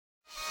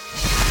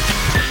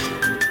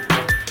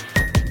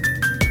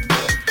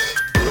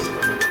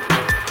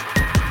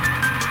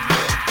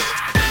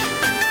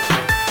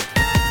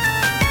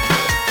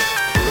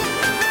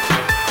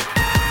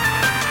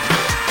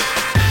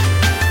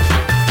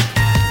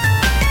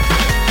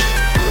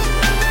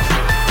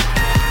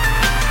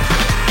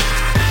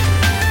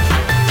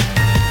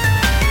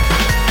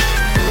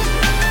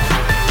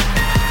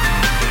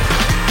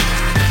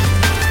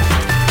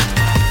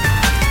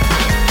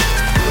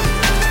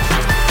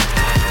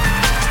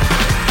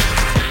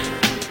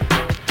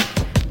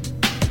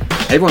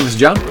Hey everyone, this is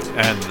John.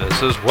 And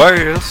this is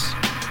Wes.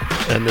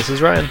 And this is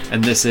Ryan.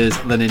 And this is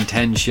the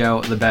Nintendo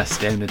Show, the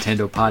best damn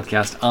Nintendo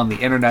podcast on the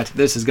internet.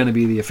 This is going to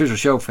be the official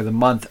show for the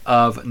month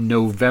of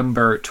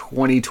November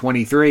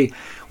 2023.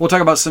 We'll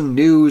talk about some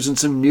news and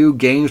some new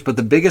games, but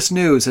the biggest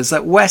news is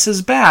that Wes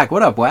is back.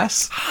 What up,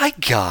 Wes? Hi,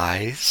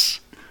 guys.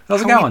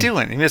 How's it How going? are you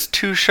doing? You missed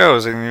 2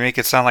 shows and you make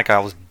it sound like I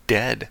was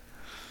dead.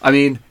 I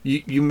mean,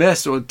 you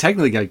missed, well,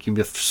 technically you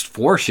missed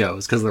 4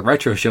 shows because the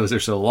retro shows are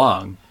so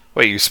long.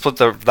 Wait, you split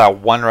that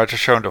one retro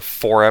show into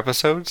 4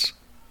 episodes?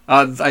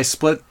 I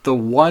split the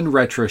one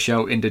retro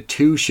show into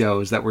 2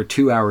 shows that were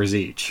 2 hours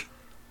each.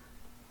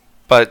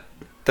 But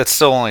that's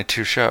still only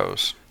 2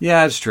 shows.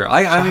 Yeah, it's true.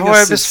 I how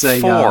guess I it's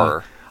missed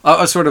 4?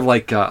 A sort of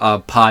like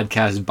a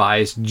podcast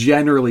bias.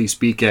 Generally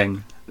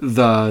speaking,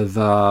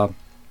 the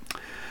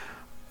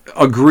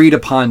agreed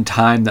upon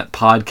time that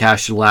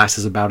podcast should last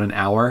is about an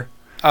hour.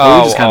 We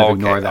just kind of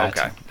ignore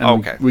that.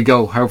 Okay. And we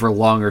go however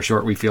long or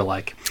short we feel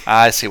like.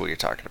 I see what you're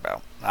talking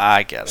about.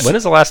 I get it. When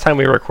is the last time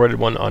we recorded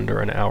one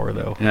under an hour,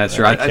 though? Yeah, that's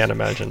right. I can't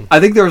imagine.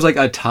 I think there was like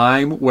a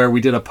time where we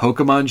did a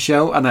Pokemon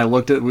show, and I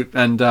looked at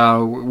and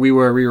we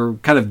were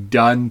kind of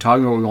done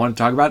talking about what we wanted to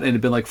talk about, and it had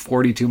been like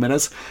 42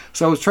 minutes.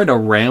 So I was trying to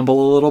ramble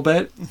a little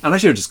bit, and I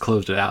should have just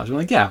closed it out. I was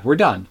like, yeah, we're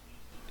done.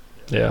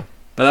 Yeah.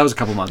 But that was a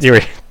couple months ago.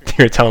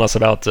 You were telling us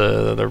about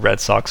the Red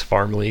Sox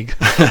Farm League.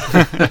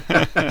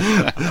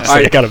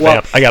 I got a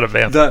vamp.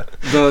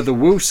 The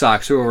Woo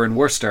Sox, who are in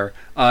Worcester,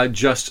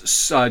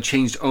 just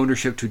changed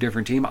ownership to a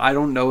different team. I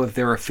don't know if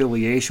their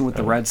affiliation with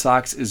the Red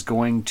Sox is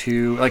going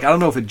to, like, I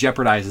don't know if it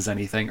jeopardizes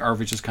anything or if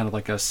it's just kind of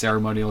like a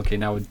ceremonial, okay,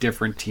 now a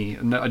different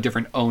team, a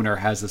different owner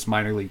has this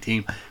minor league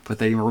team, but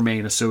they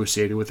remain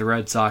associated with the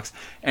Red Sox.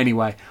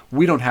 Anyway,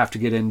 we don't have to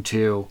get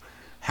into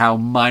how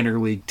minor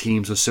league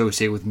teams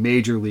associate with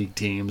major league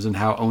teams and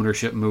how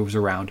ownership moves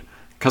around,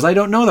 because I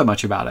don't know that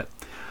much about it.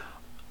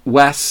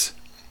 Wes,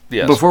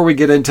 yes. Before we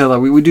get into that,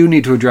 we do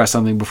need to address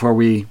something before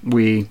we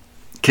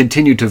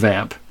continue to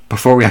vamp,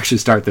 before we actually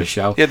start this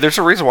show. Yeah, there's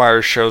a reason why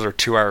our shows are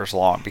 2 hours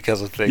long,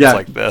 because of things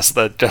like this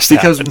that just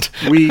happened.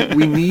 Because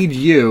we need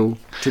you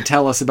to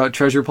tell us about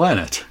Treasure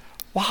Planet.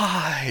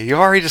 Why? You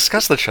already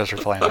discussed the Treasure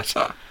Planet.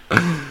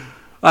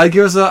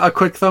 Give us a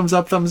quick thumbs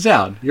up, thumbs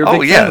down. You're a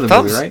big fan of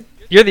the movie, right?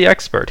 You're the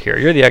expert here.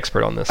 You're the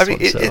expert on this one.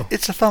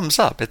 It's a thumbs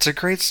up. It's a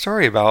great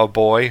story about a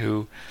boy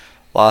who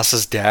lost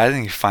his dad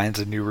and he finds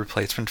a new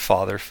replacement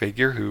father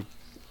figure who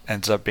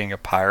ends up being a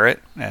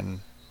pirate and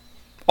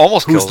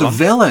almost kills him. Who's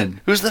the villain?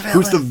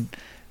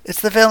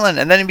 It's the villain.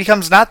 And then he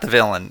becomes not the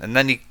villain. And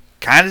then he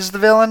kind of is the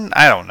villain?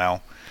 I don't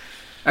know.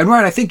 And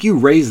Ryan, I think you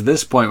raised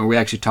this point when we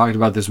actually talked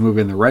about this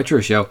movie in the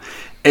retro show.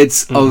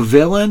 It's a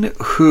villain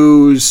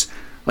who's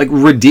like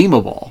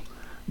redeemable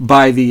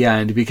by the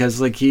end,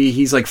 because like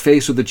he's like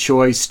faced with the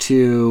choice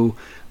to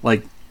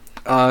like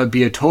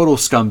be a total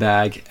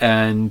scumbag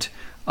and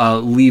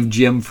leave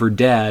Jim for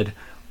dead,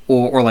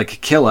 or like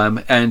kill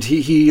him, and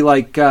he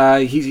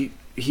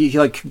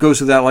goes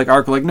through that like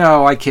arc, like,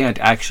 no, I can't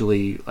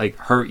actually like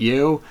hurt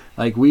you,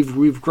 like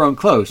we've grown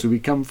close, we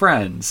become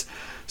friends.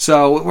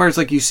 So whereas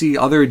like you see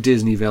other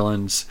Disney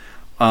villains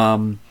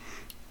around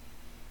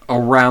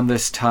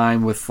this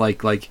time with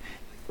like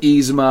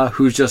Yzma,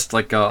 who's just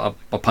like a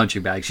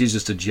punching bag. She's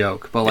just a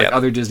joke. But like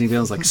other Disney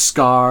villains like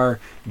Scar,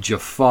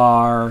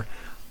 Jafar,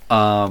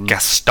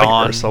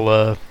 Gaston,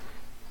 Ursula,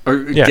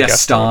 or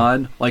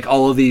Gaston, like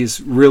all of these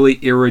really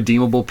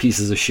irredeemable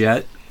pieces of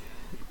shit.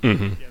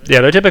 Mm-hmm.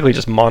 Yeah, they're typically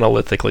just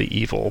monolithically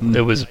evil. Mm-hmm.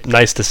 It was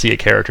nice to see a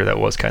character that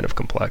was kind of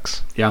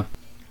complex. Yeah.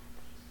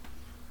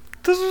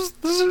 This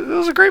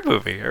was a great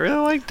movie. I really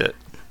liked it.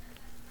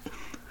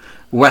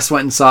 Wes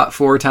went and saw it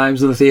 4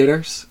 times in the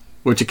theaters,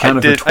 which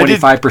accounted for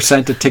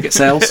 25% of ticket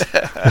sales.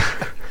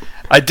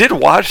 I did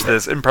watch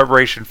this in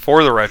preparation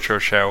for the retro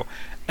show,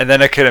 and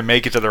then I couldn't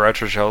make it to the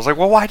retro show. I was like,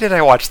 well, why did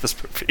I watch this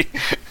movie?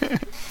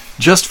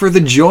 Just for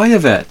the joy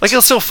of it. Like,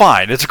 it's still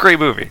fine. It's a great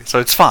movie, so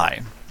it's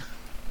fine.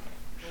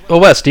 Well,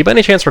 Wes, do you by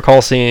any chance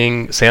recall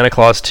seeing Santa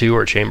Claus 2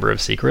 or Chamber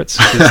of Secrets?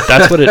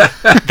 That's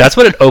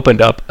what it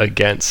opened up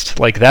against.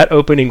 Like, that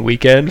opening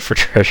weekend for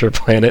Treasure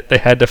Planet, they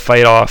had to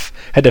fend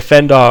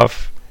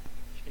off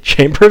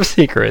Chamber of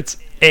Secrets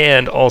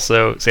and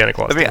also Santa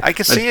Claus. I mean, I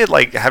could see it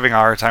like having a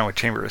hard time with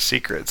Chamber of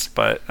Secrets,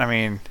 but I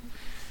mean,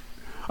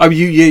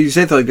 you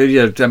say that, like,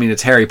 I mean,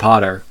 it's Harry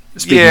Potter.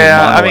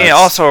 I mean,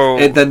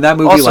 also, then that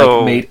movie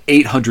made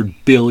 $800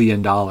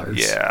 billion.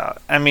 Yeah,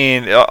 I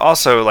mean,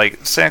 also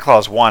like Santa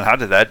Claus 1, how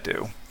did that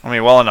do? I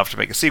mean, well enough to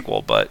make a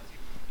sequel, but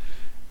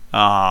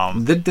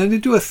did they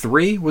do a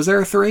 3? Was there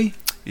a 3?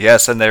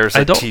 Yes, and there's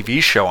a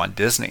TV show on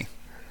Disney.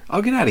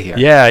 Oh, get out of here!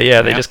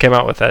 Yeah, they just came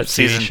out with that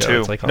season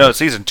show. 2. No,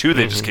 season 2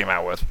 they just came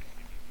out with.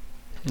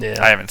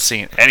 Yeah, I haven't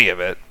seen any of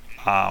it.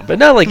 But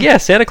no, like,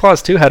 Santa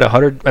Claus 2 had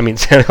 100. I mean,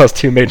 Santa Claus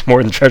 2 made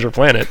more than Treasure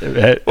Planet.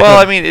 Well,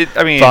 I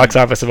mean, box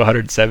office of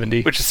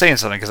 170, which is saying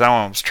something because that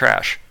one was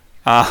trash.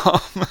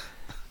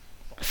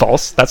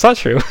 False. That's not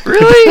true.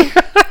 Really?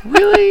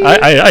 Really?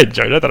 I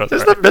enjoyed it. I thought it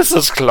was the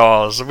Mrs.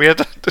 Claus. We had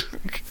to.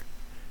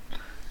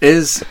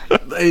 Is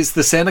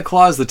the Santa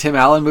Claus, the Tim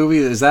Allen movie,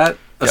 is that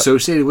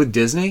associated with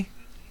Disney?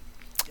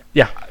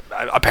 Yeah.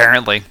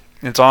 Apparently,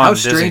 it's on How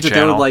Disney strange that they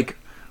Channel. would like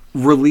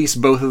release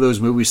both of those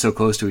movies so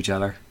close to each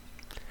other.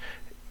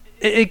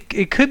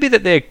 It could be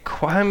that they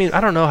I mean,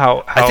 I don't know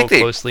how I think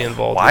they closely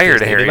involved with acquired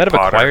Disney. Harry They might have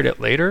Potter. acquired it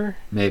later.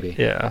 Maybe.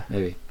 Yeah.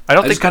 Maybe. I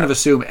don't I think just kind of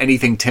assume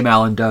anything Tim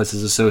Allen does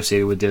is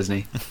associated with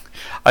Disney.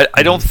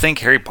 I don't think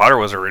Harry Potter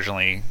was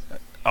originally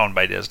owned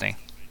by Disney.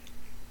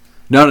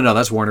 No,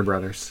 that's Warner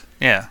Brothers.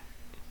 Yeah.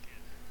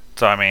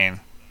 So I mean,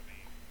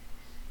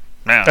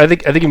 no. I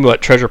think you mean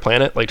what, Treasure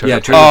Planet? Like Treasure Yeah,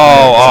 Planet?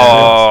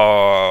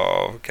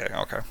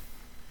 Okay.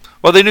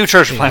 Well, they knew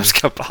Treasure Planet was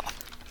gonna bomb.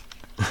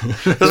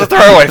 It was a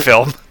throwaway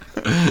film.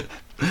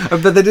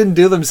 But they didn't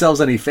do themselves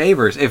any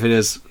favors if it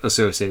is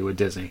associated with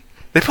Disney.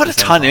 They put a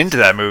ton into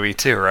that movie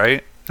too,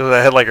 right? So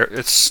they had like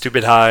a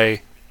stupid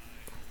high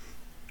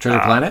Treasure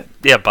Planet?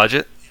 Yeah,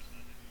 budget.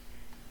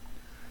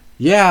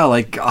 Yeah,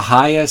 like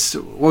what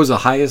was the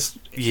highest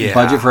Yeah.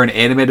 budget for an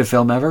animated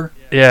film ever?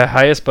 Yeah,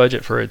 highest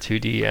budget for a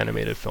 2D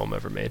animated film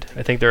ever made.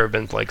 I think there have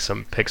been like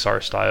some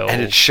Pixar style.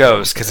 And it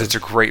shows because it's a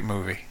great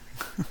movie.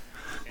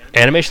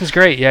 Animation's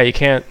great. Yeah, you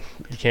can't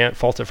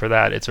fault it for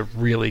that. It's a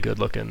really good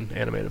looking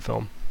animated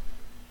film.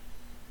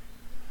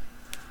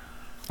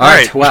 All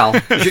right, well,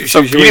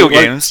 Some video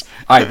games.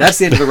 All right, that's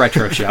the end of the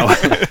retro show. All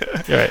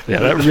right, yeah,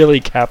 that really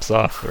caps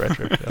off the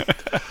retro show.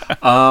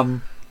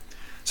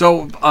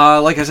 So,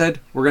 like I said,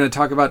 we're going to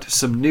talk about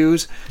some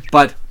news,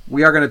 but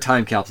we are going to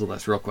time capsule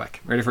this real quick.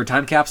 Ready for a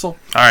time capsule?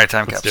 All right,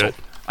 time Let's do capsule.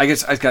 it. I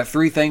guess I've got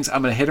 3 things.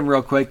 I'm going to hit them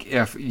real quick.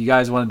 If you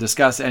guys want to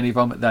discuss any of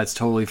them, that's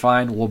totally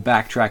fine. We'll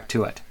backtrack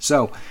to it.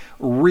 So,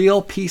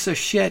 real piece of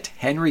shit,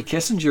 Henry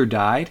Kissinger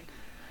died.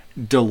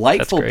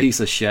 Delightful That's great. piece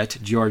of shit,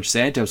 George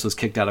Santos was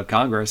kicked out of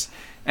Congress.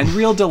 And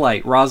real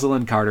delight,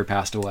 Rosalind Carter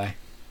passed away.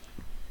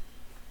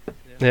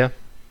 Yeah,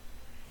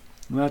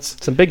 And that's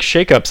some big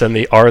shakeups in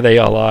the "Are they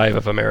alive?"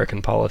 of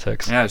American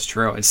politics. yeah, it's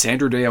true. And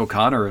Sandra Day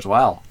O'Connor as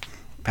well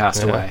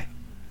passed Yeah. away.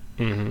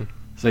 Mm-hmm.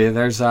 So yeah,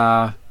 there's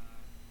a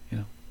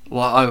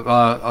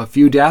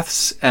few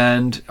deaths,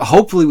 and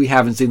hopefully we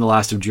haven't seen the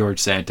last of George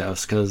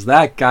Santos because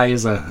that guy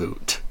is a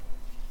hoot.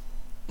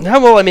 Yeah,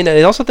 well, I mean,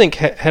 I also think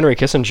Henry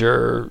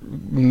Kissinger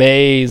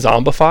may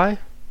zombify.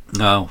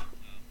 No,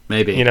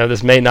 maybe. You know,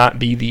 this may not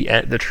be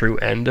the true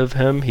end of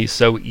him. He's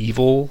so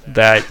evil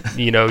that,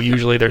 you know,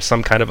 usually there's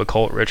some kind of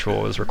occult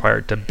ritual is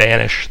required to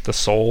banish the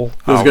soul.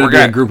 There's going we're to be a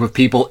gonna- group of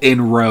people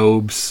in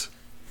robes.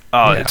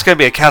 Oh, Yeah. it's gonna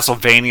be a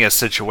Castlevania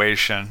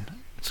situation.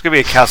 It's gonna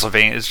be a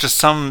Castlevania. It's just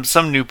some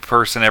new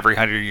person every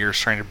 100 years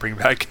trying to bring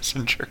back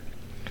Kissinger.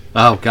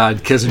 Oh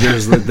God, Kissinger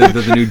is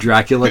the new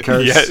Dracula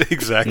curse. Yeah,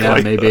 exactly.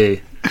 Yeah,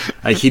 maybe.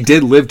 Like, he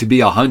did live to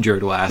be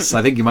 100, Wes.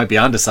 I think you might be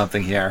onto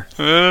something here.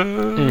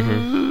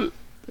 And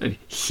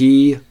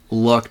he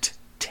looked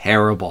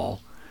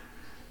terrible.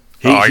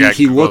 I gotta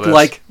He Google looked this.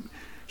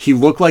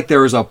 like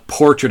there was a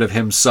portrait of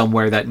him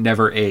somewhere that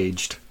never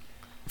aged.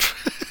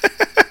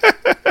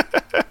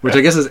 Which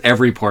I guess is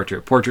every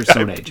portrait. Portraits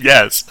don't age.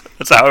 Yes,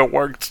 that's how it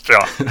works,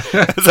 John.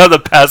 That's how the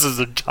passage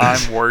of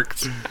time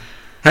works.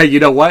 Hey, you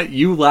know what?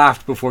 You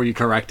laughed before you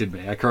corrected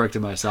me. I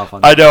corrected myself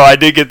on I that. know. I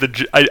did get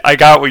I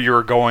got what you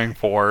were going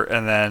for,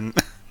 and then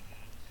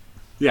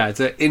Yeah, it's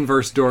an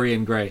inverse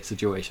Dorian Gray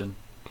situation.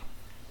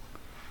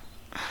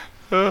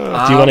 Do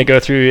you want to go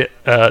through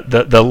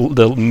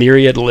the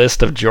myriad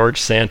list of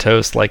George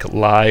Santos like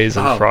lies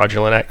and Oh.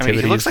 fraudulent I activities?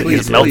 mean, he looks like Please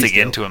he's do. melting Please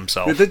do. into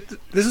himself.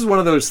 This is one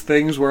of those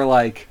things where,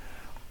 like,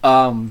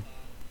 when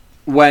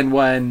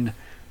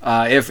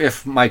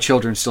if my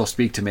children still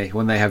speak to me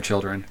when they have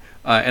children,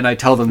 and I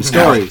tell them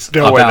stories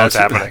no way about that's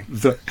happening.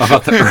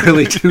 about the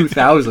early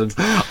 2000s,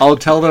 I'll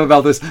tell them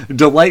about this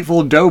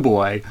delightful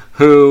doughboy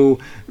who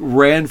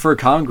ran for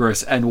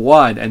Congress and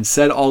won and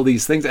said all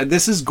these things, and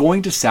this is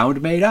going to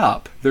sound made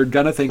up. They're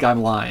gonna think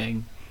I'm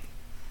lying.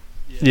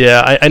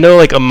 Yeah, I know,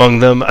 like, among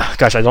them,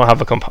 gosh, I don't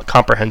have a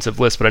comprehensive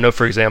list, but I know,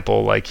 for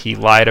example, like, he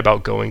lied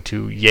about going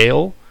to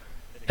Yale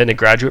in a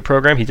graduate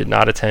program. He did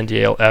not attend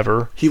Yale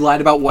ever. He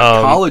lied about what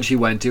college he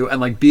went to and,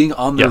 like, being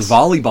on their Yes.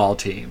 volleyball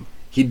team.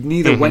 He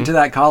neither went to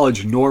that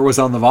college nor was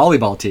on the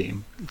volleyball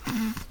team.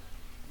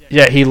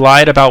 Yeah, he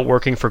lied about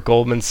working for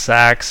Goldman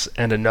Sachs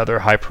and another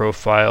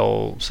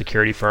high-profile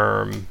security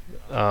firm.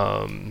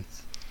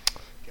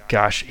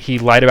 Gosh, he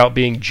lied about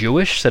being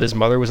Jewish, said his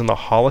mother was in the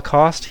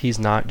Holocaust. He's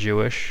not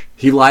Jewish.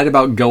 He lied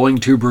about going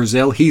to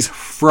Brazil. He's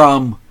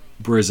from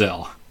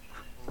Brazil.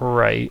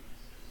 Right.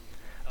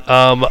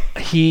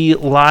 He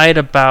lied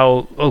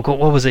about... Oh,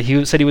 what was it?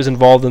 He said he was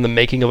involved in the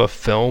making of a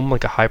film,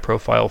 like a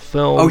high-profile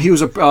film. Oh, he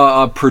was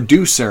a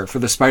producer for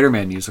the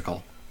Spider-Man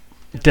musical.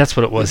 That's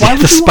what it was. Why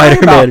would the you lie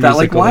Spider-Man about that?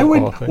 Like,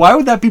 musical. why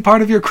would that be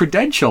part of your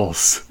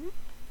credentials?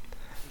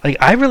 Like,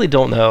 I really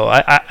don't know.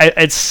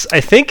 I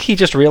think he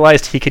just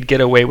realized he could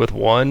get away with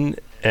one,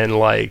 and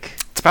like...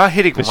 It's about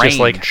hitting It's range, just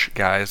like-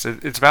 guys.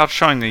 It's about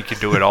showing that you can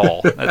do it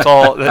all. That's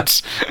all.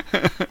 That's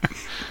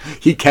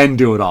He can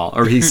do it all,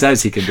 or he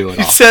says he can do it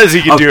he all. says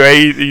he can do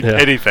Yeah.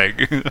 anything.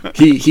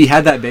 He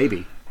had that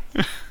baby.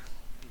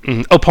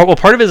 Mhm. Oh,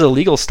 part of his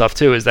illegal stuff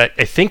too is that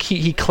I think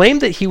he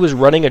claimed that he was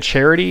running a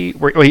charity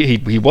where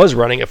he was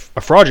running a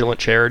fraudulent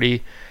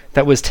charity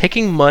that was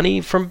taking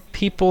money from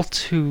people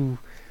to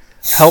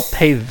help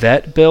pay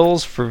vet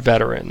bills for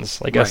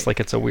veterans. I guess Right. like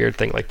it's a weird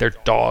thing, like their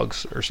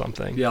dogs or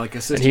something. Yeah, like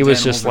assistant And he was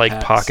animals just or like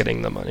pets.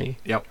 pocketing the money.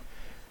 Yep.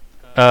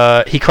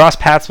 He crossed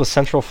paths with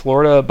Central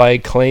Florida by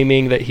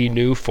claiming that he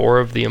knew 4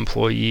 of the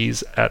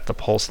employees at the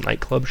Pulse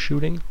nightclub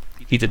shooting.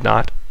 He did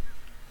not.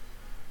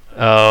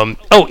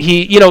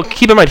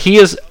 Keep in mind, he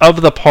is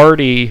of the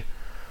party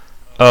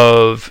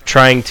of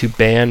trying to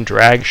ban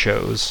drag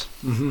shows,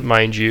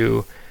 mind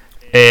you,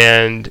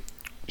 and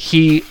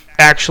he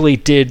actually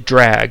did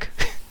drag.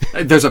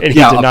 There's a And he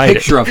denied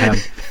picture of him,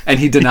 and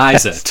he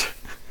denies it.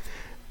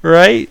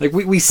 Right? Like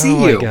we see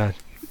Oh you. my god.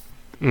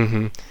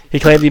 Mm-hmm. He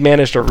claimed he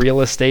managed a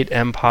real estate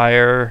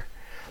empire.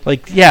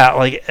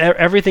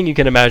 Everything you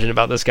can imagine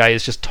about this guy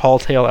is just tall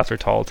tale after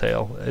tall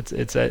tale.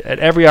 It's at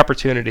every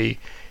opportunity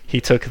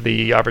he took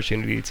the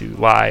opportunity to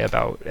lie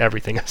about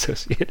everything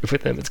associated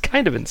with him. It's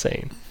kind of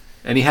insane.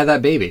 And he had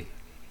that baby.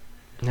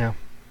 Yeah,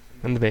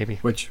 and the baby.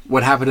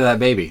 What happened to that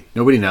baby?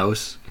 Nobody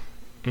knows.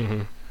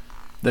 Mm-hmm.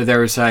 There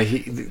was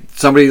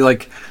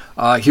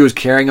he was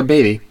carrying a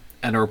baby,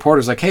 and a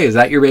reporter's like, "Hey, is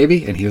that your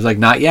baby?" And he was like,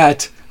 "Not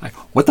yet." Like,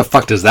 what the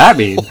fuck does that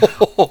mean?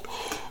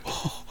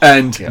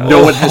 And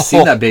no one has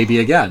seen that baby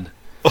again.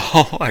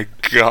 Oh my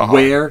god.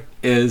 Where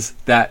is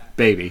that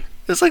baby?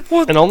 It's like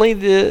what? And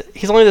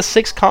he's only the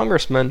 6th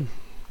congressman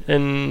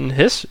in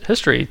his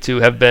history to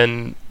have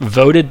been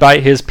voted by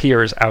his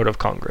peers out of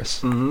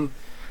Congress. Mm-hmm.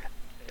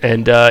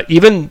 And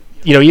even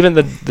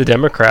the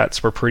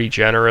Democrats were pretty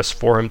generous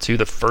for him too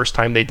the first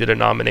time they did a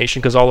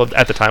nomination, because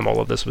at the time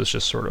all of this was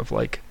just sort of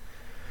like,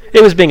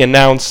 it was being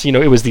announced,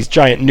 it was these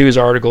giant news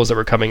articles that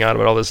were coming out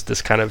about all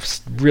this kind of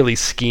really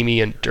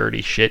schemy and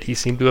dirty shit he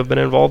seemed to have been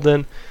involved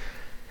in.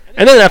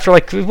 And then after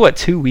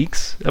 2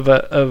 weeks of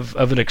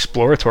an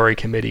exploratory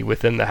committee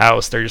within the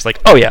House, they're just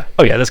like, oh yeah,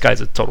 this guy's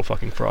a total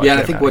fucking fraud. Yeah,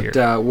 and I think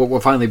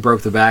what finally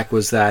broke the back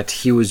was that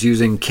he was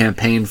using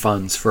campaign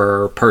funds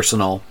for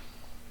personal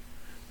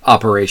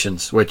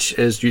operations, which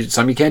is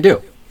something you can't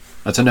do.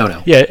 That's a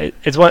no-no. Yeah,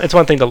 it's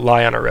one thing to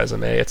lie on a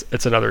resume.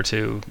 It's another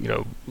to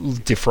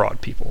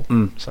defraud people.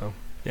 So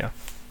yeah.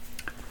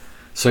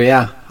 So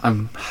yeah,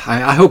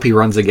 I hope he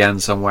runs again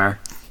somewhere.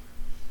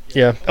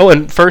 Yeah. Oh,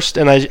 and first,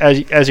 and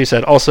as you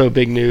said, also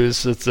big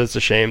news. It's a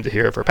shame to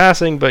hear of her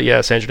passing, but yeah,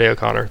 Sandra Day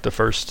O'Connor, the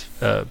first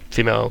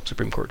female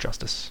Supreme Court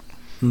justice,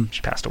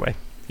 she passed away.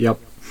 Yep.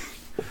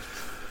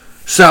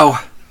 So,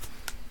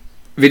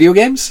 video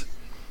games?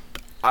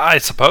 I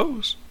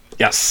suppose.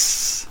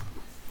 Yes.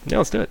 Yeah,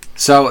 let's do it.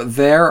 So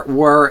there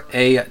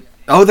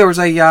was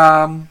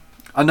a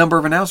number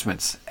of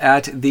announcements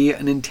at the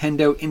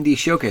Nintendo Indie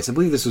Showcase. I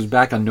believe this was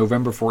back on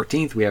November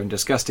 14th. We haven't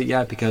discussed it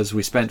yet because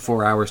we spent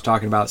 4 hours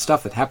talking about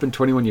stuff that happened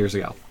 21 years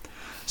ago.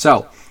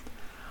 So,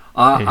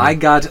 I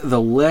got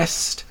the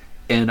list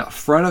in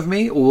front of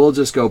me. We'll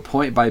just go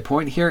point by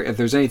point here. If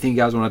there's anything you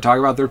guys want to talk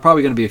about, there's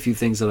probably going to be a few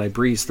things that I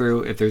breeze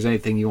through. If there's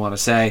anything you want to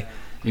say,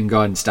 you can go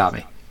ahead and stop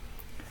me.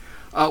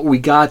 We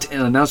got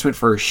an announcement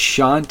for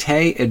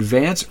Shantae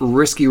Advance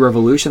Risky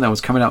Revolution that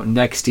was coming out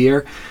next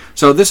year.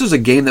 So this is a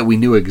game that we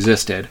knew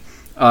existed.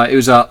 It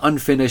was an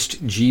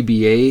unfinished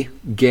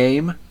GBA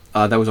game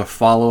that was a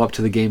follow-up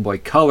to the Game Boy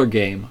Color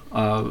game,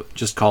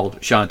 just called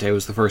Shantae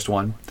was the first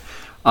one.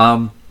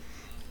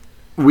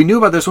 We knew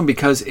about this one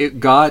because it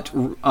got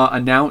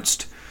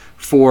announced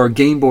for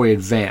Game Boy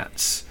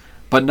Advance,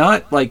 but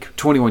not like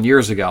 21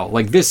 years ago.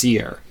 Like this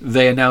year,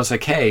 they announced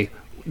like, hey,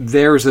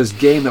 there's this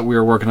game that we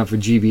were working on for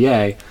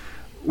GBA.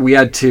 We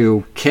had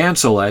to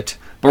cancel it,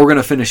 but we're going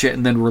to finish it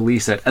and then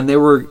release it. And they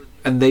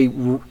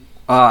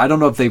I don't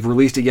know if they've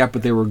released it yet,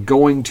 but they were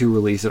going to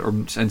release it,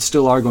 and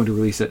still are going to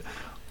release it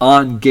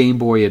on Game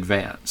Boy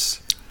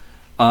Advance.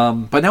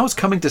 But now it's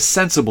coming to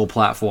sensible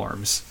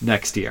platforms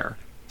next year.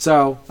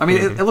 So, I mean,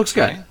 it looks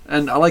good.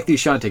 And I like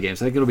these Shantae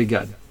games. I think it'll be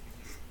good.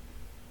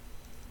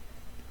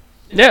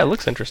 Yeah, it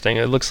looks interesting.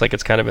 It looks like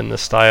it's kind of in the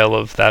style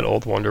of that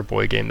old Wonder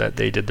Boy game that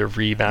they did the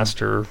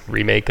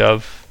remake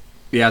of.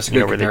 Yeah, it's a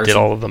good where they comparison. did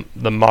all of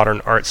the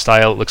modern art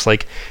style. It looks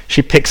like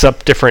she picks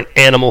up different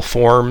animal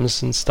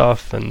forms and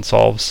stuff and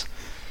solves,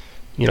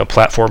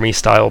 platformy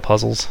style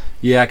puzzles.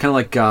 Yeah, kind of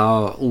like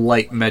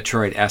light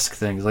Metroid-esque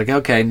things. Like,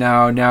 okay,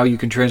 now you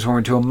can transform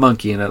into a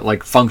monkey and it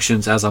like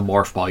functions as a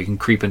morph ball. You can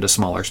creep into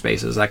smaller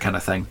spaces, that kind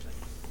of thing.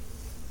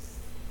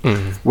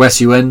 Wes,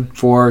 you in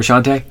for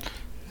Shantae?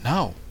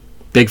 No.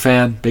 Big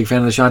fan of the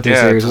Shantae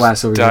series.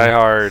 Wes over Die here.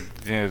 Hard,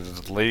 the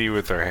lady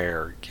with her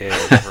hair.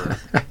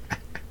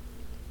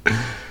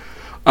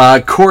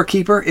 Core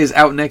Keeper is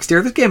out next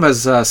year. This game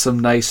has some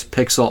nice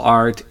pixel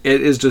art.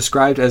 It is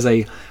described as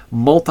a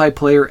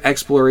multiplayer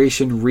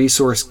exploration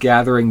resource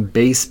gathering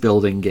base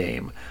building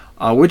game,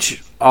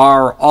 which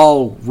are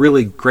all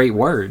really great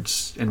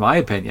words, in my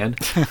opinion.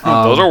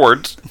 Those are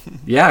words.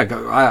 Yeah,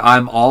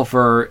 I'm all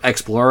for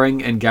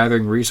exploring and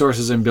gathering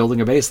resources and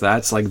building a base.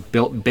 That's like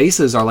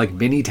bases are like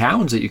mini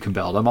towns that you can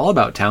build. I'm all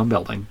about town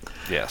building.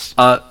 Yes.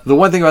 The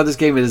one thing about this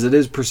game is it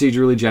is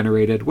procedurally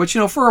generated, which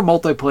for a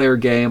multiplayer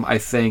game, I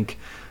think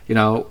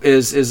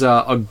is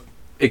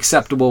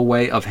acceptable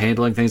way of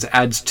handling things. It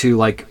adds to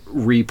like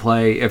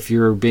replay if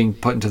you're being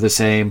put into the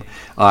same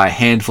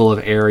handful of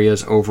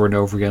areas over and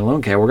over again.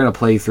 Okay, we're going to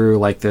play through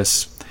like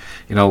this,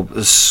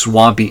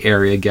 swampy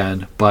area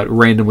again, but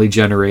randomly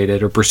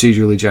generated or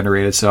procedurally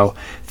generated, so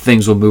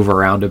things will move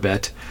around a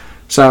bit.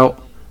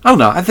 So I don't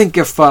know. I think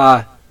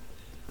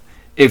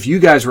if you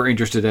guys were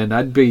interested in,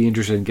 I'd be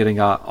interested in getting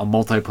a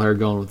multiplayer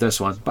going with this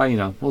one. But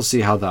we'll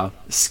see how the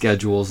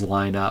schedules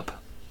line up.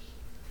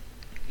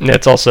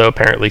 It's also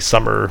apparently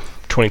summer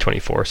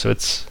 2024, so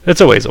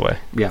it's a ways away.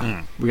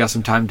 Yeah, we got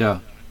some time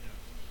to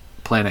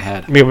plan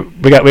ahead.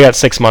 We got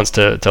 6 months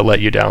to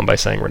let you down by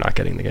saying we're not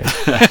getting the game.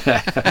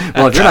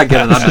 Well, if you're not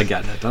getting it, I'm not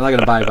getting it. I'm not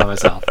going to buy it by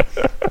myself.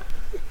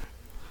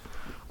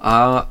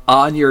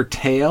 On Your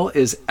Tail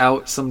is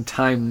out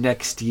sometime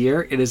next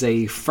year. It is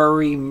a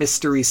furry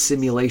mystery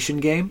simulation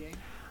game.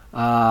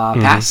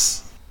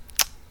 Pass.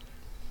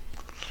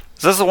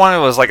 Is this the one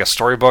that was like a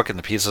storybook and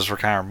the pieces were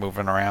kind of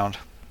moving around?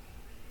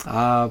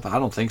 I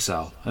don't think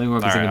so. I think we're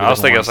thinking. I was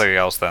thinking of something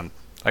else then.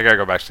 I gotta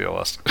go back to the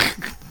list.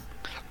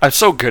 I'm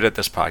so good at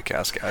this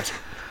podcast, guys.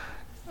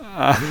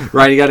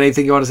 Ryan, you got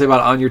anything you want to say about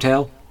On Your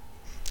Tail?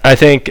 I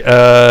think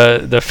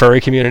the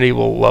furry community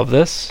will love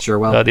this. Sure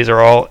will. These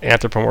are all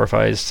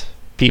anthropomorphized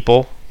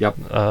people. Yep.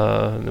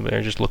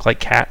 They just look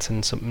like cats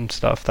and some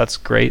stuff. That's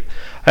great.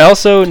 I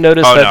also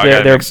noticed that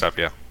they're mixed up.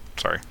 Yeah,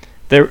 sorry.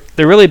 They're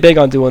really big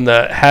on doing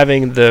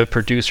having the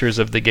producers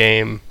of the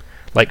game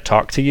like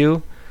talk to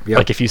you. Yep.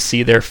 Like if you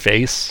see their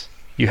face,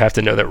 you have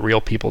to know that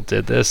real people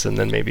did this, and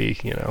then maybe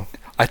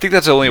I think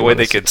that's the only way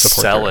they could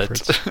sell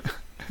it.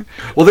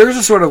 Well, there's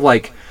a sort of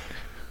like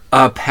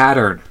a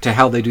pattern to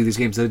how they do these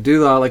games. They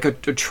do like a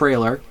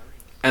trailer,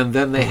 and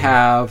then they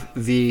have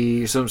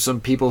some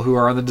people who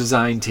are on the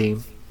design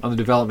team, on the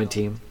development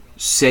team,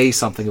 say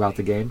something about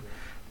the game,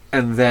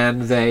 and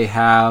then they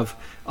have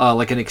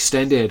like an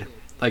extended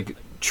like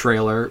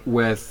trailer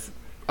with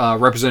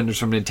representatives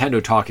from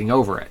Nintendo talking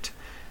over it,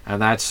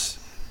 and that's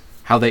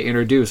how they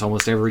introduce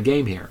almost every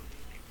game here.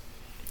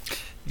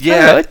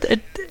 Yeah,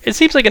 it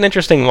seems like an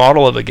interesting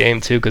model of a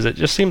game too, because it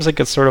just seems like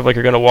it's sort of like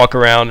you're going to walk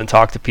around and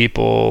talk to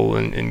people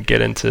and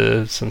get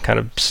into some kind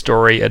of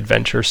story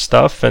adventure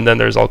stuff, and then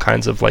there's all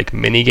kinds of like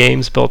mini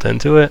games built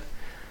into it.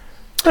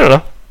 I don't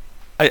know.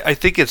 I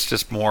think it's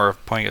just more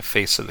of putting a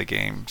face to the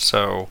game,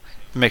 so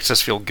it makes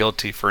us feel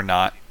guilty for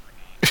not.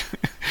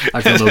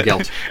 I feel no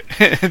guilt.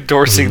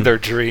 Endorsing their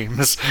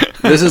dreams.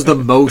 This is the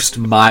most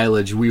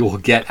mileage we will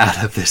get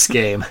out of this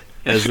game.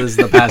 As this is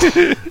the past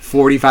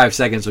 45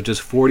 seconds, which is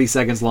 40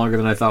 seconds longer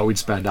than I thought we'd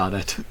spend on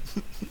it.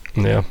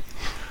 Yeah.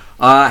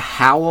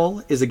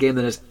 Howl is a game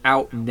that is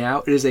out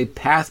now. It is a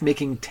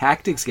path-making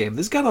tactics game.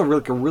 This got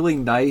a really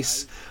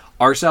nice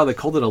art style. They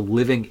called it a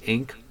Living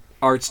Ink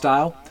art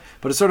style.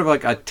 But it's sort of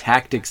like a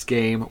tactics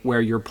game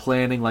where you're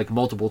planning like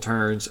multiple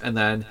turns and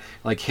then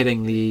like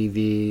hitting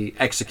the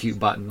execute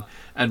button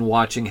and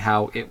watching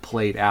how it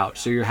played out.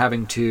 So you're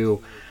having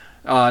to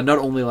not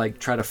only like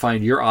try to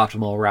find your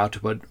optimal route,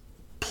 but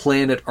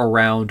plan it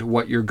around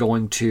what you're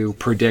going to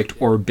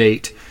predict or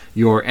bait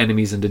your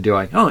enemies into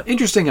doing. Oh,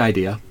 interesting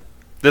idea.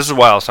 This is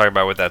what I was talking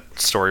about with that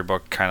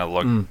storybook kind of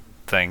look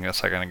thing a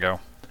second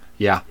ago.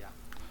 Yeah.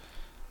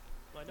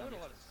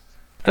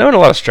 I know in a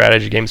lot of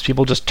strategy games,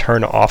 people just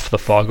turn off the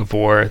fog of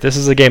war. This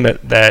is a game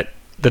that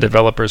the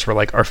developers were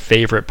like, our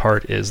favorite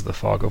part is the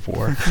fog of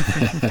war.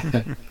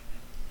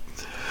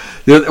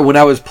 When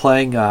I was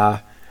playing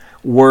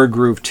War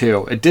Groove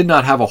 2, it did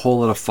not have a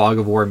whole lot of fog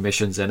of war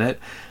missions in it,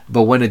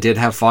 but when it did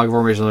have fog of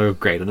war missions, I was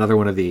great, another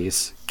one of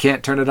these.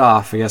 Can't turn it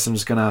off. I guess I'm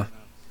just going to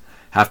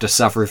have to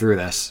suffer through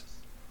this.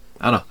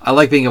 I don't know. I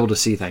like being able to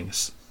see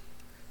things.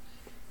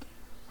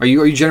 Are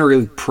you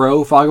generally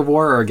pro fog of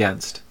war or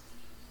against?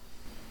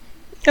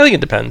 I think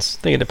it depends.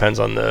 I think it depends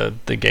on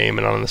the game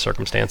and on the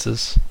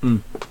circumstances. How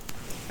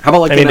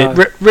about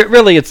like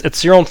really,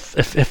 it's your own.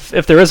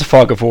 If there is a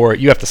fog of war,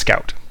 you have to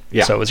scout.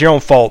 Yeah. So it's your own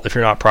fault if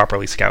you're not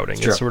properly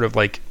scouting. It's sort of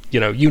like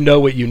you know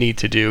what you need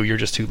to do. You're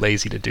just too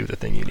lazy to do the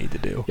thing you need to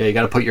do. Yeah, you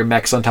got to put your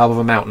mechs on top of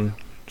a mountain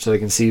so they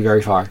can see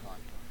very far.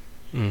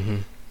 Mm-hmm.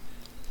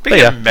 But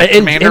yeah,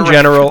 in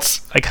general,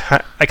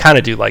 I kind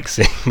of do like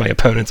seeing my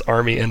opponent's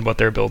army and what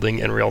they're building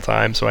in real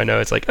time, so I know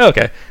it's like, oh,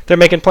 okay, they're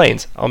making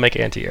planes. I'll make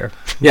anti-air.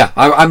 Yeah,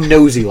 I'm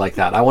nosy like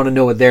that. I want to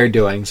know what they're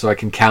doing so I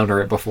can counter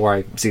it before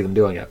I see them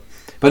doing it.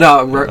 But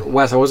no,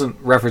 Wes, I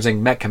wasn't referencing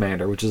Mech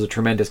Commander, which is a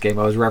tremendous game.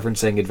 I was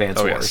referencing Advance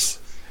Wars. Yes.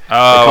 They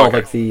call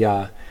like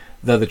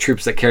the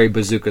troops that carry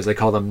bazookas. They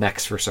call them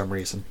mechs for some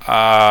reason.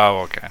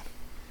 Oh, okay.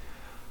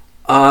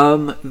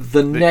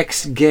 The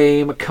next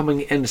game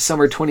coming in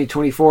summer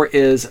 2024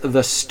 is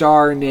The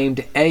Star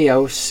Named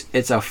Eos.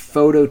 It's a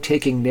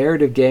photo-taking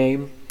narrative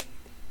game.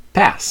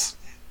 Pass.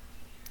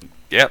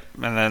 Yep,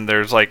 and then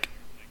there's like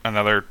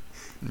another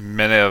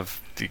minute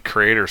of the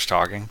creators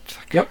talking.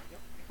 Yep,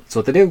 that's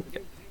what they do.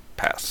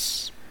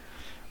 Pass.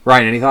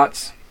 Ryan, any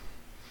thoughts?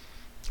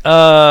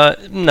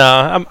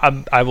 No,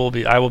 I will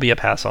be a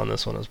pass on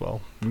this one as well.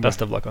 Okay.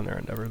 Best of luck on their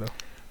endeavor, though.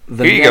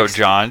 Here you go,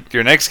 John.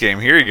 Your next game.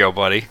 Here you go,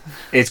 buddy.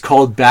 It's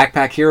called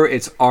Backpack Hero.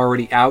 It's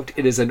already out.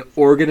 It is an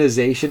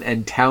organization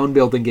and town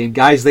building game.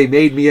 Guys, they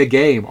made me a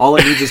game. All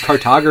it needs is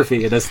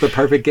cartography, and it's the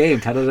perfect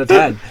game. 10 out of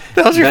 10.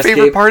 That was your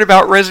favorite part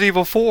about Resident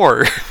Evil 4.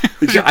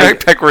 Your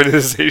backpack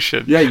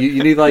organization. Yeah,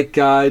 you need like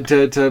to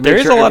there make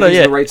is sure a lot everything's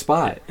of, in the right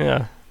spot.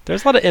 Yeah.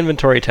 There's a lot of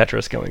inventory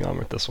Tetris going on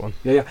with this one.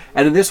 Yeah.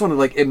 And in this one,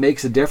 like, it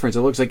makes a difference.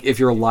 It looks like if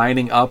you're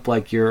lining up,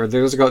 like,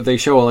 they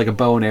show like a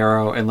bow and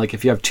arrow, and like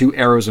if you have 2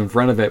 arrows in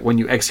front of it, when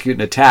you execute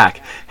an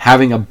attack,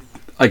 having an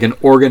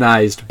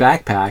organized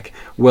backpack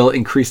will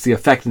increase the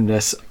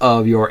effectiveness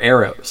of your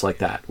arrows like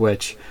that.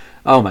 Which,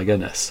 oh my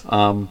goodness.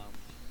 John,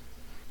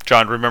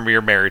 remember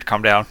you're married.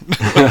 Calm down.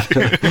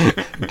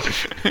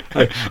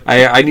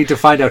 I need to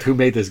find out who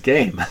made this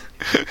game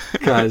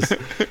because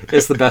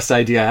it's the best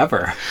idea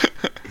ever.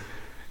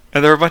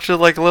 And there are a bunch of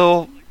like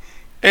little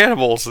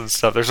animals and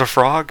stuff. There's a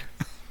frog,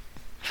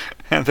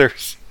 and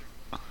there's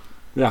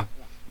yeah.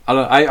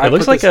 It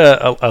looks like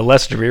a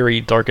less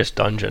dreary Darkest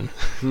Dungeon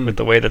with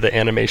the way that the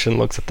animation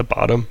looks at the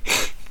bottom.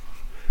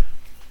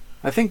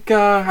 I think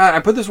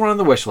I put this one on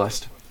the wish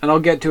list, and I'll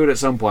get to it at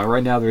some point.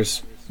 Right now,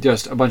 there's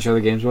just a bunch of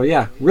other games. Well,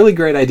 yeah, really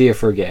great idea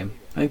for a game.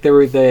 I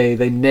think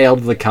they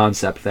nailed the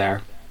concept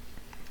there.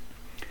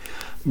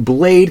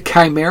 Blade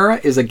Chimera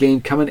is a game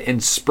coming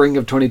in spring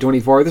of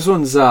 2024. This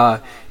one's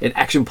an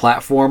action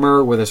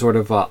platformer with a sort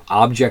of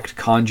object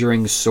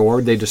conjuring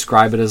sword. They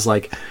describe it as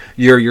like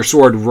your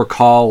sword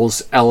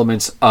recalls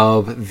elements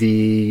of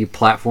the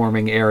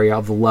platforming area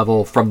of the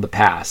level from the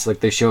past.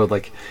 Like they showed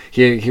like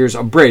here's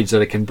a bridge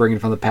that it can bring in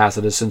from the past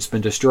that has since been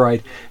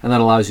destroyed, and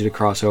that allows you to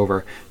cross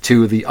over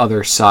to the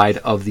other side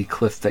of the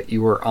cliff that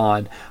you were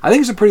on. I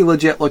think it's a pretty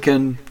legit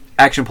looking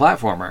action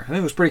platformer. I think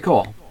it was pretty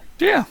cool.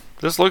 Yeah,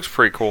 this looks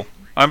pretty cool.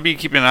 I'm be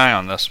keeping an eye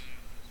on this.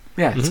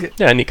 Yeah, it's good.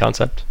 Yeah, neat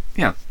concept.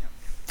 Yeah.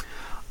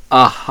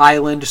 A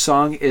Highland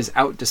Song is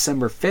out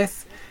December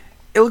 5th.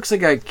 It looks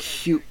like a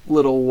cute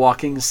little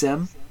walking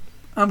sim.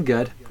 I'm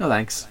good. No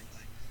thanks.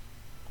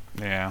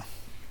 Yeah.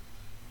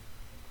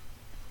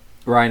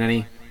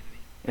 Ryan,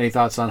 any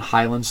thoughts on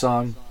Highland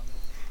Song?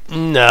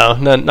 No,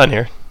 none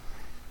here.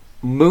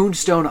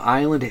 Moonstone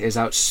Island is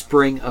out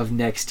spring of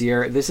next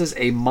year. This is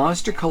a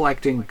monster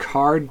collecting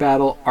card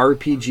battle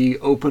RPG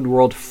open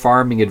world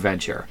farming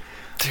adventure.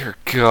 Dear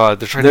God,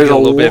 they're trying to do a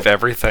little bit of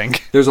everything.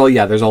 There's a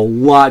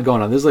lot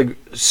going on. This is like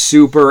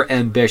super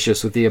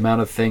ambitious with the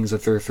amount of things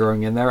that they're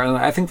throwing in there, and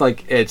I think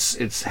like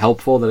it's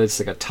helpful that it's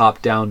like a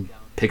top-down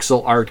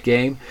pixel art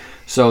game,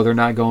 so they're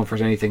not going for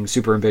anything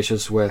super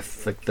ambitious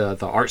with like the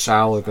art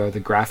style or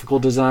the graphical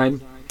design.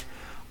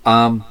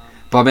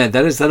 But man,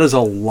 that is a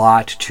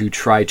lot to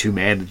try to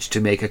manage to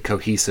make a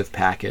cohesive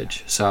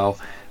package. So,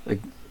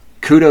 like,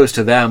 kudos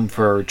to them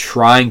for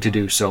trying to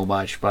do so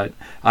much, but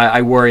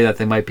I worry that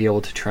they might be able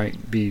to trying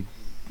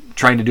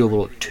to do a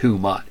little too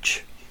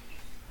much.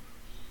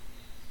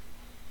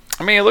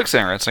 I mean, it looks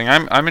interesting.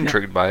 I'm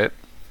intrigued by it.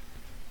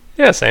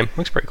 Yeah, same.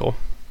 Looks pretty cool.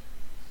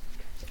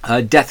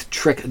 Death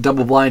Trick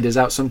Double Blind is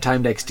out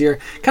sometime next year.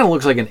 Kind of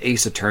looks like an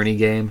Ace Attorney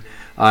game.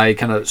 You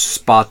kind of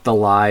spot the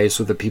lies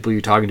with the people you're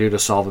talking to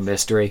solve a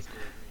mystery.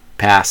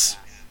 Pass.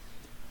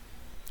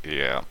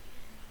 Yeah.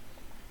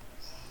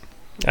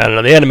 I don't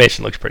know. The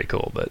animation looks pretty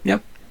cool, but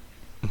yep.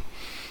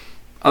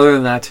 Other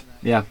than that,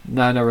 yeah,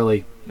 not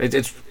really.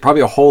 It's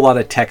probably a whole lot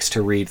of text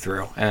to read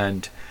through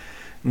and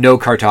no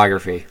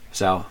cartography,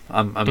 so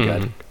I'm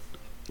good.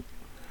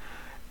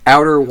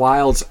 Outer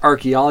Wilds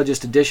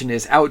Archaeologist Edition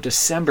is out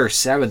December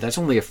 7th. That's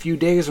only a few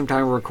days from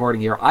time of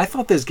recording here. I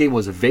thought this game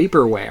was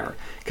vaporware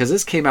because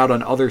this came out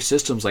on other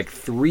systems like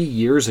 3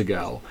 years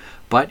ago,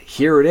 but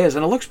here it is,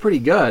 and it looks pretty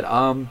good.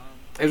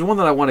 It's one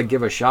that I want to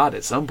give a shot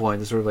at some point.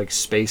 This sort of like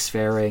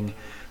spacefaring,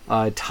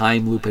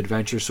 time loop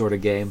adventure sort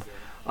of game.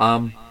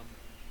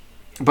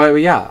 But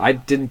yeah, I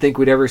didn't think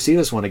we'd ever see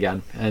this one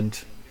again,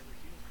 and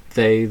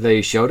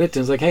they showed it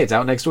and it's like, hey, it's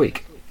out next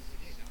week.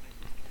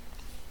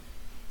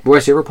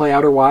 Wes, you ever play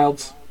Outer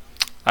Wilds?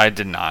 I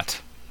did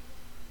not.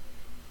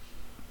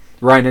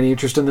 Ryan, any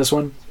interest in this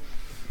one?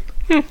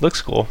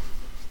 Looks cool,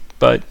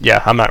 but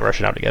yeah, I'm not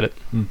rushing out to get it.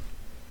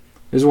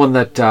 There's one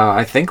that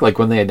I think like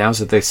when they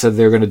announced it, they said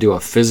they were going to do a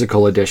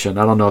physical edition.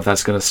 I don't know if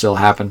that's going to still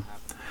happen.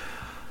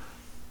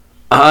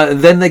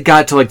 Then they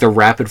got to like the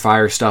rapid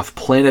fire stuff.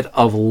 Planet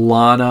of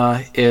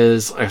Lana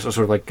is sort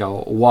of like a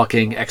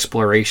walking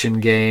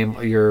exploration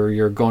game.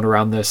 You're going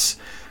around this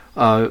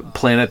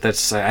planet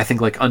that's I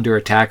think like under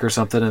attack or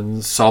something,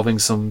 and solving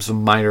some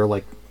minor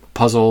like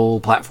puzzle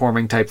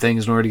platforming type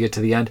things in order to get to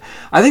the end.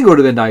 I think it would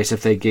have been nice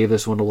if they gave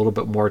this one a little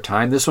bit more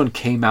time. This one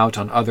came out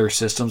on other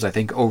systems, I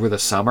think, over the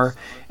summer,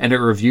 and it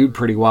reviewed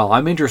pretty well.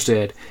 I'm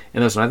interested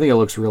in this one. I think it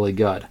looks really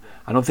good.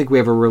 I don't think we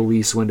have a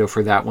release window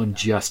for that one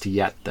just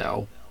yet,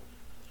 though.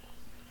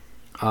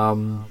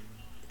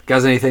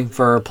 Guys, anything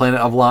for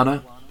Planet of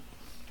Lana?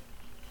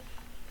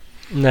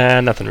 Nah,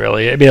 nothing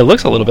really. I mean, it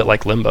looks a little bit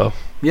like Limbo.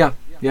 Yeah.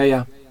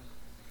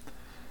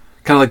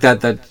 Kind of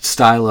like that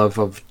style of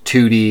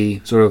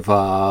 2D sort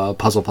of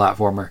puzzle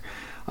platformer.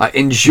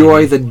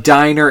 Enjoy the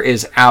Diner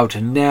is out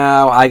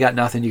now. I got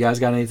nothing. You guys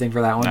got anything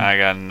for that one? I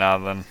got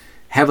nothing.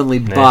 Heavenly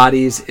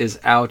Bodies is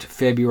out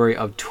February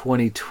of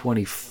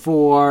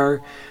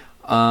 2024.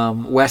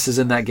 Wes is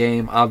in that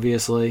game,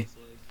 obviously.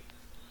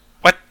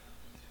 What?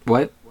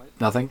 What?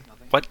 Nothing?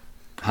 What?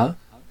 Huh?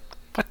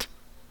 What?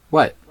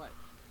 What?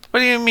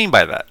 What do you mean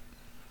by that?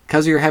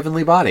 Because of your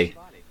heavenly body.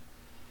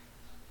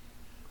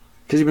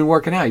 Because you've been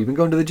working out. You've been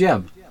going to the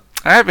gym.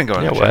 I have been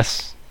going to the gym.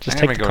 Wes, just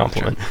take the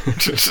compliment.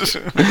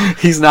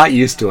 He's not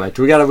used to it.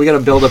 We gotta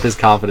build up his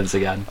confidence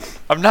again.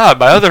 I'm not.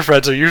 My other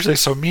friends are usually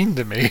so mean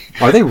to me.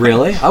 Are they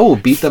really? I will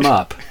beat them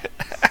up.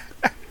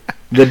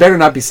 They better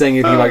not be saying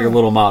anything about your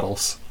little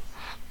models.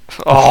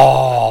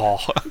 Oh.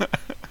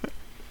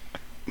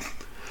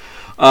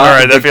 All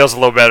right, that feels a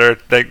little better.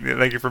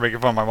 Thank you for making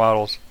fun of my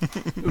models.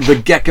 The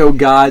Gecko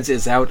Gods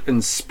is out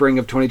in spring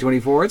of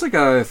 2024. It's like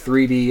a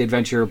 3D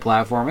adventure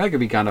platform. That could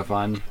be kind of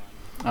fun.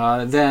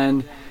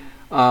 Then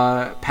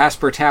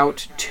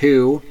Passepartout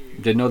 2.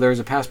 Didn't know there was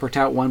a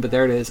Passepartout 1, but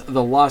there it is.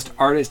 The Lost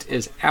Artist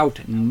is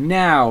out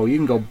now. You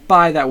can go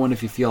buy that one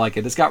if you feel like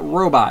it. It's got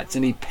robots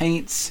and he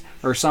paints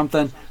or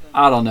something.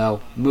 I don't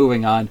know.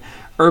 Moving on.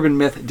 Urban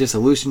Myth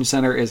Dissolution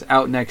Center is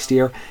out next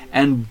year.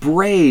 And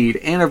Braid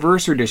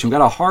Anniversary Edition. We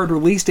got a hard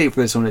release date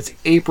for this one. It's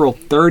April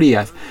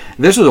 30th.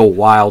 This was a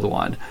wild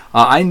one.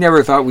 I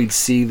never thought we'd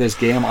see this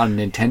game on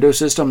a Nintendo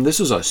system. This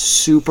was a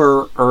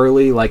super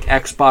early, like,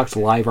 Xbox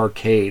Live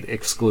Arcade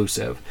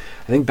exclusive.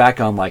 I think back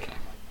on, like,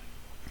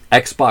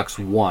 Xbox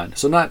One.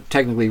 So not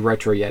technically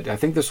retro yet. I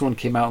think this one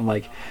came out in,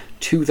 like,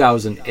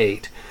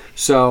 2008.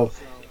 So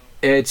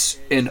it's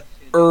an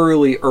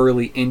early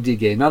indie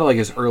game. Not like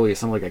as early as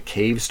something like a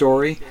Cave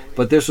Story,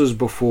 but this was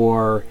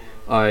before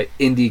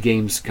indie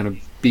games kind of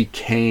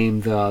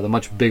became the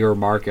much bigger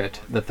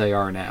market that they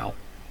are now.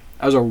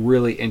 That was a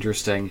really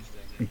interesting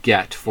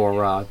get for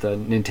the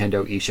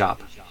Nintendo eShop.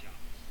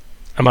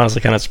 I'm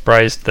honestly kind of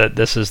surprised that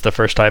this is the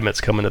first time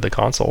it's coming to the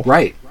console.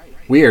 Right.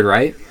 Weird,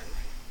 right?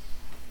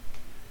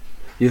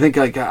 You think,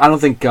 like, I don't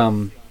think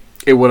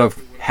it would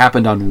have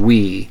happened on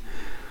Wii,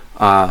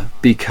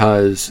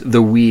 because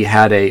the Wii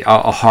had a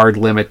hard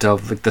limit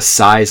of, like, the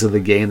size of the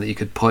game that you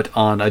could put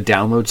on a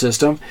download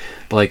system.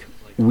 But, like,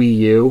 Wii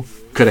U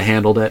could have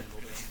handled it.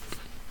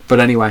 But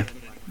anyway,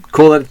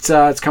 cool that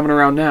it's coming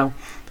around now.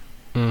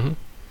 Mm-hmm.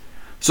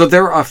 So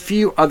there are a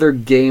few other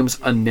games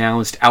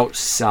announced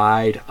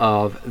outside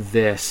of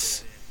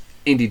this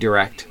Indie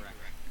Direct,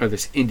 or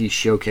this Indie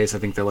Showcase, I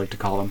think they like to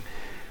call them.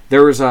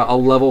 There was a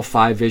Level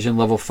 5 vision.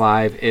 Level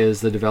 5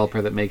 is the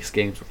developer that makes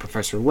games with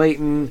Professor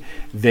Layton.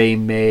 They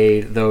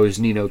made those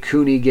Ni no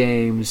Kuni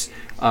games.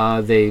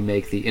 They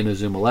make the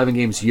Inazuma 11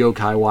 games,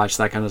 Yokai Watch,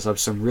 that kind of stuff.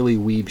 Some really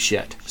weeb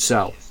shit.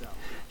 So,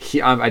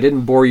 I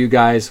didn't bore you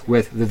guys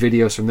with the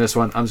videos from this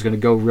one. I'm just going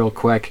to go real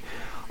quick.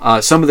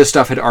 Some of this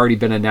stuff had already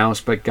been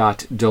announced but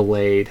got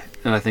delayed,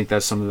 and I think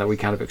that's something that we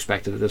kind of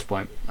expected at this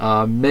point.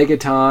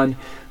 Megaton,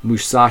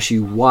 Musashi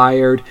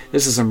Wired.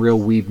 This is some real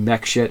weeb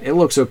mech shit. It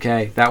looks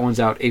okay. That one's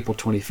out April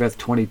 25th,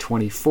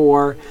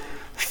 2024.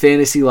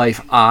 Fantasy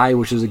Life I,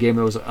 which is a game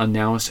that was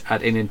announced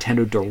at a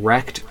Nintendo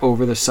Direct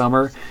over the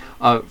summer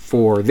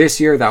for this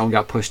year. That one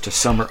got pushed to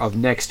summer of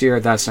next year.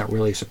 That's not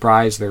really a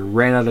surprise. They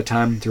ran out of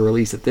time to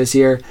release it this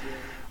year.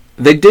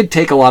 They did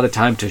take a lot of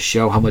time to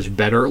show how much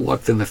better it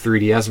looked than the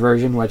 3DS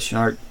version, which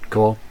aren't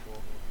cool.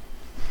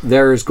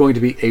 There's going to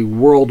be a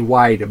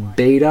worldwide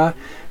beta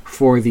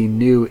for the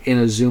new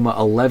Inazuma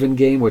 11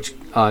 game, which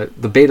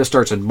the beta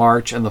starts in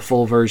March, and the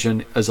full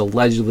version is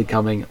allegedly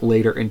coming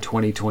later in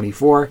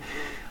 2024.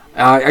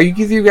 Are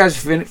you guys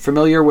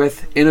familiar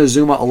with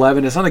Inazuma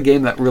 11? It's not a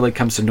game that really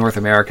comes to North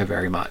America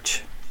very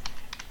much.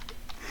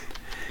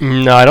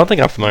 No, I don't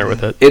think I'm familiar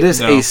with it. It is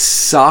a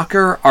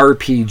soccer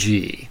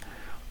RPG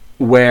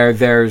where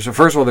there's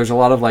a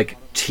lot of, like,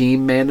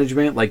 team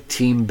management, like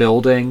team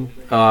building,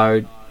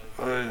 like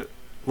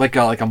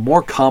a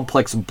more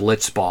complex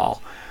blitzball,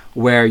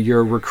 where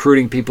you're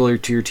recruiting people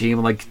to your team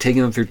and, like,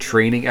 taking them through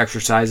training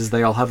exercises.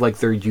 They all have, like,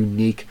 their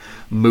unique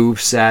move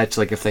sets,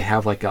 like if they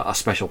have, like, a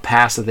special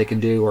pass that they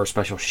can do, or a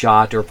special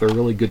shot, or if they're a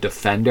really good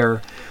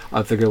defender,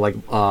 if they're good, like,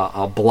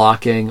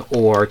 blocking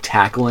or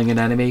tackling an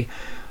enemy,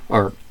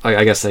 or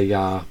I guess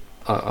a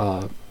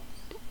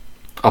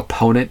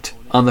opponent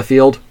on the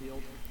field.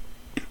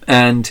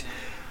 And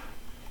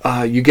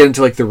you get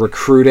into, like, the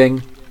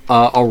recruiting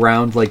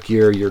around, like,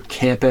 your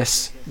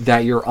campus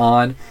that you're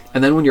on,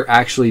 and then when you're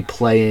actually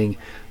playing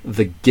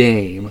the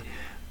game,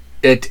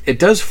 it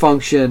does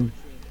function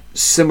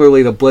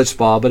similarly to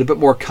Blitzball, but a bit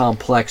more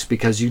complex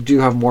because you do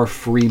have more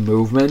free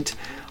movement,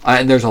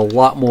 and there's a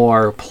lot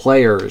more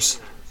players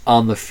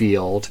on the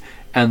field,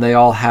 and they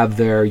all have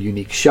their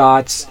unique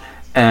shots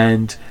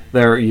and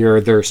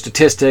their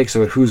statistics,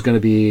 or who's going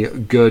to be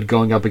good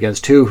going up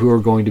against who are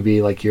going to be,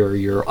 like,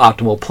 your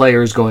optimal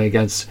players going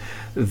against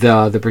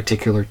the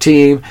particular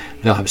team.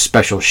 They'll have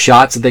special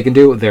shots that they can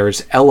do.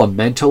 There's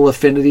elemental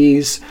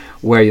affinities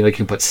where you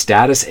can put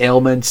status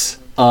ailments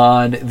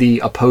on the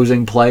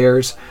opposing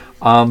players.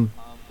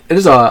 It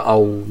is a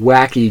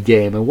wacky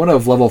game, and one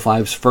of Level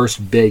 5's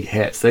first big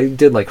hits. They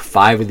did like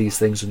 5 of these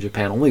things in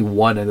Japan. Only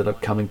one ended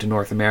up coming to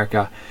North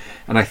America,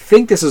 and I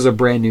think this is a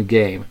brand new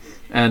game.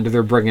 and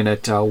they're bringing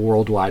it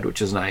worldwide,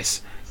 which is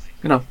nice.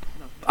 You know,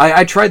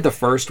 I tried the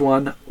first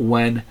one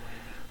when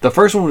the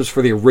first one was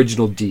for the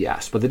original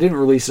DS, but they didn't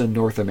release it in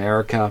North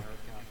America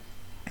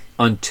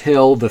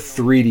until the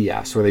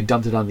 3DS, where they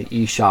dumped it on the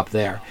eShop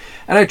there.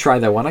 And I tried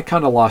that one. I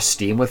kind of lost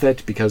steam with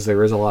it because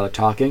there is a lot of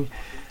talking,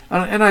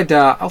 and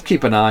I'll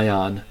keep an eye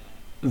on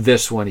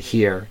this one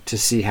here to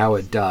see how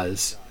it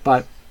does.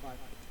 But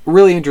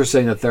really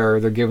interesting that they're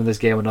giving this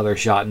game another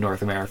shot in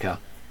North America.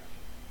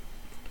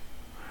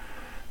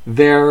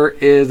 There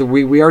is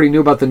we already knew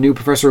about the new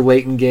Professor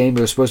Layton game.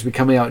 It was supposed to be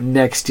coming out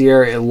next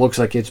year. It looks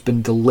like it's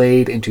been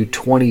delayed into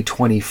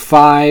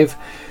 2025.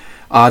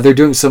 They're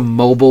doing some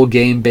mobile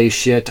game-based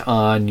shit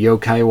on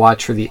Yokai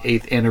Watch for the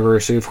 8th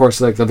anniversary. Of course,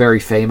 like the very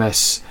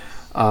famous,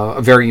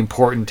 very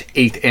important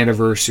 8th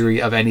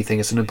anniversary of anything.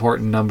 It's an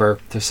important number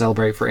to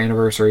celebrate for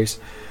anniversaries.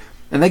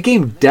 And that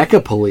game,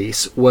 Deca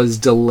Police, was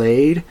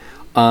delayed.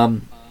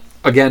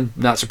 Again,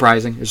 not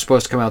surprising. It was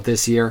supposed to come out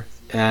this year,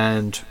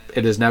 and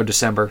it is now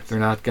December. They're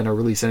not going to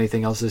release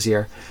anything else this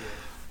year.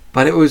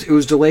 But it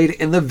was delayed.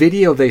 In the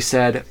video, they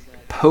said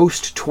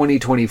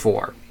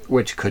post-2024.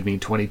 Which could mean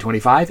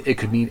 2025. It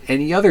could mean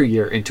any other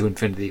year into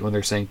infinity when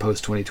they're saying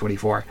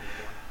post-2024.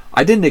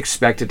 I didn't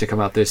expect it to come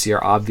out this year,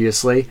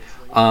 obviously.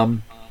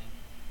 But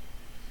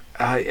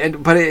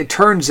it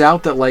turns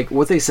out that like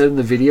what they said in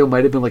the video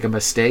might have been like a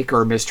mistake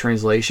or a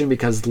mistranslation,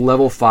 because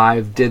Level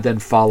 5 did then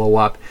follow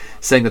up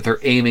saying that they're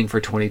aiming for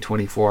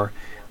 2024.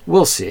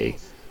 We'll see.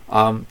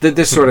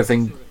 This sort of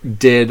thing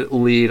did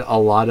lead a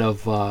lot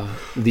of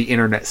the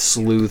internet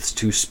sleuths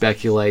to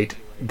speculate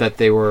that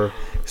they were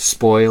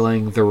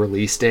spoiling the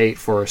release date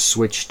for a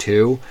Switch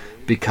 2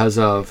 because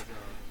of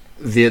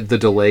the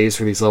delays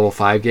for these Level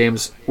 5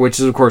 games, which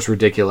is of course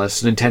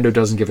ridiculous. Nintendo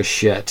doesn't give a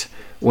shit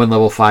when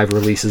Level 5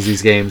 releases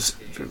these games,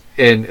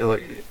 and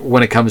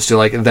when it comes to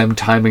like them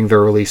timing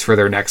their release for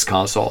their next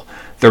console.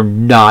 They're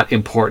not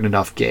important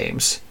enough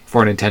games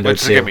for Nintendo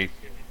Which is to. going to be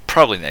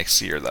probably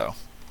next year, though.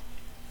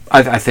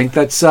 I think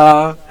that's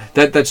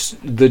that's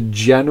the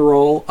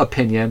general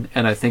opinion,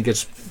 and I think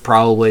it's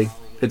probably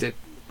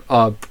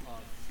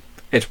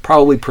it's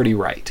probably pretty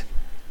right.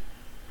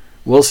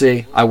 We'll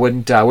see. I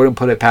wouldn't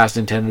put it past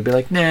Nintendo to be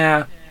like,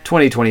 nah,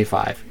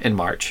 2025 in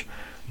March.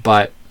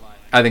 But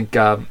I think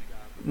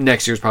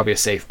next year's probably a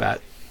safe bet.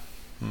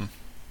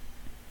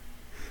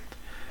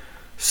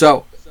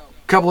 So,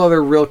 a couple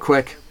other real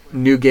quick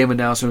new game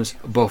announcements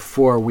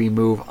before we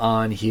move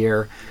on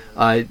here.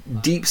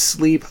 Deep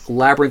Sleep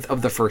Labyrinth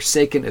of the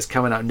Forsaken is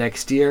coming out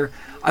next year.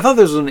 I thought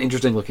this was an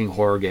interesting looking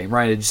horror game.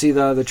 Ryan, did you see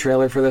the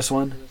trailer for this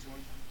one?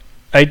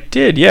 I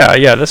did,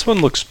 yeah. This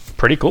one looks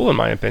pretty cool in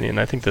my opinion.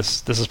 I think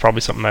this is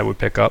probably something I would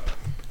pick up.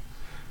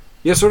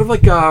 Yeah, sort of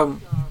like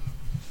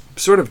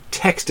sort of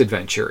text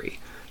adventure-y,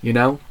 you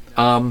know?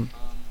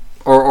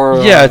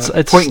 Or yeah,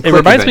 it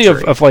reminds me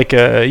of like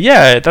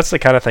that's the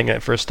kind of thing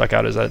that first stuck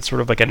out, is that it's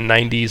sort of like a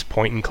 90s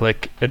point and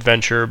click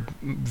adventure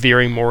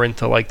veering more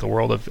into like the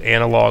world of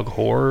analog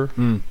horror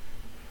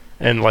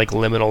and like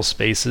liminal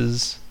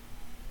spaces.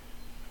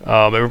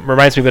 It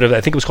reminds me a bit of,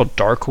 I think it was called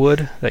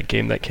Darkwood, that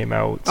game that came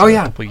out a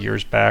couple of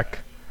years back.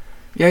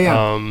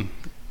 Yeah.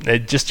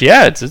 It just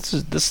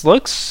this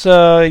looks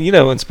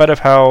in spite of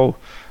how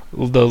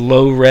the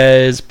low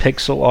res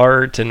pixel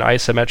art and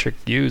isometric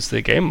views,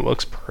 the game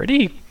looks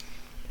pretty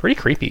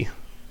creepy.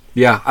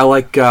 Yeah, I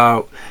like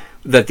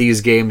that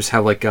these games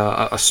have like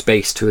a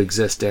space to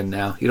exist in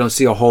now. You don't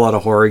see a whole lot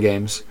of horror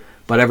games,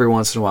 but every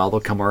once in a while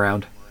they'll come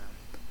around.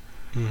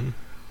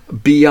 Mm-hmm.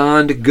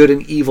 Beyond Good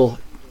and Evil,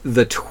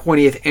 the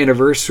 20th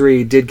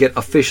anniversary did get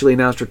officially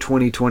announced for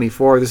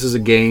 2024. This is a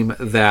game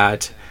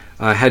that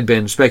had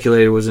been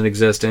speculated was in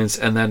existence,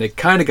 and then it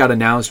kind of got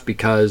announced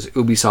because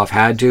Ubisoft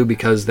had to,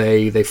 because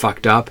they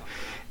fucked up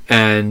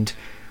and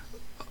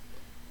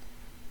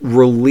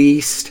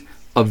released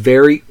a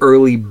very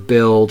early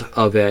build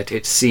of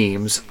it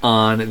seems,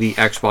 on the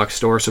Xbox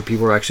Store, so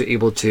people were actually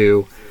able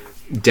to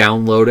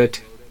download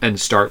it and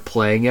start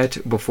playing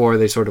it before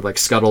they sort of like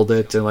scuttled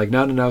it and like,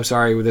 no,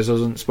 sorry, this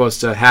wasn't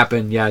supposed to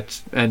happen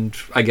yet, and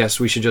I guess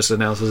we should just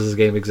announce this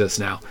game exists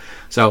now.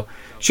 So,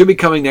 should be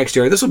coming next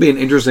year. This will be an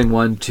interesting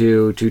one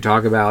to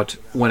talk about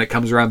when it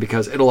comes around,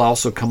 because it'll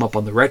also come up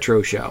on the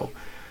Retro Show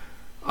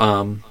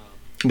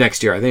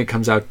next year. I think it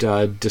comes out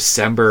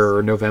December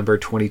or November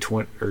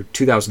 2020 or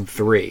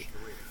 2003.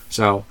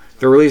 So,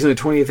 they're releasing the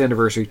 20th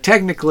anniversary,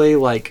 technically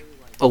like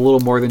a little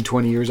more than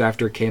 20 years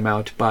after it came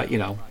out, but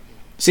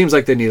seems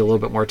like they need a little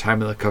bit more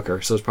time in the cooker,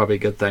 so it's probably a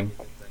good thing.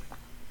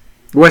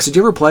 Wes, did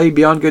you ever play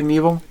Beyond Good and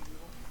Evil?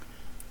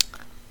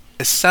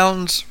 It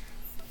sounds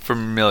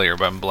familiar,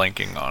 but I'm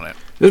blanking on it.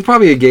 This is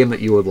probably a game that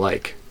you would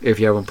like if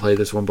you haven't played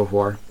this one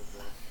before.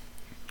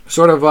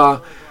 Sort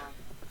of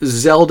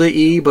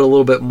Zelda-y, but a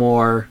little bit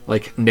more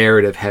like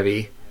narrative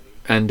heavy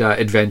and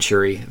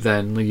adventure-y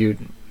than you'd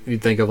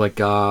think of, like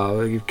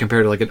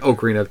compared to like an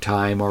Ocarina of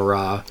Time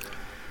or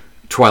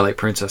Twilight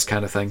Princess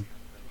kind of thing.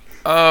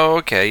 Oh,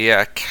 okay,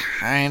 yeah,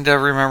 kind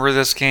of remember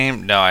this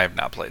game. No, I have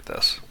not played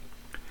this.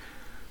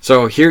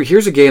 So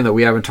here's a game that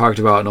we haven't talked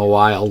about in a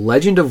while.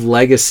 Legend of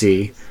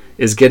Legacy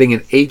is getting an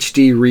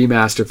HD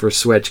remaster for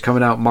Switch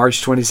coming out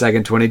March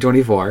 22nd,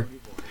 2024,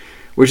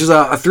 which is a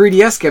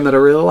 3DS game that I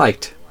really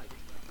liked.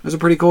 It was a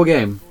pretty cool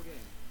game.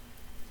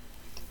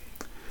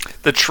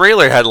 The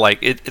trailer had like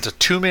it's a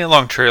 2-minute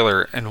long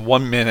trailer, and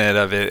 1 minute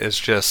of it is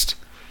just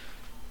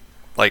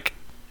like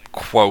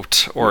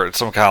quote or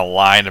some kind of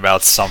line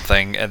about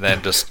something, and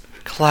then just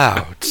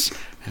clouds.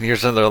 And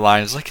here's another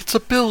line. It's like it's a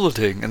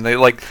building, and they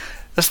like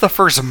that's the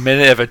first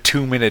minute of a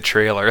 2-minute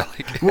trailer.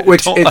 Like,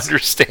 Which I don't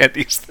understand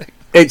these things.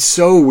 It's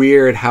so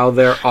weird how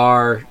there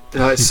are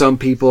some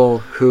people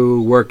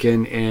who work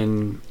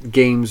in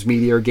games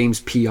media or games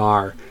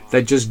PR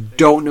that just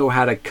don't know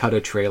how to cut a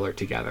trailer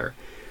together.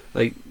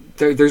 Like,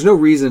 there's no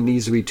reason it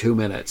needs to be 2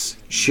 minutes.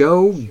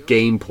 Show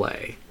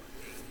gameplay.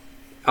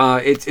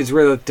 It's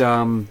rare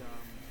that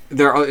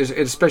it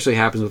especially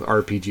happens with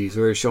RPGs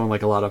where they're showing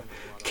like a lot of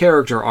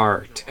character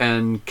art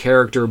and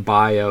character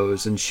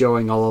bios and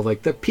showing all of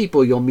like the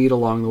people you'll meet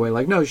along the way.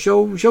 Like, no,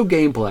 show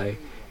gameplay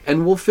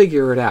and we'll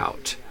figure it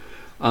out.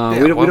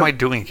 What am I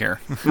doing here?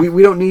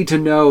 we don't need to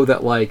know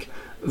that like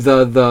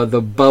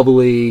the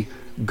bubbly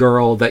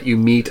girl that you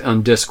meet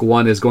on disc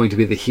 1 is going to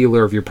be the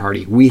healer of your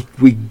party. We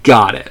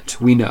got it.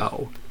 We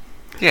know.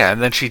 Yeah,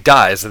 and then she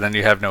dies, and then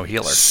you have no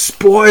healer.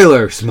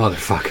 Spoilers,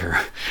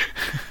 motherfucker.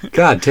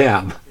 God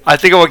damn. I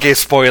think I'm okay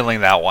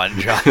spoiling that one,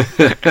 John.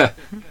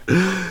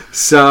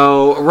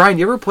 So, Ryan,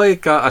 you ever play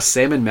a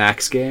Sam and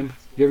Max game?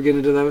 You ever get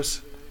into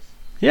those?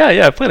 Yeah,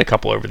 I've played a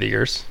couple over the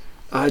years.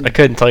 I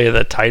couldn't tell you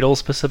the title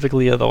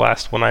specifically of the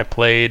last one I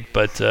played,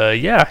 but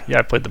yeah,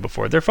 I played them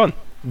before. They're fun.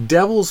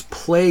 Devil's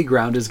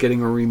Playground is getting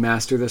a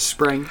remaster this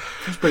spring.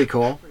 That's pretty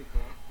cool.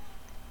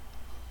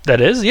 That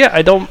is? Yeah,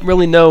 I don't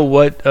really know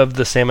what of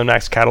the Sam &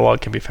 Max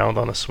catalog can be found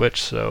on a Switch,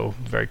 so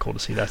very cool to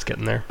see that's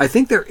getting there. I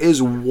think there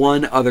is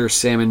one other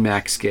Sam &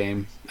 Max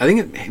game. I think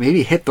it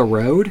maybe Hit the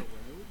Road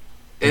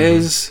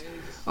is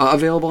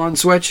available on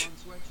Switch.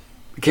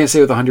 I can't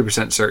say with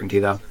 100% certainty,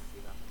 though.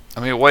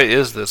 I mean, what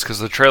is this? Because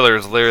the trailer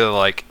is literally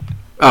like,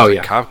 oh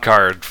yeah, cop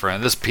card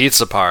friend, this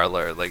pizza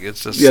parlor. Like,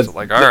 it's just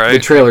like, all right, the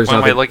trailer's what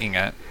am I looking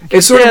at?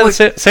 It's sort of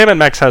like Sam &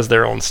 Max has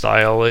their own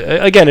style.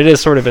 Again, it is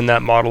sort of in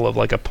that model of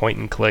like a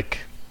point-and-click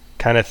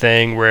kind of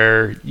thing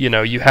where, you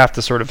know, you have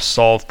to sort of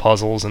solve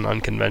puzzles in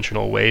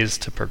unconventional ways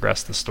to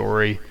progress the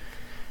story.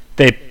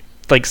 They,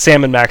 like,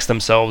 Sam and Max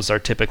themselves are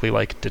typically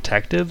like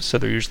detectives, so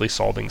they're usually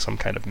solving some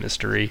kind of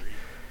mystery.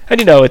 And,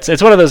 you know, it's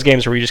one of those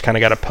games where you just kind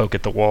of got to poke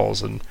at the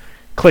walls and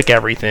click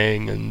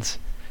everything, and,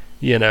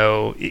 you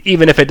know,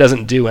 even if it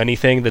doesn't do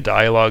anything, the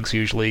dialogue's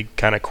usually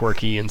kind of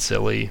quirky and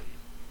silly.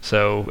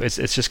 So it's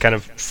just kind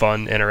of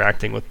fun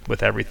interacting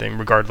with everything,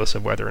 regardless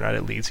of whether or not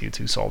it leads you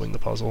to solving the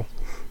puzzle.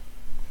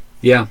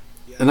 Yeah.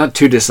 And not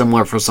too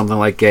dissimilar from something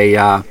like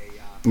a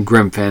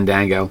Grim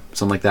Fandango,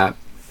 something like that.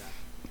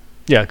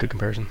 Yeah, good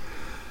comparison.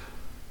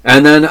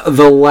 And then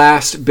the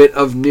last bit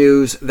of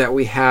news that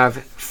we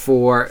have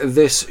for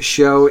this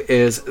show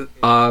is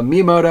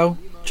Miyamoto,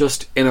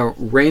 just in a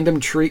random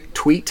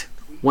tweet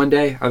one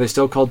day. Are they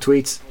still called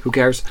tweets? Who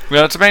cares?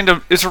 Yeah, it's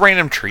a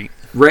random treat.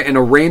 In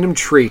a random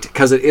treat,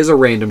 because it is a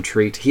random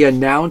treat, he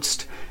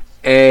announced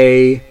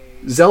a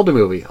Zelda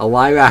movie, a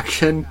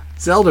live-action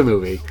Zelda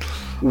movie.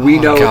 We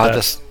know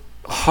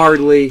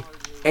hardly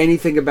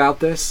anything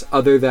about this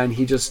other than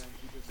he just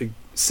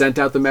sent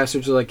out the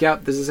message like,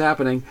 yep, this is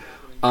happening.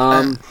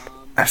 I'm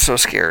so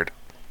scared.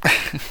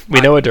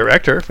 We know a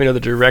director. We know the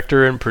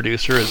director and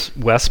producer is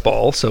Wes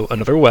Ball, so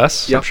another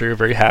Wes. Yep. I'm sure you're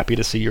very happy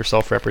to see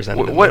yourself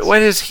represented in this.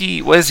 What has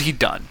he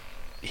done?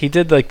 He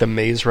did like the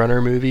Maze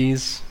Runner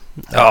movies.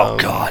 Oh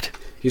God.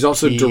 He's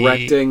also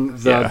directing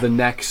the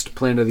next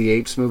Planet of the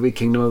Apes movie,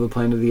 Kingdom of the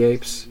Planet of the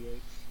Apes.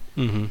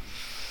 Mm-hmm.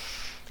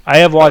 I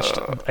have watched,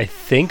 I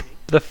think,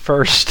 the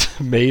first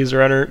Maze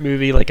Runner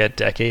movie like a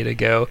decade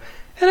ago,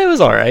 and it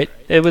was alright.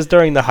 It was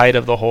during the height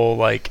of the whole,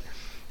 like,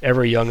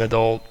 every young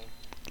adult,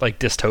 like,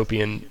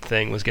 dystopian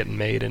thing was getting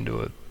made into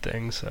a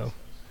thing, so.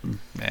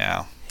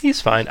 Yeah. He's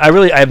fine. I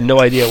have no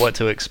idea what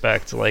to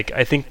expect. Like,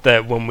 I think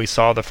that when we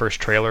saw the first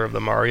trailer of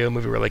the Mario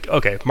movie, we're like,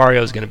 okay,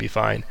 Mario's going to be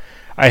fine.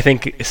 I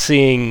think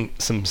seeing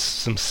some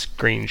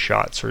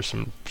screenshots or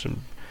some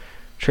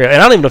trailer,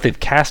 and I don't even know if they've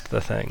cast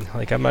the thing.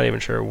 Like, I'm not even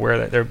sure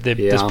where that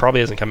this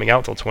probably isn't coming out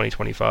until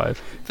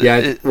 2025.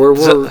 Yeah,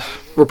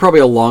 we're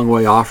probably a long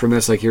way off from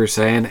this, like you were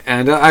saying.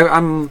 And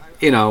I'm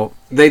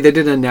they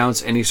didn't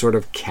announce any sort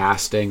of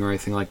casting or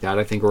anything like that.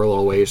 I think we're a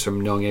little ways from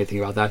knowing anything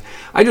about that.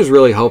 I just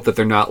really hope that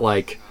they're not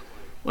like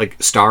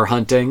star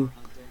hunting,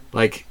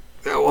 like.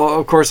 Well,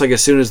 of course, like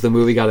as soon as the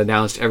movie got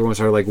announced, everyone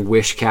started like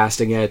wish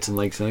casting it and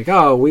like saying,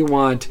 "Oh, we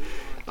want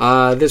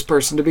this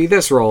person to be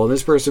this role and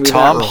this person to be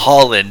that role." Tom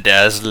Holland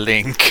as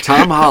Link.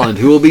 Tom Holland,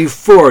 who will be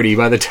 40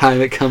 by the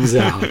time it comes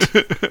out.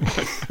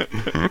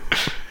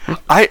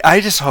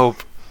 I just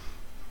hope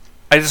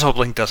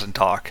Link doesn't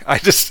talk. I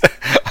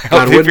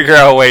hope they figure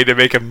out a way to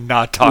make him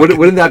not talk.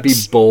 Wouldn't that be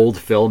bold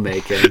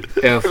filmmaking?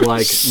 If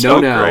like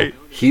great.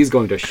 He's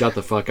going to shut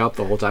the fuck up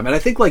the whole time, and I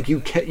think like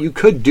you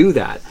could do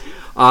that.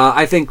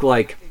 I think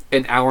like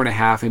an hour and a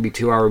half, maybe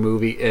 2 hour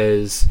movie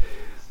is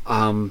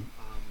a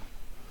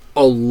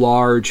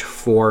large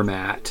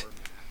format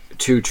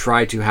to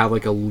try to have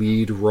like a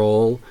lead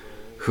role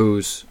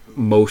who's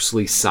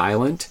mostly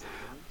silent.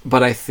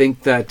 But I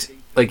think that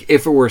like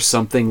if it were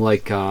something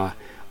like a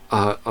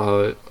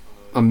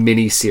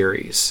mini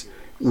series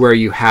where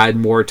you had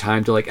more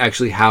time to like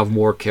actually have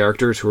more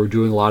characters who are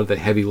doing a lot of the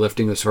heavy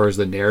lifting as far as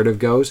the narrative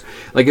goes,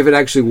 like if it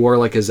actually were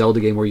like a Zelda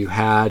game where you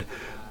had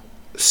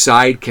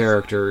side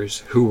characters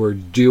who were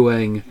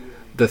doing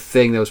the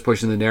thing that was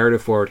pushing the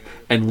narrative forward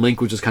and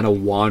Link was just kind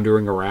of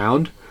wandering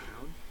around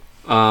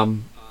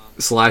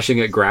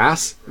slashing at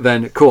grass,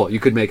 then cool, you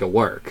could make it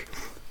work.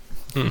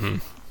 Mm-hmm.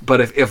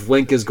 But if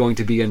Link is going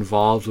to be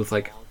involved with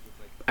like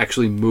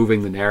actually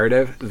moving the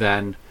narrative,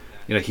 then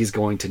he's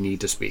going to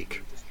need to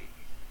speak.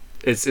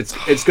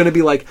 It's going to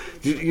be like,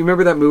 you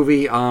remember that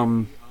movie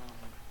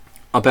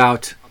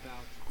about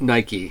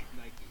Nike?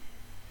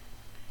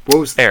 What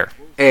was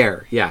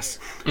Air, yes.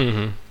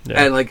 Mm-hmm.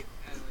 Yeah. And like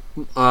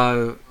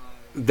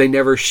they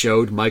never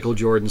showed Michael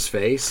Jordan's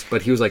face,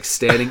 but he was like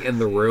standing in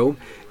the room.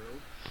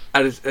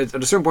 At a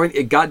certain point,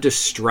 it got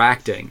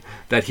distracting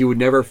that he would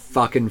never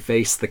fucking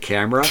face the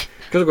camera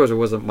because, of course, it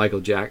wasn't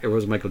It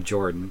was Michael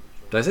Jordan.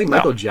 Did I say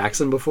Michael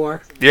Jackson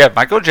before? Yeah,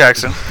 Michael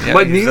Jackson. Yeah,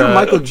 but neither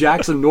Michael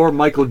Jackson nor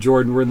Michael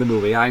Jordan were in the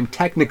movie. I'm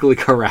technically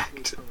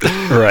correct.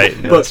 Right,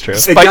 that's true.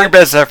 Despite your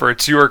best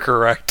efforts, you are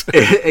correct.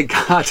 It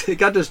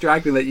got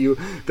distracting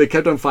that they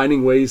kept on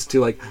finding ways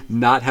to like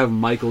not have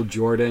Michael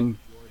Jordan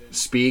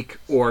speak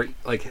or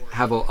like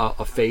have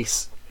a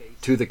face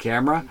to the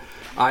camera.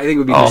 I think it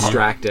would be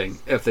distracting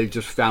if they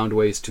just found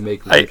ways to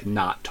make Link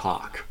not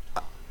talk.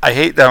 I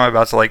hate that I'm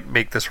about to like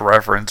make this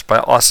reference,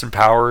 but Austin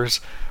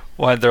Powers,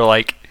 when they're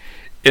like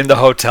in the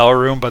hotel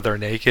room but they're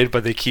naked,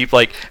 but they keep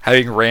like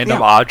having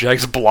random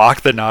objects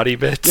block the naughty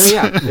bits.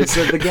 Yeah, it's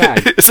the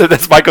gag. So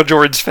that's Michael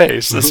Jordan's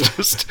face. It's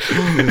just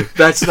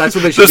that's what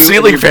they should. The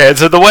ceiling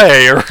fans in the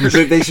way. Or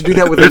they should do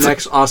that with the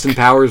next Austin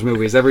Powers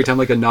movies. Every time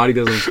like a naughty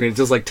does on the screen, it's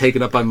just like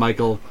taken up by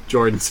Michael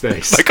Jordan's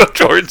face. Michael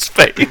Jordan's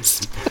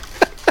face.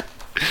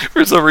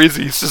 For some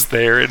reason, he's just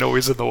there and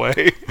always in the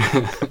way.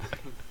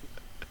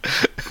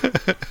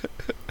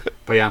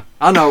 But yeah,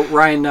 I don't know,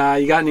 Ryan.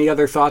 You got any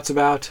other thoughts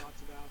about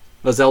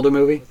a Zelda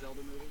movie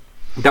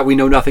that we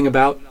know nothing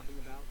about?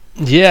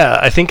 Yeah,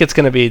 I think it's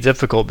going to be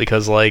difficult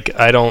because, like,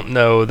 I don't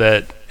know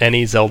that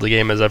any Zelda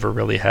game has ever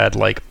really had,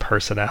 like,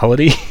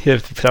 personality.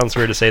 If it sounds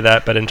weird to say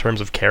that, but in terms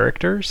of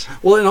characters.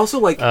 Well, and also,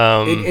 like,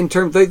 in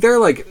terms, they're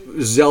like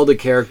Zelda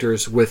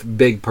characters with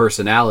big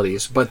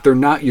personalities, but they're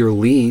not your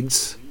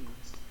leads.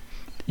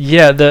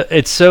 Yeah,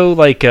 it's so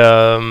like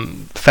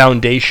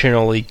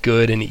foundationally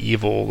good and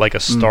evil, like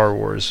a Star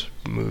Wars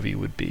movie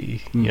would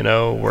be,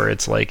 where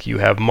it's like you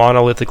have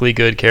monolithically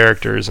good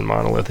characters and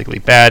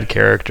monolithically bad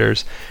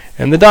characters,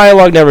 and the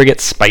dialogue never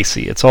gets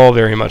spicy. It's all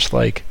very much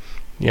like,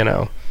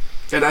 And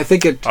I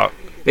think it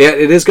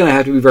is going to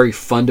have to be very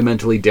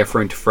fundamentally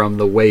different from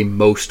the way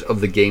most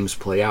of the games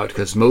play out,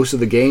 because most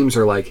of the games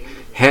are like,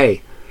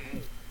 hey,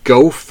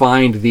 go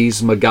find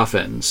these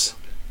MacGuffins.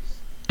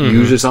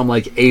 Usually something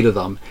like 8 of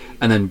them,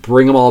 and then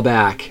bring them all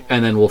back,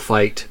 and then we'll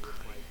fight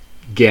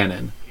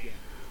Ganon.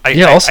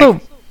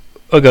 Go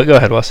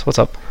ahead, Wes. What's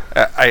up?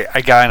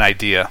 I got an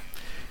idea.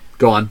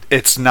 Go on.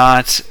 It's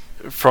not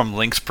from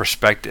Link's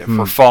perspective.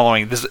 We're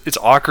following this. It's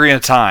Ocarina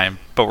of Time,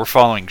 but we're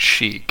following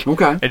Sheik.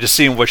 Okay. And just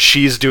seeing what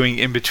she's doing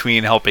in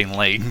between helping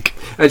Link.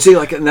 And see,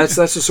 like, and that's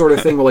the sort of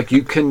thing where, like,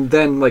 you can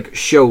then like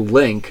show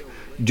Link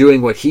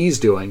doing what he's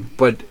doing,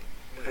 but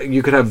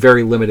you could have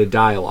very limited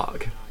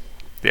dialogue.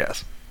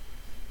 Yes.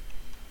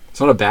 It's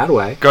not a bad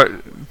way.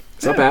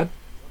 It's not bad.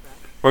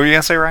 What were you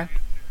going to say, Ryan?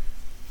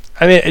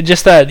 I mean,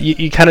 just that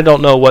you kind of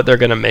don't know what they're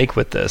going to make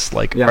with this.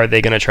 Like, are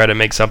they going to try to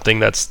make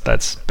something that's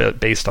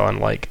based on,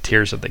 like,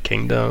 Tears of the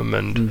Kingdom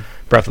and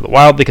Breath of the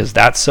Wild, because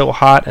that's so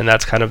hot, and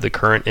that's kind of the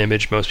current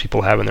image most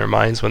people have in their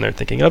minds when they're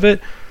thinking of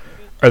it?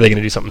 Are they going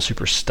to do something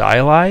super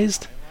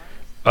stylized?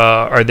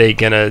 Are they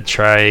going to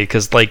try...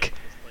 Because, like...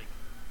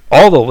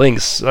 all the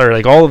Links, or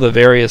like all of the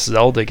various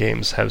Zelda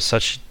games have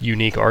such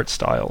unique art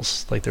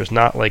styles. Like there's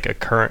not like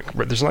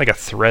there's not like a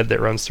thread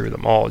that runs through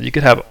them all. You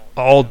could have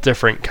all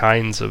different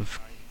kinds of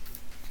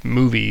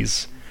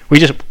movies.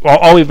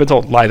 All we've been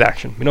told, live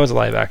action. We know it's a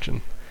live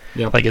action.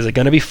 Yep. Like, is it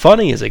going to be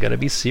funny? Is it going to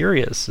be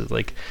serious? Is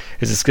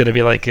this going to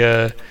be like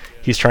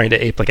he's trying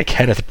to ape like a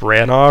Kenneth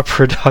Branagh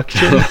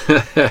production?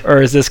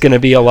 Or is this going to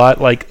be a lot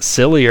like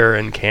sillier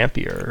and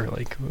campier?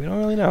 Like, we don't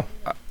really know.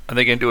 Are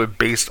they going to do it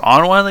based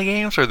on one of the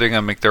games, or are they going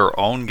to make their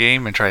own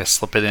game and try to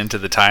slip it into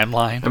the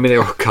timeline? I mean,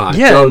 God,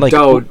 yeah,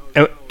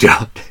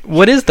 don't.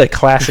 What is the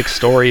classic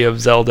story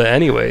of Zelda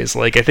anyways?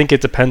 Like, I think it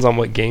depends on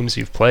what games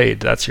you've played.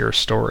 That's your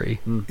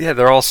story. Yeah,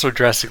 they're all so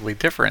drastically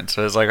different.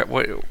 So it's like,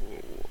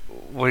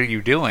 what are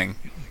you doing?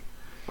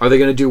 Are they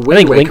going to do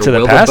Wind Waker? Link to the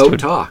Will Past the boat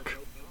talk?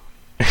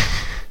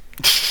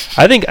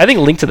 I think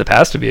Link to the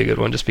Past would be a good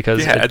one, just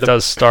because it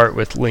does start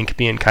with Link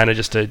being kind of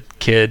just a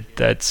kid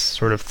that's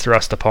sort of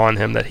thrust upon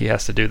him that he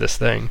has to do this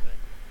thing.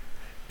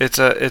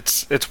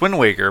 It's Wind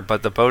Waker,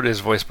 but the boat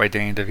is voiced by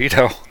Danny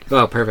DeVito.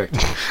 Oh, perfect.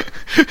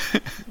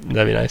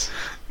 That'd be nice.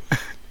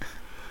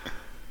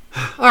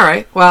 All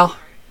right. Well,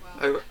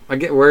 I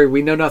get where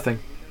we know nothing.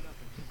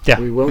 Yeah,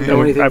 We won't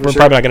know anything. We're for sure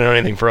probably not going to know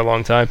anything for a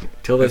long time.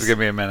 till this. Just give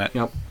me a minute.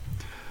 Yep.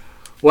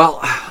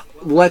 Well,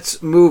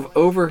 let's move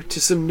over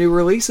to some new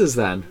releases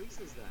then,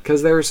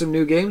 because there were some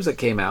new games that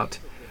came out.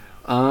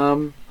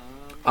 On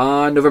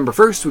November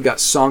 1st, we got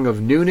Song of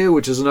Nunu,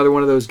 which is another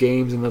one of those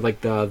games in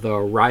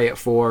the Riot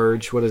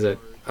Forge. What is it?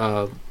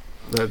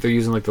 They're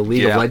using like the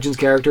League of Legends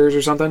characters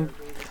or something.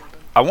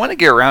 I want to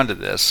get around to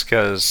this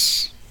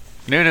because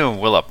Nunu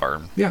and Willip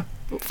are Yeah.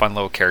 fun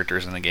little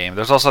characters in the game.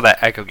 There's also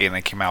that Echo game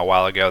that came out a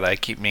while ago that I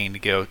keep meaning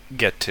to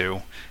get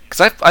to.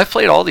 Because I've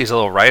played all these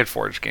little Riot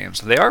Forge games.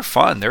 They are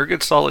fun. They're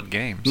good, solid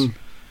games.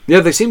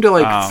 Yeah, they seem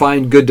to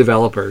find good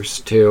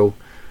developers to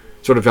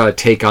sort of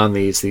take on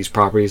these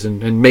properties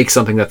and make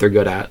something that they're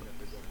good at.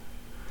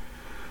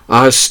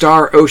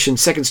 Star Ocean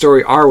Second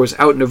Story R was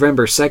out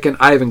November 2nd.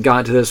 I haven't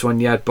gotten to this one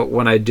yet, but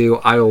when I do,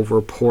 I will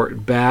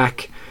report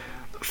back.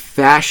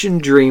 Fashion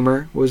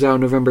Dreamer was out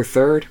November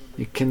 3rd.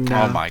 You can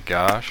Oh my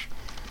gosh.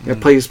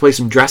 play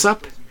some dress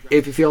up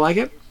if you feel like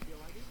it.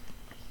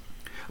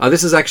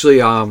 This is actually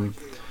a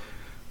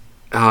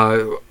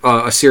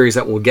series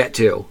that we'll get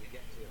to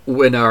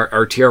in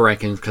our tier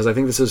rankings, because I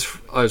think this is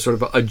sort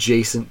of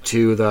adjacent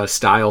to the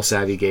Style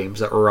Savvy games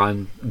that were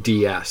on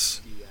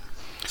DS.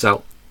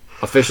 So,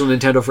 official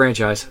Nintendo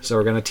franchise, so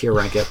we're going to tier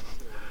rank it.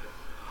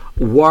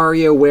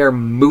 WarioWare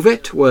Move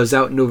It was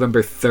out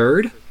November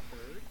 3rd.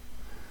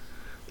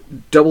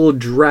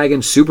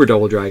 Super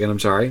Double Dragon,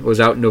 was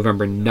out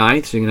November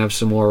 9th, so you can have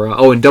some more...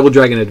 and Double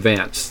Dragon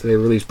Advance. They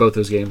released both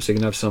those games, so you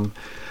can have some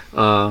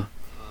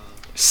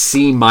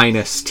C-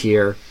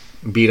 tier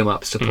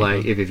beat-em-ups to play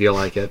if you feel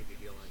like it.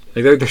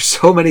 Like there's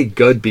so many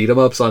good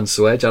beat-em-ups on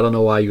Switch, I don't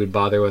know why you would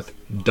bother with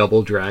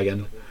Double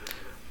Dragon.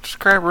 Just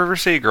grab River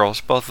City Girls,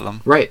 both of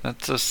them. Right.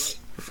 That's just...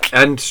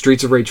 And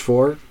Streets of Rage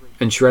 4,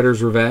 and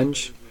Shredder's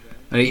Revenge,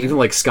 and even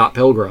like Scott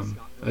Pilgrim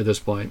at this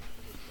point.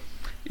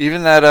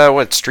 Even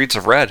that, Streets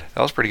of Red.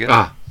 That was pretty good.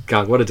 Ah,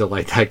 God, what a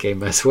delight that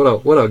game is.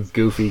 What a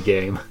goofy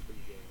game.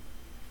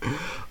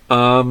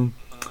 Hogwarts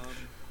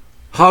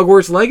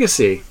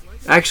Legacy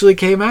actually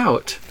came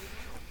out.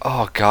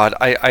 Oh, God.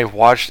 I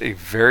watched a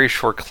very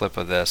short clip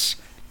of this,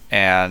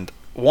 and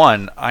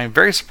one, I'm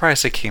very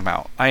surprised it came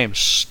out. I am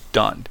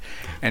stunned.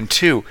 And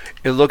two,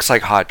 it looks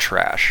like hot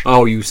trash.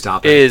 Oh, you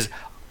stop it. It is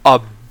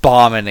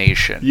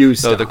abomination. You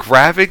So stop. the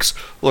graphics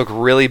look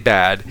really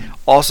bad.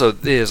 Also,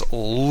 it is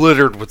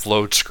littered with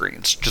load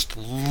screens. Just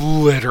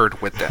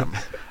littered with them.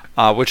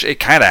 Which it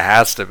kind of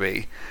has to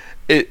be.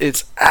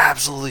 It's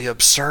absolutely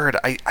absurd.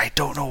 I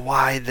don't know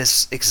why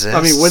this exists.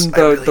 I mean, wouldn't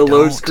the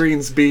load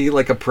screens be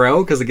like a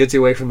pro because it gets you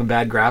away from the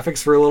bad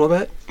graphics for a little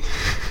bit?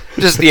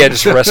 Just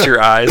rest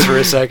your eyes for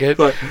a second.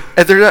 But,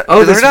 and they're not,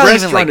 this they're not even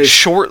restaurant like is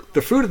short.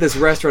 The food at this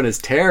restaurant is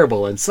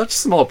terrible in such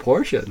small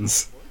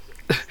portions.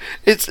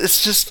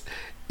 It's just,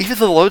 even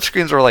the load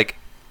screens are like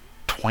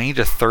 20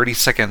 to 30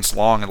 seconds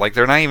long. Like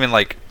they're not even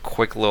like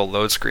quick little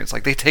load screens.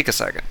 Like they take a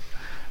second,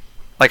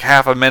 like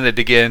half a minute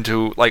to get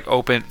into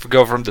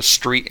go from the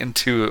street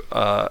into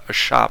a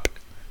shop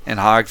in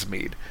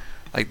Hogsmeade.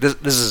 Like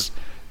this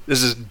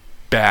is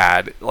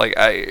bad. Like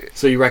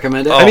So you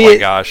recommend it? Oh my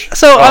gosh.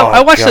 So Oh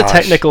I watched a gosh.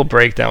 technical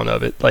breakdown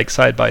of it, like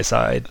side by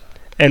side,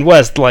 and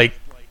West, like,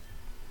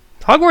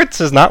 Hogwarts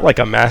is not like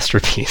a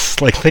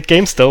masterpiece. Like the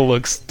game still the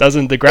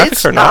graphics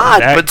It's are not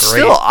that but great.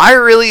 still, I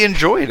really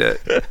enjoyed it.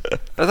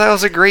 I thought it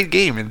was a great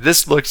game, and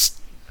this looks.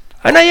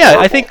 I know, yeah.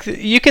 I horrible. think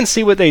you can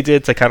see what they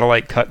did to kind of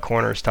like cut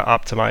corners to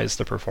optimize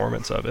the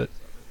performance of it.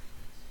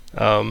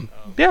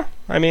 Yeah,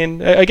 I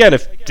mean, again,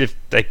 if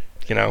they,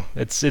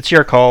 it's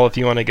your call if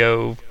you want to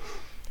go.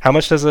 How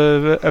much does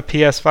a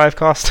PS5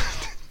 cost?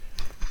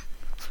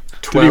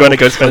 Do you want to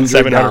go spend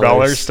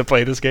 $700 to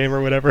play this game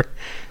or whatever?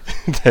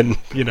 Then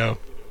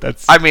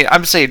that's. I mean,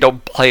 I'm saying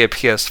don't play a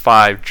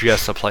PS5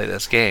 just to play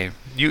this game.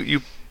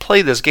 You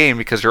play this game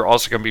because you're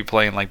also going to be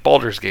playing like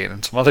Baldur's Gate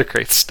and some other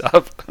great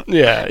stuff.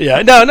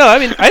 Yeah. No. I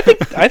mean, I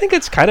think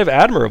it's kind of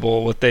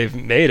admirable what they've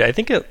made. I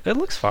think it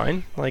looks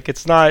fine. Like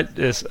it's not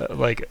this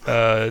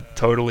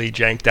totally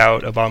janked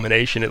out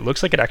abomination. It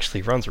looks like it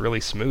actually runs really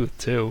smooth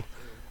too.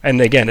 And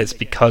again, it's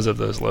because of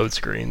those load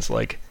screens.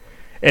 Like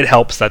it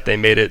helps that they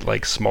made it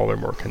like smaller,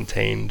 more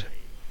contained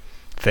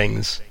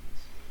things.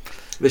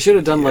 They should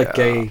have done like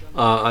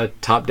a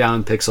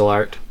top-down pixel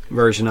art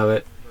version of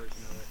it.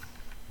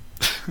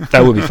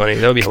 That would be funny.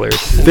 That would be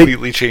hilarious.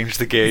 Completely changed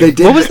the game.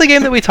 What was the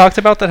game that we talked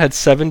about that had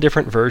 7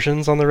 different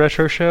versions on the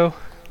retro show?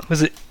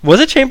 Was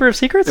it Chamber of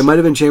Secrets? It might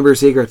have been Chamber of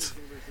Secrets.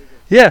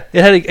 Yeah,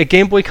 it had a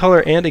Game Boy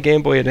Color and a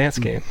Game Boy Advance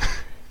game.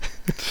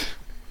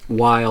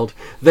 Wild.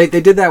 They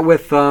did that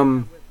with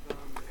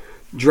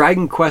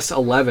Dragon Quest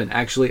XI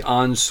actually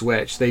on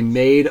Switch. They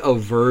made a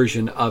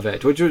version of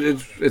it, which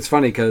it's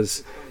funny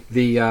because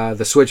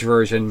the Switch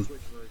version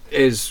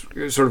is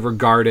sort of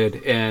regarded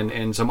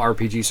in some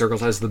RPG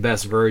circles as the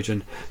best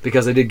version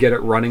because they did get it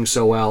running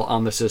so well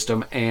on the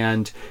system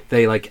and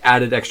they like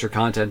added extra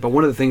content. But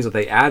one of the things that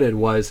they added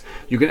was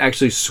you can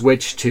actually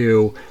switch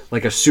to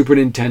like a Super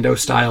Nintendo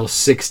style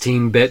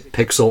 16-bit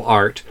pixel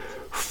art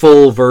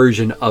full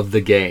version of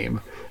the game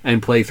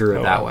and play through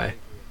it that way.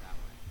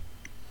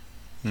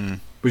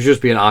 which would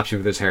just be an option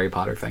for this Harry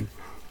Potter thing.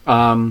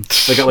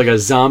 Like a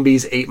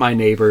zombies ate my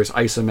neighbors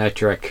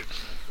isometric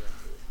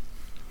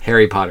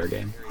Harry Potter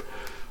game.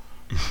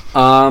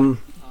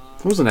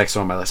 What was the next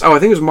one on my list? Oh, I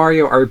think it was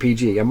Mario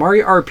RPG. Yeah,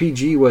 Mario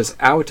RPG was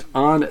out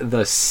on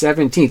the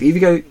 17th.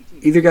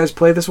 Either guys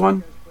play this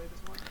one?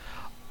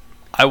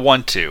 I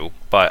want to,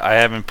 but I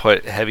haven't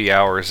put heavy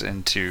hours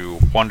into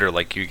Wonder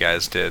like you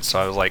guys did. So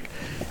I was like,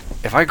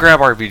 if I grab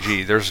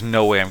RPG, there's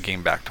no way I'm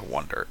getting back to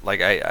Wonder.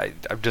 Like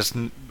I'm just.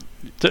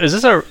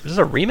 Is this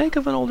a remake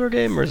of an older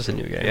game, or is this a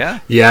new game?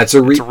 Yeah, it's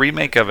a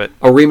remake of it.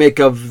 A remake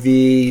of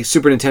the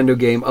Super Nintendo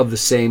game of the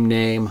same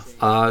name.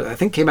 I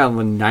think came out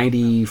in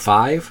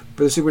 '95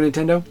 for the Super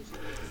Nintendo.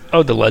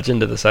 Oh, The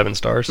Legend of the Seven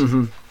Stars.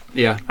 Mm-hmm.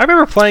 Yeah, I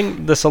remember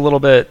playing this a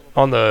little bit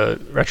on the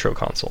retro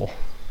console.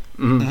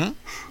 Mm-hmm.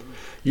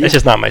 Yeah. It's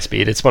just not my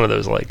speed. It's one of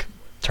those like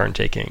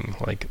turn-taking,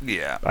 like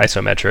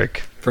isometric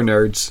for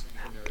nerds.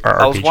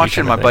 I was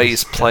watching my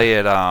buddies play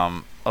it.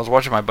 I was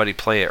watching my buddy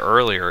play it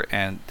earlier,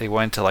 and they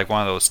went to like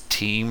one of those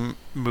team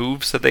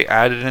moves that they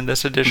added in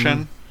this edition.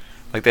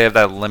 Mm-hmm. Like they have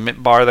that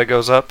limit bar that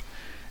goes up,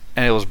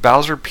 and it was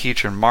Bowser,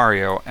 Peach, and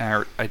Mario.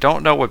 And I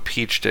don't know what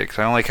Peach did because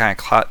I only kind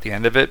of caught the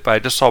end of it, but I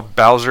just saw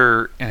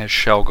Bowser and his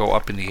shell go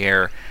up in the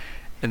air,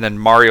 and then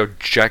Mario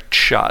jet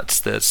shots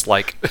this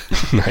like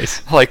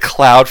nice like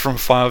Cloud from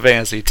Final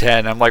Fantasy X.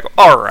 I'm like,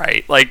 all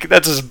right, like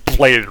that's just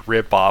blatant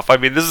rip off. I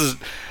mean, this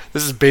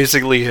is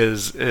basically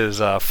his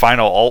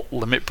final alt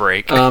limit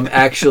break.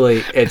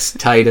 Actually, it's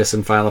Titus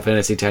in Final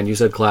Fantasy X. You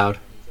said Cloud.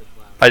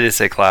 I did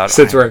say Cloud.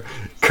 Since we're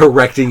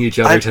correcting each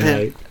other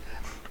tonight.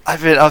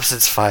 I've been up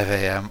since 5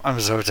 a.m. I'm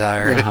so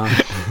tired.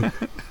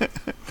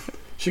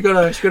 Should go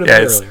to yeah,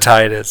 bed it's earlier.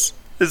 Titus.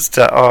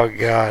 Oh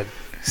god.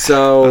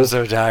 So I'm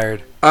so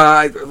tired.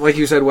 Like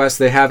you said, Wes,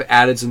 they have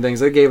added some things.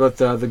 They gave it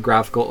the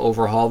graphical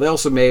overhaul. They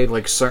also made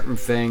like certain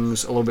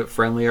things a little bit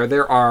friendlier.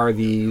 There are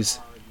these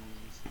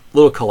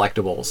little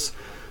collectibles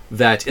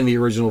that in the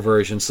original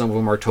version, some of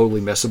them are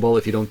totally missable.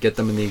 If you don't get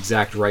them in the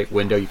exact right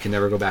window, you can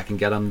never go back and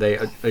get them.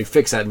 They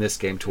fix that in this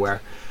game to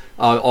where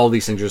all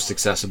these things are just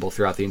accessible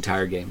throughout the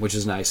entire game, which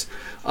is nice.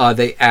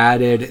 They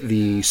added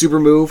the super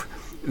move.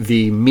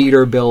 The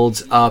meter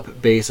builds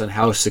up based on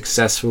how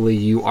successfully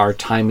you are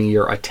timing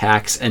your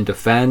attacks and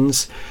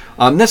defends.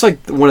 That's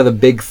like one of the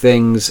big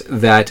things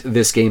that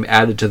this game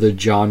added to the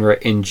genre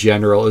in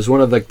general. It was one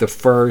of like the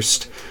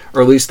first,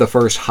 or at least the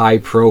first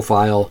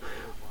high-profile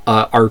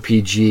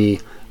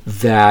RPG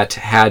that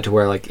had to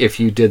where like if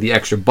you did the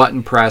extra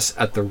button press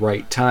at the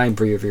right time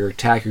for your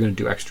attack, you're going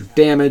to do extra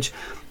damage,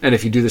 and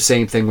if you do the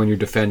same thing when you're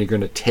defending, you're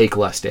going to take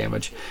less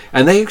damage.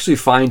 And they actually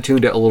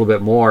fine-tuned it a little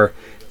bit more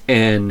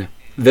in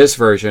this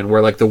version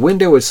where like the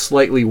window is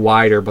slightly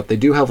wider, but they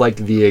do have like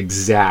the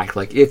exact,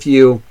 like if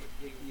you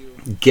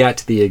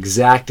get the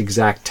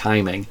exact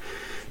timing,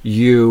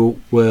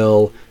 you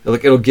will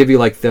like it'll give you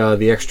like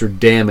the extra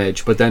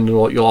damage, but then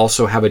you'll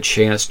also have a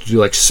chance to do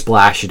like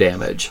splash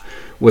damage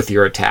with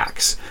your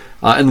attacks.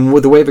 And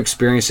with the way I've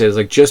experienced it is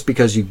like just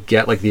because you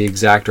get like the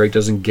exact right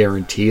doesn't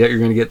guarantee that you're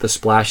going to get the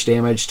splash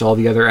damage to all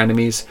the other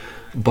enemies,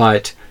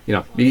 but you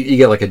know you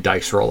get like a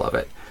dice roll of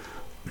it.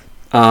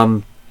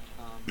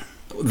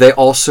 They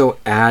also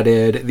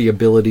added the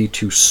ability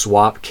to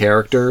swap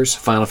characters,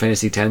 Final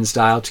Fantasy X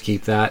style, to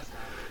keep that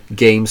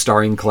game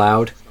starring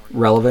Cloud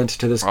relevant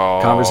to this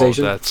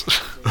conversation. That's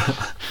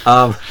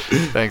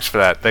Thanks for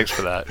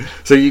that.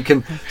 So you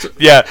can...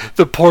 Yeah,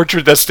 the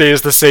portrait that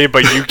stays the same,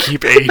 but you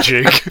keep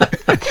aging.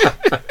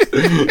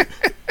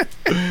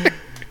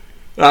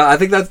 I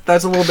think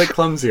that's a little bit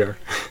clumsier.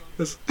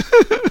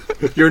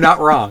 You're not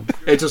wrong.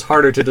 It's just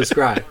harder to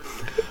describe.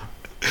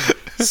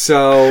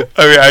 So...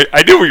 I mean,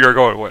 I knew where you were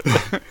going with.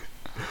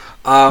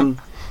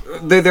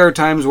 There are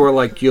times where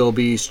like you'll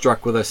be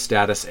struck with a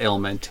status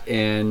ailment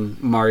in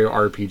Mario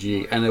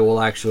RPG, and it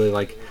will actually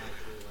like...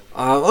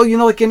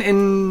 like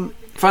in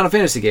Final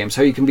Fantasy games,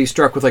 how you can be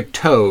struck with like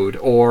Toad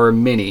or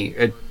Minnie.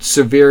 It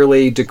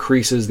severely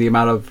decreases the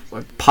amount of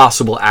like,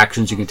 possible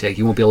actions you can take.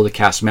 You won't be able to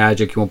cast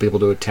magic, you won't be able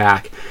to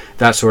attack,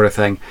 that sort of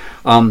thing.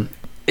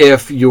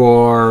 If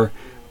your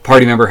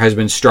party member has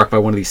been struck by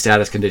one of these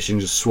status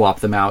conditions, just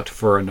swap them out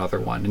for another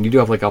one. And you do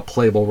have like a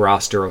playable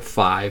roster of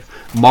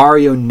 5.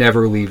 Mario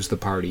never leaves the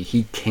party.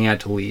 He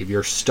can't leave.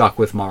 You're stuck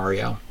with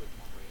Mario.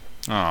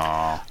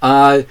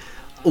 Aww.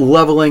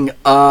 Leveling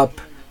up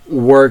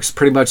works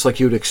pretty much like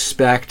you would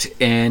expect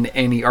in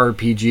any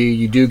RPG.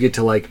 You do get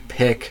to like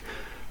pick,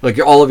 like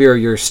all of your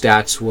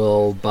stats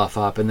will buff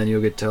up, and then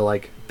you'll get to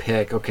like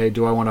pick, okay,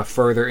 do I want to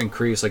further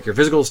increase like your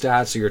physical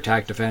stats or your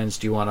attack defense?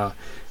 Do you want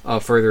to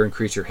further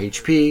increase your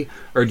HP,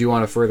 or do you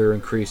want to further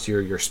increase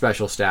your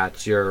special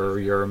stats,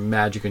 your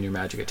magic and your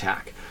magic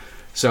attack?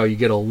 So you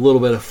get a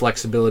little bit of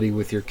flexibility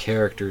with your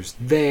characters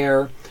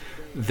there.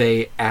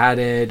 They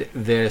added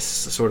this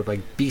sort of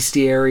like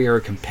bestiary or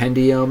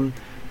compendium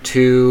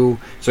so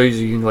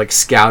you can like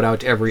scout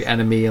out every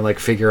enemy and like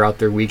figure out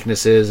their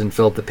weaknesses and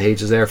fill up the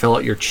pages there, fill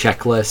out your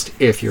checklist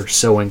if you're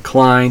so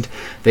inclined.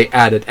 They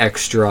added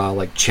extra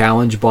like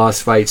challenge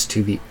boss fights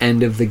to the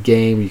end of the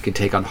game. You can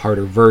take on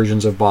harder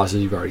versions of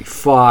bosses you've already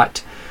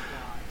fought.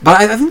 But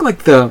I think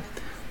like the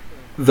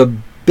the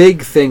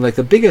big thing, like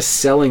the biggest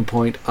selling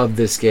point of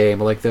this game,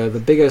 like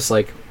the biggest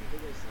like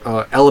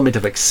element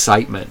of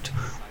excitement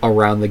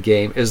around the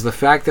game is the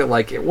fact that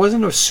like it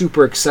wasn't a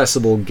super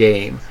accessible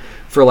game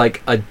for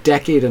like a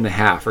decade and a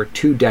half or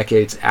 2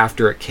 decades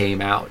after it came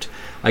out.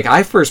 Like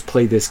I first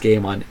played this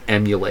game on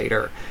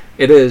emulator.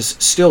 It is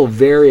still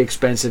very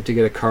expensive to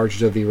get a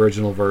cartridge of the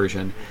original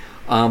version.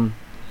 Ryan,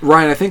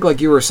 I think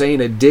like you were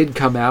saying, it did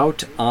come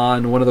out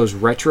on one of those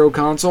retro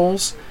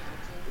consoles,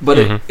 but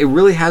it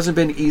really hasn't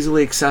been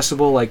easily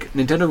accessible. Like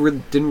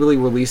Nintendo didn't really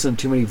release on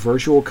too many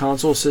virtual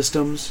console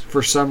systems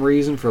for some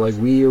reason, for like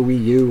Wii or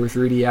Wii U or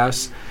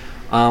 3DS.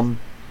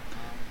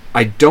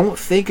 I don't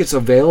think it's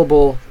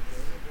available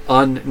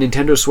on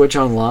Nintendo Switch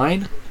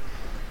Online,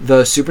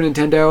 the Super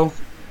Nintendo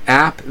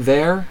app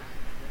there.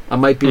 I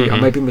might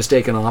be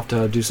mistaken. I'll have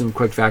to do some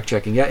quick fact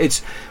checking. Yeah,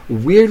 it's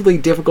weirdly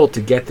difficult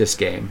to get this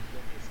game,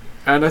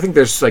 and I think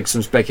there's like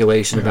some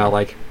speculation about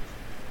like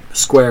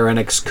Square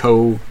Enix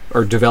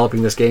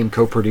developing this game,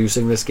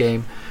 co-producing this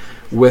game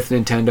with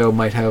Nintendo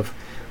might have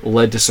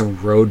led to some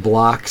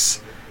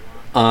roadblocks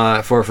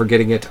for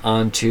getting it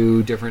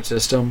onto different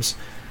systems.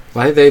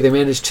 But they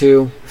managed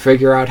to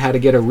figure out how to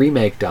get a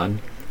remake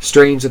done.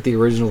 Strange that the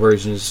original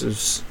version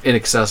is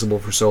inaccessible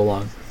for so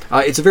long.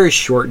 It's a very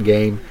short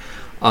game.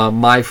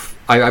 I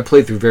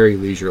played through very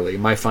leisurely.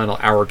 My final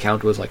hour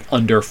count was like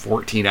under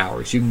 14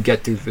 hours. You can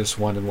get through this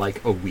one in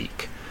like a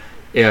week,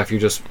 if you're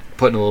just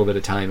putting a little bit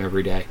of time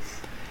every day.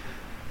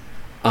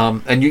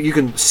 And you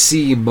can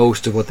see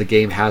most of what the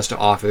game has to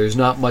offer. There's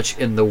not much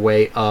in the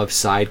way of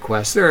side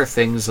quests. There are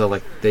things that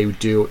like they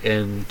do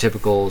in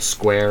typical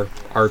Square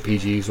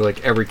RPGs, where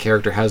like every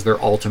character has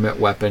their ultimate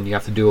weapon. You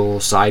have to do a little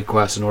side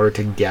quest in order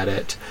to get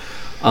it.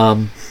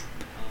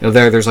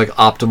 There's like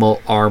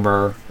optimal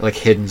armor, like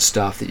hidden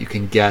stuff that you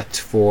can get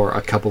for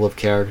a couple of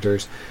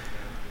characters.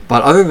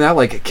 But other than that,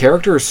 like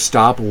characters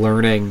stop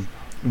learning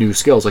new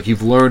skills. Like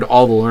you've learned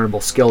all the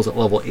learnable skills at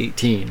level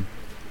 18.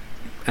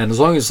 And as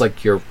long as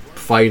like you're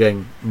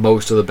fighting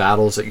most of the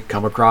battles that you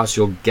come across,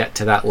 you'll get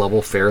to that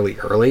level fairly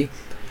early.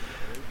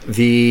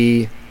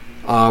 The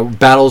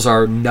battles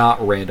are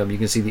not random. You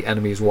can see the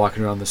enemies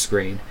walking around the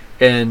screen.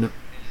 In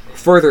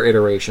further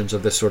iterations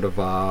of this sort of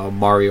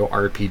Mario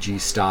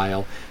RPG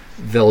style,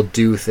 they'll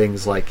do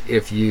things like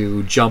if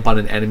you jump on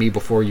an enemy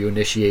before you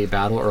initiate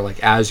battle, or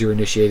like as you're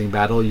initiating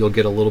battle, you'll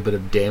get a little bit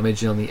of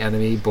damage on the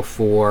enemy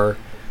before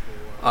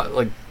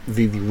like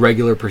the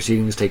regular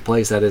proceedings take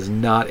place. That is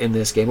not in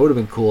this game. It would have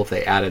been cool if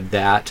they added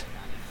that.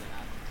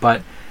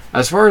 But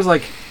as far as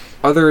like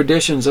other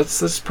additions,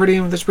 that's pretty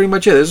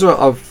much it. This is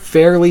a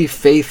fairly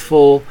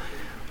faithful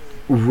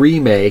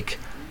remake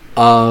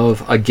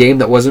of a game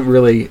that wasn't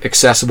really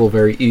accessible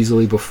very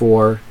easily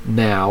before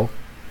now.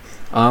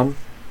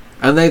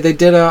 And they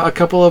did a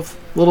couple of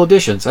little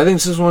additions. I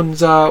think this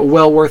one's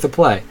well worth a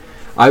play.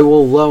 I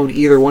will loan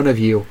either one of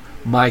you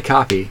my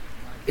copy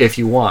if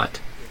you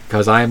want,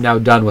 because I am now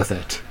done with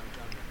it.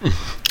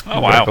 Oh,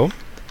 wow. Cool.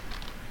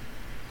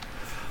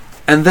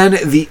 And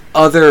then the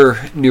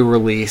other new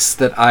release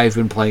that I've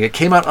been playing, it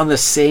came out on the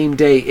same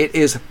day. It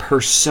is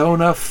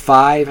Persona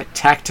 5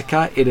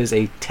 Tactica. It is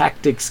a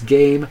tactics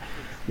game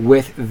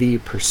with the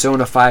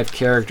Persona 5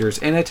 characters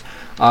in it.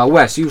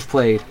 Wes,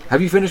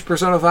 have you finished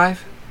Persona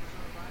 5?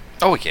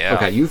 Oh, yeah.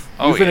 Okay, you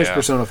finished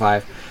Persona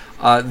 5.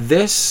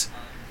 This,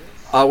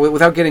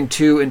 without getting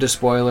too into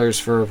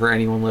spoilers for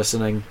anyone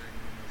listening,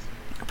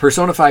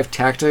 Persona 5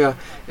 Tactica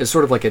is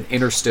sort of like an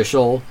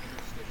interstitial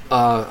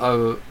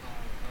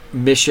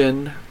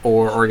mission,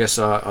 or I guess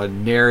a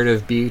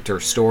narrative beat or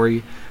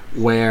story,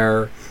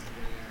 where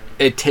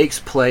it takes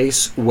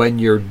place when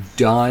you're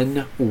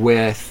done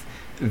with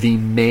the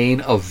main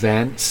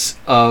events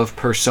of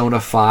Persona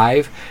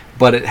 5,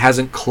 but it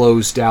hasn't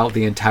closed out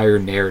the entire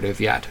narrative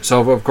yet.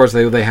 So of course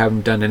they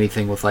haven't done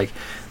anything with like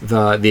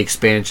the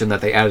expansion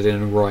that they added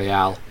in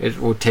Royale. It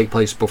will take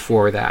place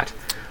before that.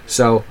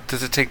 So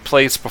does it take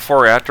place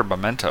before or after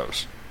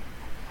Mementos?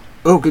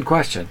 Oh, good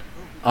question.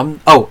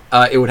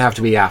 It would have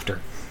to be after,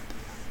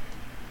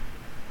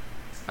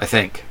 I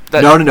think.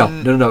 No.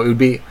 It would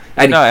be.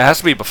 No, it has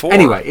to be before.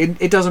 Anyway,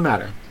 it doesn't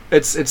matter.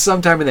 It's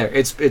sometime in there.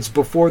 It's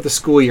before the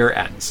school year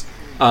ends.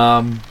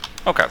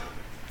 Okay.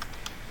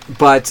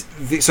 But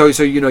so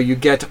you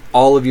get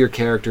all of your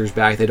characters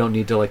back. They don't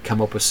need to like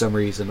come up with some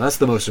reason. That's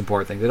the most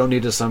important thing. They don't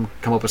need to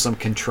come up with some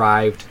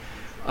contrived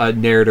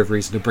narrative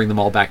reason to bring them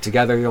all back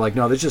together. You're like,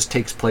 no, this just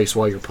takes place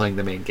while you're playing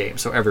the main game,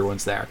 so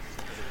everyone's there.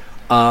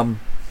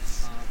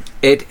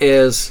 It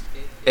is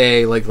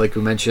a like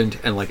we mentioned,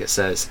 and like it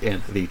says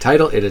in the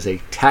title, it is a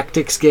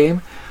tactics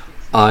game,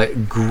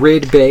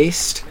 grid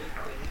based,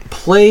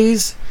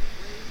 plays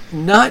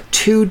not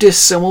too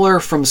dissimilar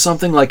from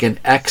something like an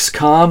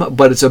XCOM,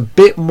 but it's a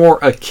bit more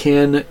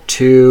akin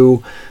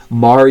to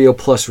Mario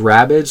plus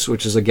Rabbids,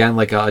 which is again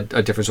like a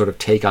different sort of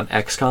take on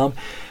XCOM,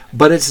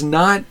 but it's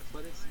not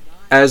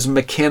as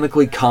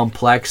mechanically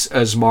complex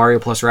as Mario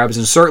plus Rabbids,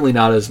 and certainly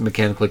not as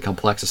mechanically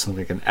complex as something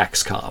like an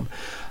XCOM.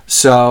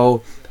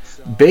 So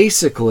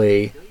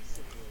basically,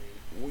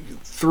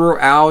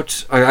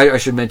 throughout, I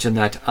should mention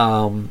that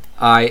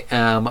I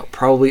am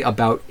probably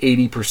about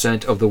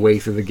 80% of the way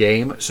through the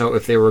game. So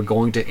if they were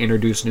going to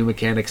introduce new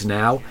mechanics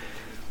now,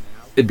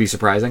 it'd be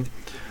surprising.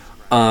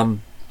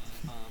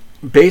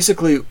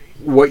 Basically,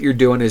 what you're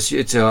doing is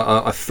it's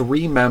a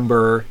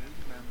 3-member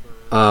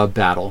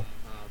battle,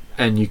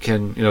 and you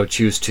can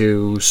choose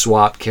to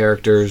swap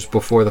characters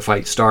before the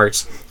fight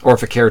starts, or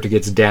if a character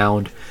gets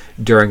downed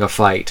during a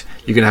fight,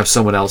 you can have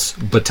someone else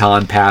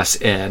baton pass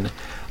in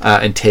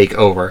and take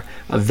over.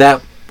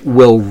 That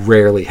will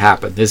rarely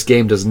happen. This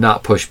game does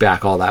not push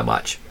back all that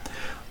much.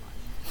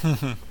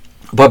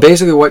 But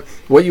basically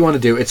what you want to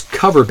do, it's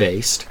cover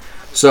based.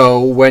 So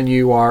when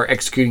you are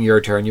executing your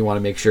turn, you want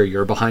to make sure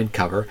you're behind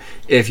cover.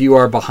 If you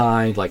are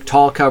behind like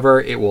tall cover,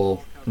 it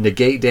will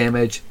negate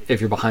damage. If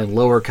you're behind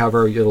lower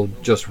cover, it'll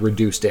just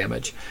reduce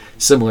damage,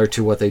 similar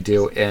to what they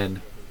do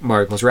in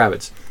Mario plus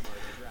Rabbids.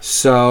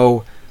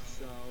 So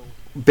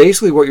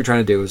basically what you're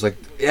trying to do is like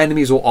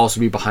enemies will also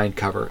be behind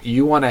cover.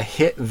 You want to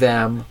hit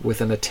them with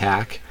an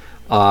attack,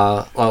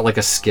 like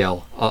a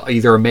skill,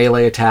 either a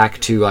melee attack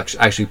to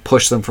actually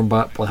push them from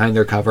behind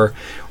their cover,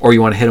 or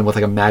you want to hit them with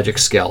like a magic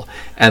skill,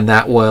 and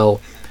that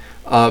will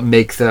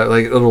make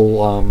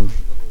it'll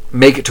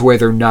make it to where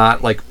they're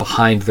not like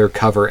behind their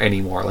cover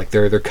anymore. Like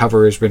their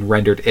cover has been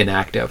rendered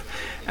inactive,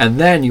 and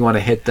then you want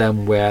to hit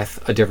them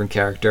with a different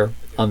character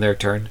on their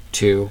turn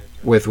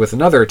with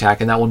another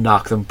attack, and that will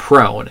knock them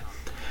prone.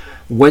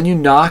 When you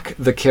knock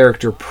the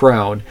character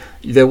prone,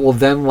 they will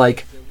then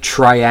like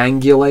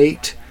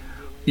triangulate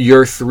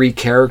your 3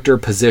 character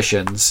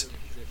positions,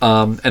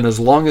 and as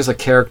long as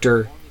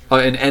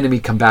an enemy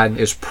combatant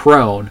is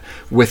prone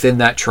within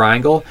that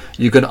triangle,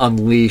 you can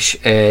unleash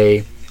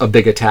a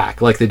big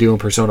attack like they do in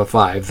Persona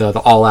 5,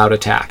 the all-out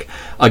attack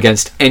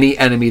against any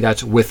enemy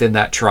that's within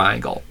that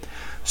triangle.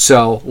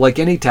 So like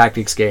any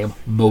tactics game,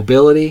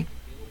 mobility,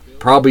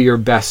 probably your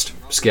best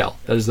skill.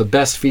 That is the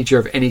best feature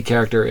of any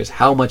character, is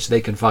how much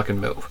they can fucking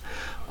move.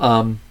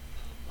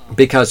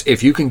 Because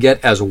if you can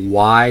get as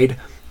wide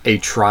a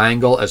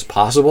triangle as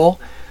possible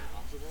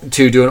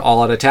to do an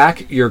all-out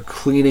attack, you're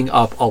cleaning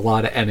up a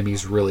lot of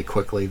enemies really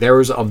quickly. There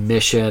was a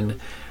mission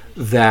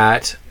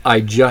that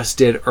I just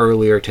did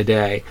earlier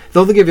today.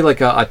 They'll give you like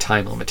a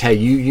time limit. Hey,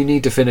 you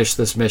need to finish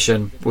this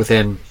mission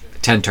within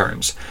 10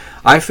 turns.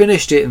 I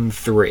finished it in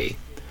 3.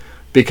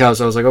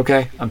 Because I was like,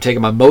 okay, I'm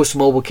taking my most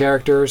mobile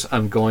characters,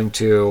 I'm going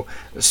to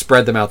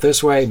spread them out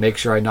this way, make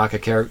sure I knock a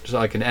character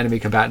like an enemy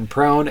combatant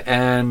prone,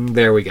 and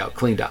there we go,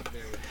 cleaned up.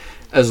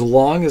 As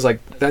long as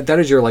like that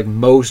is your like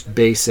most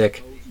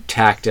basic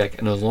tactic,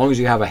 and as long as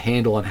you have a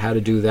handle on how to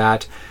do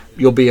that,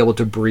 you'll be able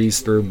to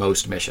breeze through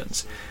most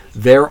missions.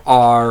 There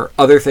are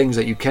other things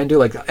that you can do,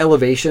 like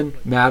elevation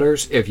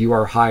matters. If you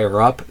are higher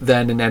up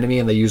than an enemy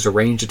and they use a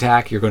ranged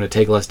attack, you're going to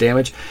take less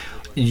damage.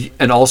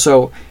 And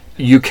also,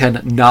 you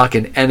can knock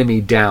an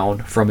enemy down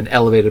from an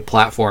elevated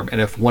platform,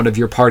 and if one of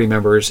your party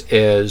members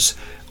is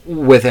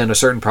within a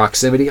certain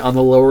proximity on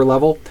the lower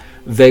level,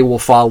 they will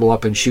follow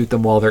up and shoot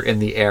them while they're in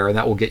the air, and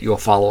that will get you a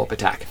follow-up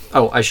attack.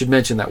 Oh, I should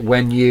mention that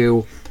when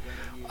you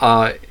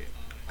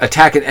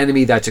attack an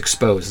enemy that's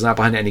exposed, it's not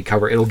behind any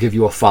cover, it'll give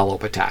you a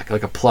follow-up attack,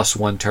 like a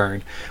 +1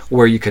 turn,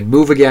 where you can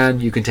move again,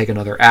 you can take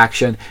another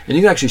action, and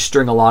you can actually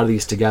string a lot of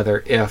these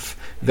together if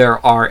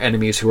there are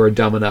enemies who are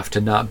dumb enough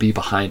to not be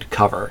behind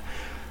cover.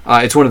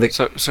 It's one of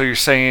the. So you're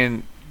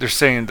saying they're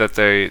saying that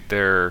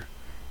they're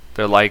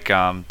like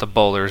the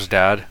bowler's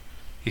dad.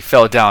 He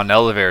fell down an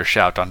elevator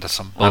shaft onto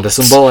some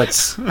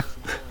bullets.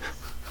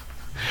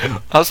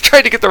 I was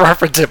trying to get the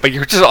reference in, but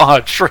you're just on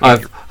a train.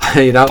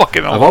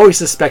 I've always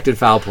suspected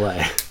foul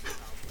play.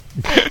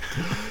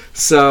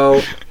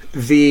 So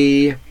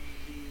the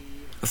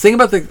thing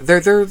about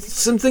there are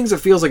some things that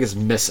feels like it's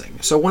missing.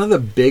 So one of the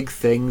big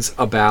things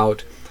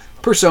about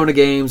Persona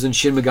games and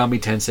Shin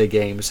Megami Tensei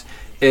games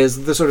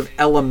is the sort of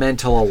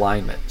elemental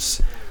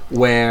alignments,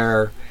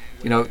 where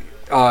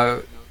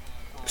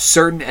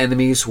certain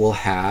enemies will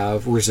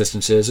have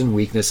resistances and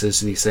weaknesses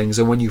to these things,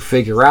 and when you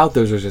figure out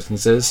those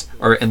resistances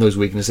and those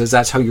weaknesses,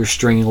 that's how you're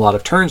stringing a lot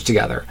of turns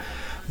together.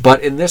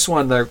 But in this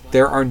one,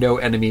 there are no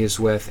enemies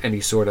with any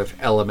sort of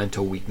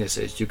elemental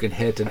weaknesses. You can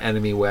hit an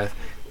enemy with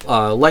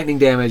lightning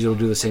damage, it'll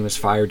do the same as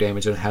fire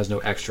damage, and it has no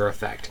extra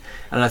effect.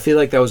 And I feel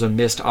like that was a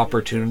missed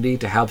opportunity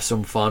to have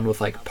some fun with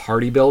like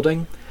party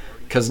building,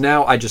 because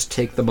now I just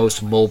take the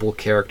most mobile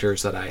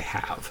characters that I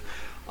have.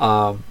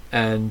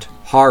 And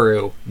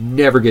Haru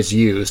never gets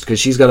used because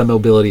she's got a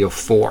mobility of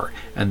 4,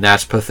 and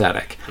that's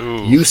pathetic.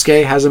 Ooh.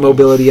 Yusuke has a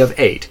mobility of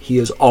 8. He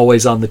is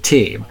always on the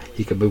team.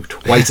 He can move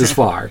twice as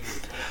far.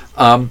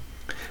 But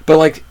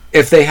like,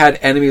 if they had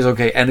enemies,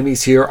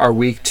 enemies here are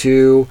weak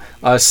to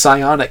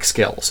psionic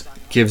skills.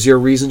 Gives you a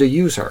reason to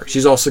use her.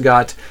 She's also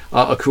got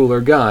a cooler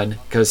gun,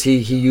 because he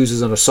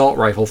uses an assault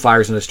rifle,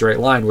 fires in a straight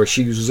line, where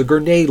she uses a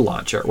grenade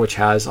launcher, which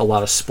has a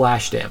lot of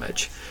splash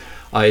damage.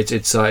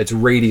 It's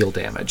radial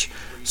damage.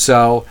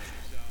 So,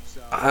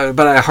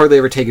 but I hardly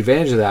ever take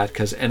advantage of that,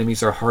 because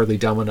enemies are hardly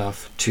dumb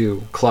enough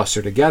to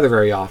cluster together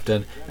very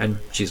often, and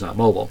she's not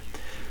mobile.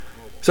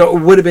 So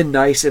it would have been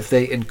nice if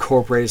they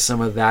incorporated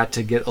some of that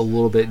to get a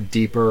little bit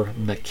deeper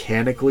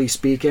mechanically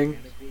speaking.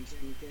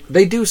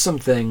 They do some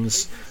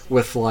things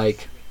with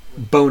like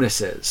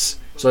bonuses.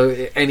 So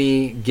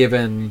any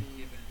given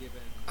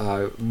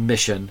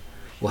mission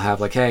will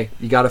have like, hey,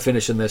 you got to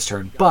finish in this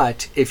turn.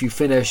 But if you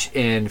finish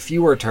in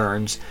fewer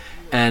turns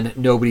and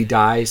nobody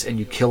dies and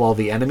you kill all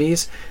the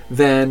enemies,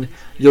 then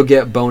you'll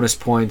get bonus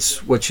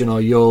points, which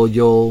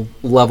you'll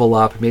level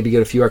up, maybe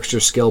get a few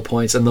extra skill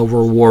points, and they'll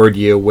reward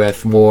you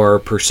with more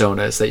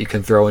personas that you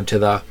can throw into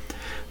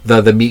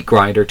the meat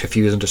grinder to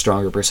fuse into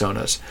stronger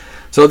personas.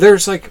 So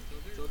there's like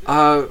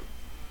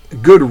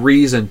good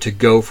reason to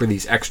go for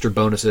these extra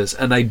bonuses,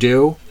 and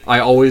I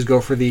always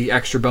go for the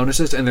extra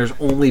bonuses, and there's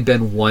only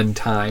been one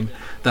time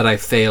that I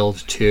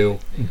failed to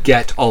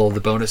get all of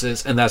the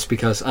bonuses, and that's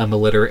because I'm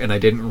illiterate and I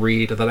didn't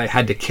read that I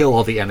had to kill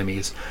all the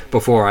enemies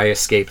before I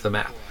escaped the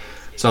map.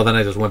 So then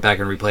I just went back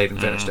and replayed and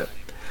finished it.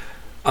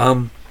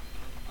 And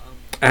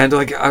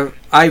like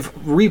I've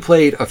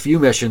replayed a few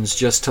missions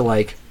just to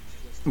like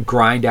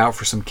grind out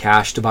for some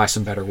cash to buy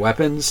some better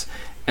weapons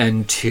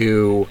and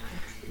to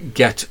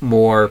get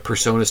more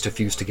personas to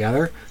fuse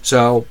together.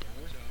 So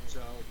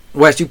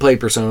Wes, you played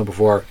Persona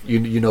before.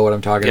 You know what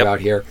I'm talking about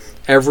here.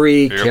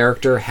 Every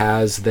character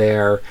has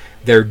their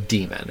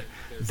demon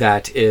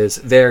that is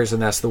theirs,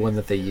 and that's the one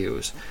that they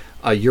use.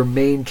 Your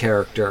main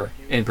character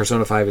in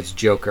Persona 5, it's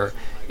Joker,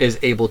 is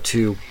able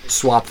to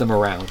swap them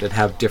around and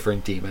have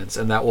different demons,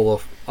 and that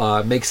will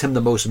makes him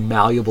the most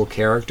malleable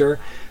character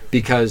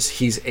because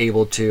he's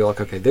able to,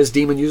 like, okay, this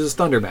demon uses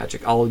thunder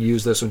magic. I'll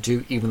use this one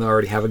too, even though I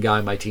already have a guy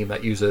on my team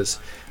that uses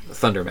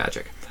thunder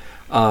magic.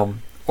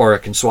 Or it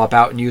can swap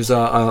out and use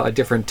a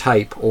different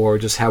type, or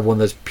just have one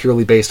that's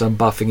purely based on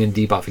buffing and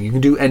debuffing. You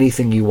can do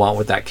anything you want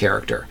with that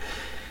character.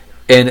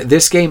 In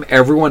this game,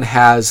 everyone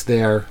has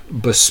their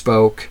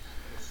bespoke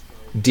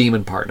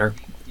demon partner,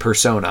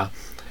 persona,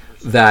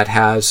 that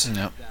has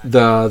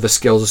the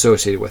skills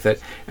associated with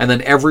it. And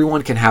then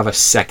everyone can have a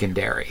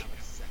secondary.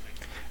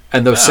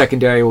 And those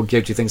secondary will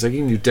give you things like you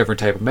can do different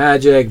type of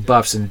magic,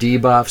 buffs and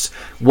debuffs.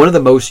 One of the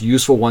most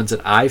useful ones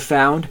that I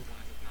found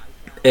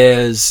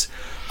is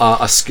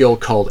a skill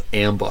called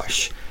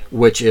Ambush,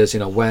 which is,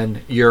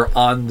 when you're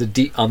on the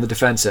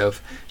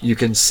defensive, you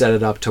can set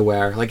it up to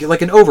where, like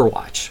in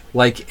Overwatch,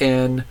 like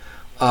in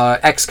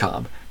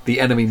XCOM,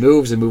 the enemy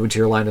moves and move into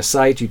your line of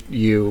sight.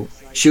 You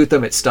shoot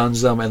them, it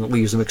stuns them, and it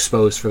leaves them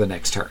exposed for the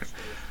next turn.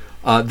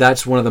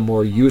 That's one of the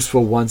more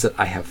useful ones that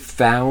I have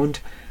found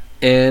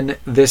in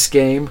this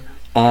game.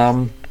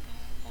 And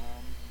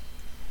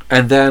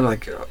then,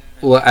 like,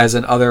 as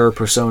in other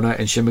Persona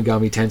and Shin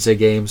Megami Tensei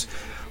games,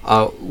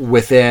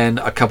 within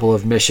a couple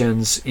of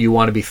missions, you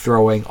want to be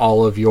throwing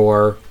all of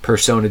your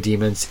Persona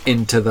demons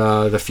into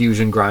the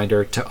fusion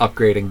grinder to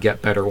upgrade and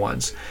get better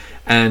ones.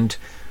 And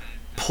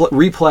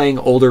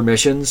replaying older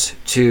missions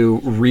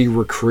to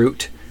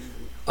re-recruit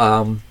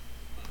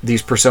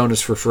these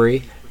Personas for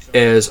free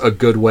is a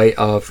good way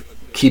of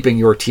keeping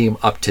your team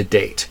up to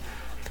date.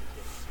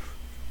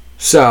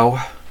 So,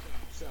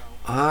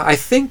 I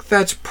think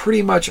that's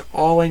pretty much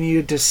all I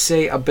needed to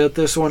say about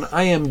this one.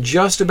 I am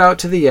just about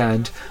to the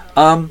end.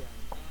 I'm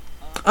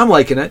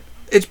liking it.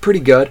 It's pretty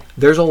good.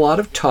 There's a lot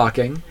of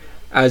talking,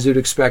 as you'd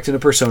expect in a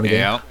Persona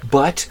game.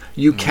 But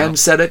you can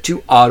set it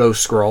to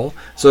auto-scroll.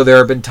 So there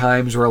have been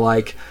times where,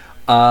 like,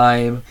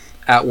 I'm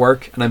at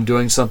work and I'm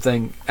doing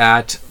something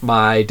at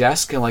my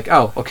desk and like,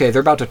 oh, okay,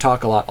 they're about to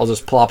talk a lot. I'll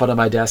just plop it on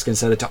my desk and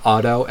set it to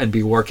auto and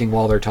be working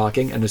while they're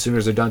talking. And as soon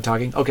as they're done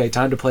talking, okay,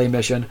 time to play a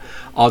mission.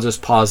 I'll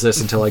just pause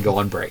this until I go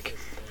on break.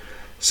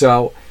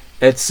 So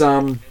it's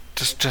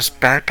just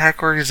backpack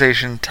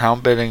organization,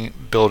 town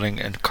building,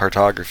 and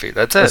cartography.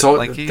 That's it. That's all,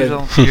 like you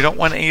don't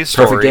want a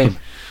story.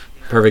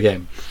 Perfect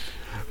game.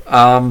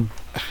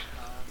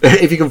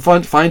 If you can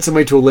find some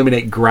way to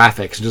eliminate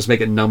graphics and just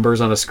make it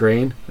numbers on a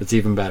screen, it's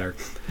even better.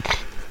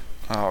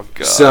 Oh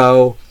god.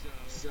 So,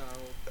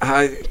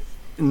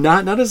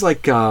 not as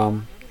like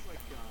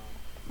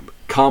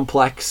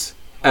complex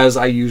as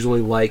I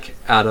usually like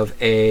out of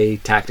a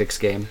tactics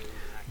game,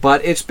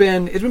 but it's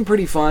been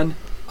pretty fun.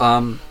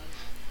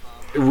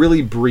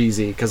 Really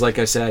breezy because, like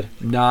I said,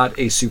 not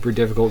a super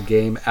difficult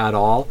game at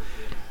all,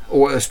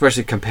 or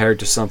especially compared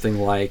to something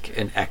like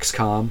an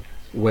XCOM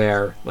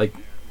where like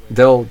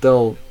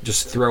they'll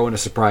just throw in a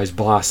surprise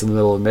boss in the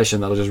middle of a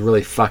mission that'll just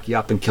really fuck you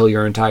up and kill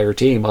your entire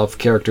team of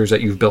characters that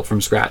you've built from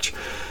scratch.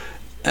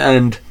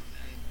 And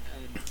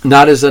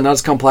not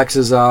as complex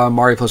as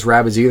Mario plus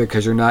Rabbids either,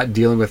 because you're not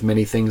dealing with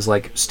many things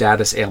like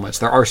status ailments.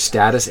 There are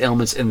status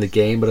ailments in the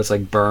game, but it's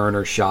like burn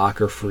or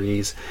shock or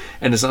freeze,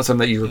 and it's not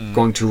something that you're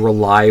going to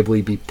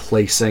reliably be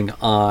placing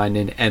on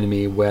an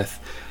enemy with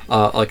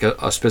like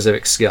a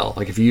specific skill.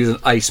 Like if you use an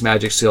ice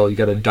magic skill, you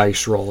got a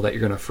dice roll that you're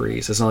going to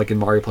freeze. It's not like in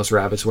Mario plus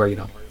Rabbids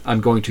where,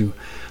 I'm going to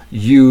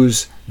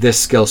use this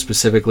skill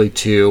specifically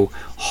to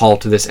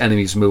halt this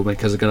enemy's movement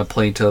because it's going to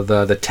play into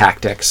the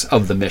tactics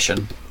of the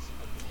mission.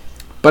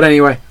 But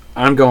anyway,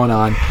 I'm going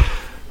on.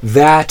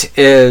 That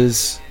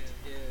is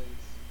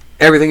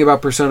everything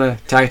about Persona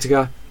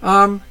Tactica.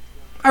 I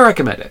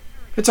recommend it.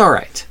 It's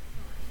alright.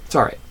 It's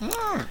all right.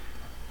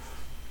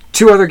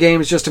 Two other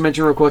games just to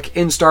mention real quick.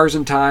 In Stars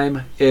and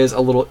Time is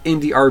a little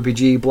indie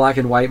RPG, black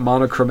and white,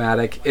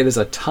 monochromatic. It is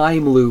a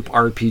time loop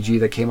RPG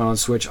that came out on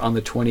Switch on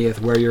the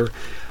 20th, where you're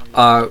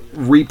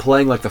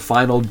replaying like the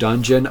final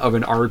dungeon of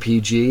an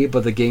RPG,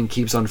 but the game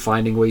keeps on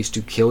finding ways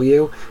to kill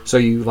you. So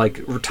you like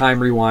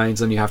time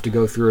rewinds and you have to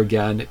go through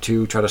again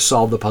to try to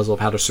solve the puzzle of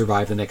how to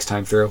survive the next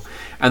time through.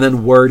 And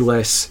then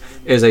Wordless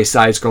is a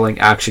side-scrolling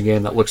action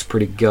game that looks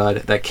pretty good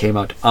that came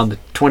out on the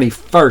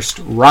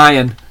 21st.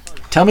 Ryan,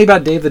 tell me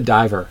about Dave the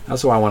Diver.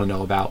 That's what I want to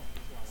know about.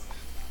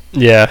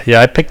 Yeah,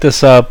 I picked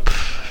this up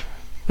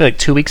like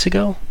 2 weeks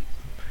ago,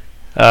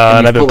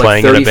 and I've been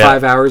playing like it a bit.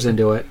 35 hours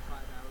into it.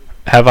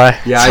 Have I?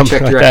 Yeah, Something I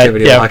checked like your that.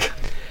 activity log.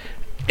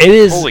 It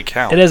is. Holy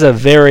cow. It is a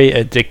very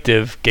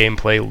addictive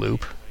gameplay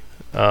loop.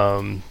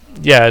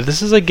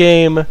 This is a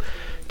game.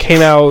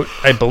 Came out,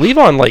 I believe,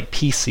 on like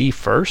PC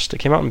first. It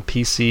came out on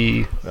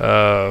PC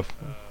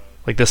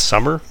like this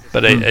summer,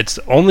 but it's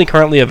only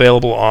currently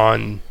available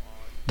on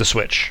the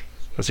Switch.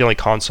 That's the only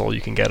console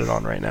you can get it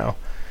on right now.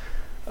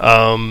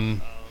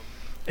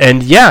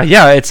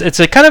 It's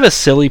a kind of a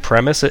silly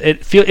premise.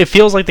 It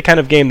feels like the kind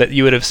of game that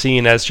you would have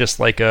seen as just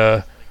like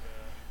a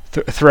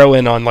throw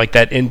in on like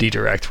that indie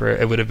direct where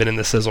it would have been in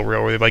the sizzle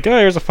reel where they're like, oh,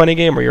 here's a funny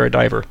game where you're a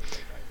diver.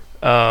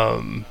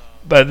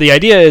 But the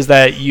idea is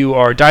that you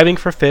are diving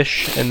for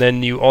fish, and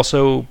then you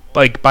also,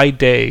 like, by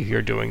day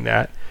you're doing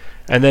that,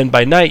 and then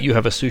by night you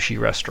have a sushi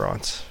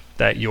restaurant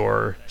that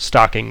you're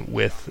stocking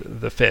with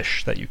the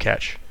fish that you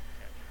catch.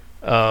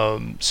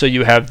 So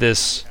you have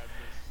this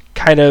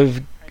kind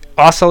of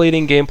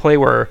oscillating gameplay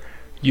where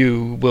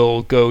you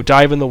will go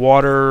dive in the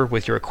water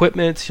with your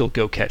equipment, you'll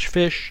go catch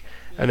fish,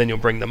 and then you'll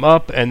bring them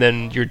up, and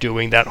then you're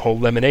doing that whole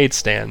lemonade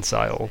stand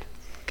style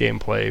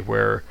gameplay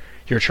where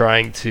you're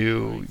trying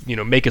to,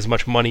 make as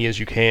much money as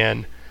you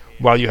can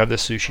while you have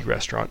this sushi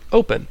restaurant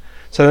open.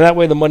 So that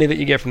way the money that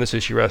you get from the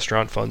sushi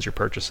restaurant funds your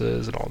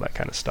purchases and all that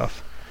kind of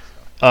stuff.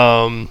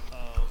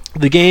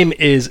 The game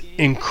is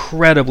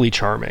incredibly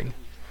charming.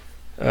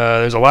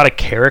 There's a lot of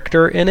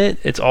character in it.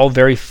 It's all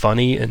very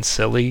funny and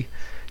silly.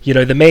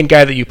 The main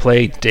guy that you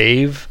play,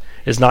 Dave,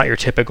 is not your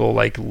typical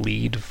like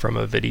lead from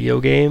a video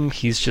game.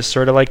 He's just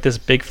sort of like this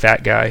big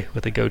fat guy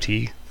with a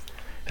goatee.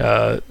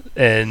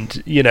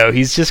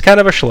 He's just kind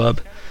of a schlub,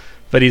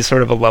 but he's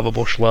sort of a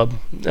lovable schlub.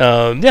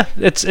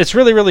 It's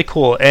really, really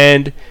cool.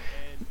 And,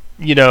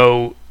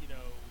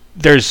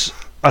 there's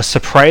a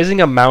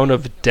surprising amount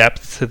of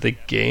depth to the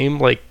game.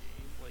 Like,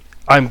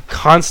 I'm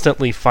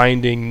constantly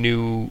finding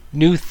new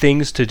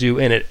things to do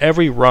in it.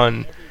 Every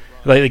run,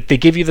 like they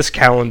give you this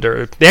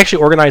calendar. They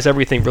actually organize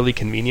everything really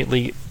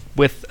conveniently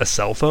with a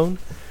cell phone.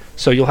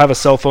 So you'll have a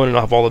cell phone and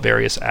it'll have all the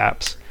various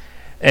apps.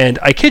 And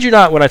I kid you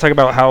not when I talk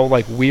about how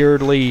like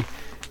weirdly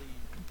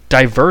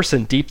diverse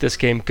and deep this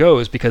game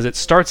goes, because it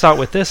starts out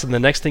with this, and the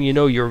next thing you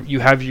know, you're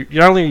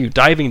not only are you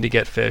diving to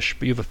get fish,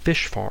 but you have a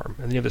fish farm,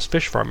 and then you have this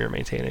fish farm you're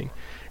maintaining,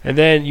 and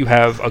then you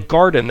have a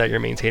garden that you're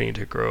maintaining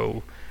to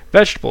grow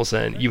vegetables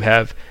in. You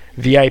have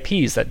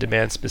VIPs that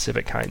demand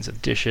specific kinds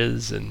of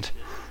dishes, and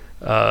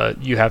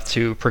you have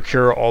to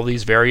procure all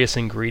these various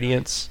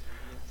ingredients.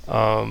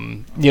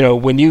 When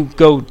you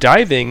go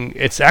diving,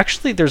 it's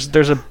actually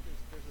there's a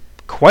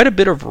quite a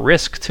bit of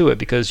risk to it,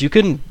 because you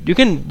can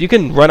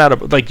run out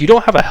of, like, you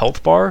don't have a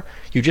health bar,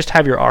 you just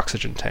have your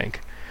oxygen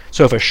tank.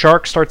 So if a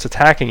shark starts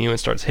attacking you and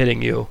starts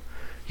hitting you,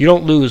 you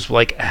don't lose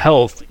like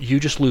health, you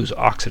just lose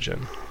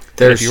oxygen.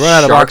 There's if you run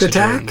out of shark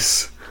oxygen,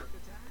 attacks?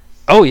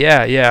 Oh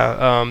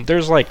yeah.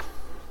 There's like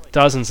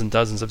dozens and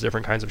dozens of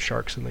different kinds of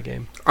sharks in the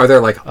game. Are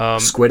there like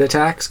squid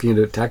attacks? Can you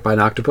get attacked by an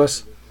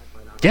octopus?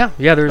 Yeah.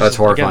 There's That's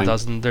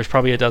horrifying. There's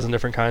probably a dozen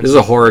different kinds. This is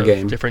a horror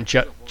game. Different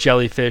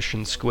jellyfish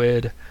and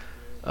squid.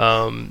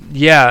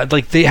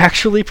 Like they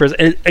actually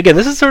present. Again,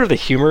 this is sort of the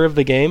humor of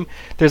the game.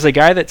 There's a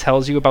guy that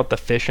tells you about the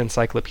fish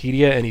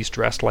encyclopedia, and he's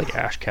dressed like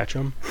Ash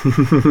Ketchum.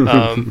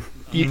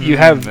 You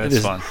have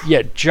this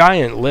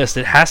giant list.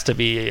 It has to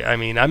be. I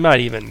mean, I'm not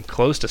even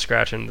close to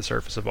scratching the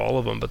surface of all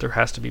of them, but there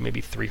has to be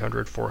maybe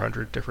 300,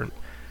 400 different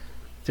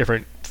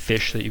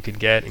fish that you can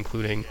get,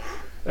 including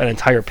an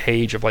entire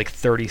page of like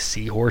 30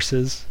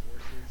 seahorses.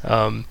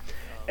 And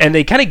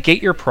they kind of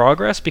gate your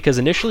progress, because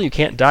initially you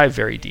can't dive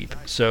very deep.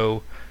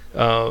 So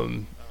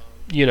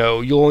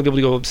you'll only be able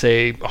to go,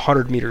 say,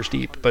 100 meters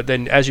deep. But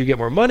then as you get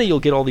more money, you'll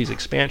get all these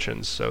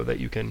expansions so that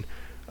you can,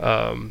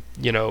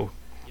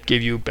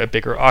 give you a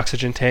bigger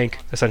oxygen tank,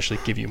 essentially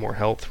give you more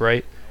health,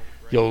 right?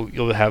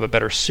 You'll have a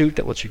better suit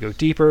that lets you go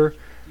deeper.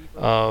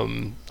 By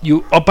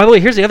the way,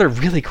 here's the other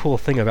really cool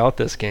thing about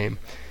this game,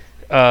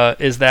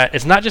 is that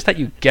it's not just that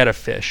you get a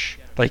fish.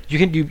 Like,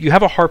 you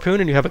have a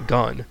harpoon and you have a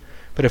gun.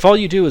 But if all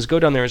you do is go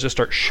down there and just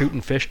start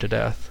shooting fish to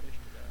death,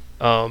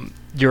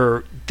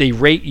 they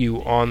rate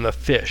you on the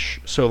fish.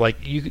 So like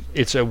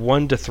it's a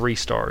 1 to 3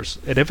 stars,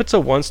 and if it's a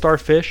 1-star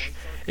fish,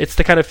 it's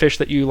the kind of fish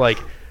that you like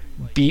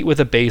beat with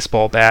a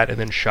baseball bat and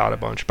then shot a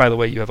bunch. By the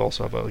way, you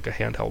also have a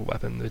handheld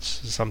weapon. It's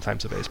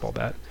sometimes a baseball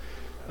bat.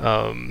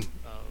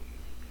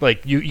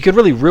 Like you could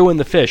really ruin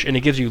the fish, and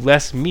it gives you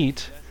less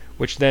meat,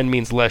 which then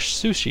means less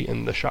sushi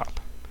in the shop.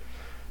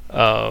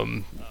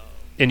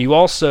 And you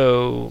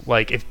also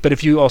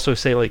if you also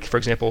say, like, for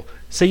example,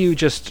 say you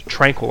just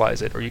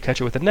tranquilize it or you catch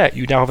it with a net,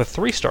 you now have a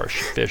 3-star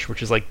fish,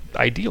 which is like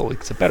ideal.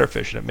 It's a better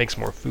fish and it makes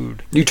more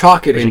food. You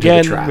talk it into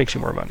the trap. Makes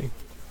you more money.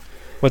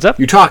 What's up?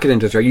 You talk it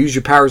into the trap. You use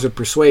your powers of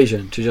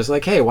persuasion to just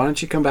like, hey, why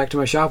don't you come back to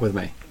my shop with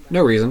me?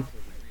 No reason.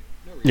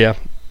 Yeah.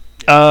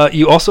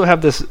 You also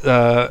have this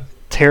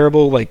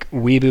terrible, like,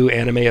 weeboo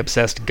anime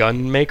obsessed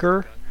gun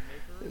maker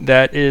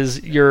that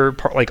is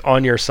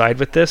on your side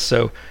with this.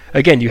 So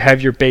again, you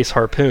have your base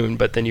harpoon,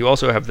 but then you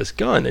also have this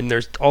gun, and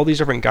there's all these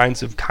different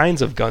kinds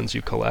of guns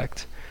you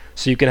collect.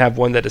 So you can have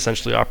one that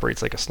essentially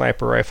operates like a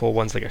sniper rifle,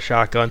 one's like a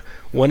shotgun,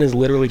 one is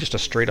literally just a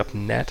straight up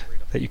net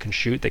that you can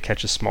shoot that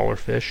catches smaller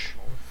fish.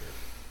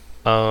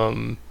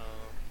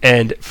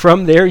 And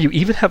from there, you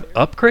even have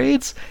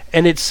upgrades,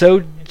 and it's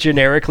so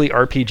generically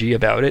RPG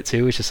about it,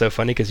 too, which is so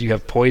funny, because you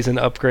have poison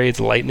upgrades,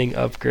 lightning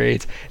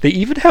upgrades. They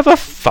even have a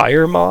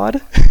fire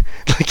mod.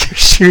 Like, you're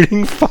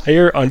shooting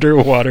fire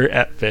underwater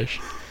at fish.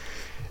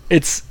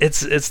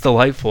 It's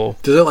delightful.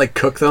 Does it, like,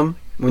 cook them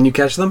when you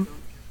catch them?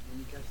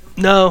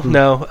 No.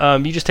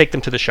 You just take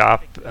them to the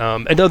shop.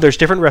 And no, there's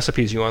different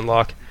recipes you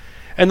unlock.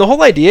 And the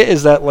whole idea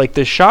is that, like,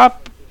 the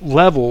shop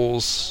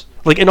levels...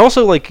 Like, and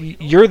also, like,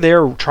 you're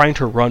there trying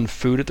to run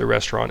food at the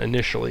restaurant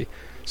initially.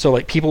 So,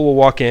 like, people will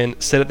walk in,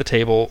 sit at the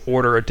table,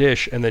 order a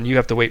dish, and then you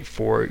have to wait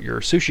for your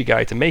sushi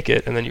guy to make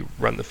it, and then you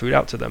run the food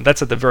out to them.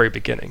 That's at the very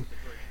beginning.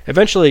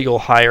 Eventually, you'll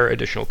hire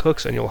additional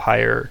cooks, and you'll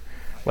hire,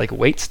 like,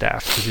 wait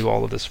staff to do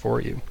all of this for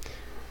you.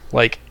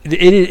 Like,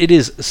 it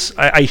is...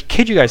 I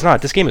kid you guys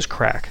not, this game is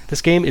crack.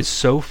 This game is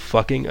so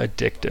fucking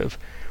addictive,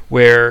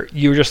 where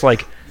you're just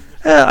like...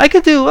 I'll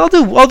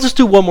just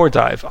do one more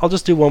dive.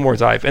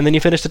 And then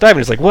you finish the dive, and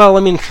it's like, well, I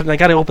mean, I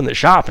gotta open the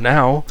shop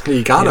now.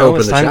 You gotta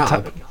open the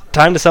shop.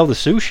 Time to sell the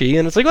sushi,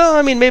 and it's like, well,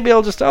 I mean, maybe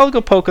I'll go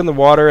poke in the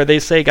water. They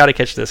say gotta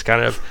catch this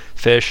kind of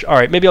fish. All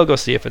right, maybe I'll go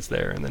see if it's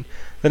there. And then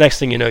the next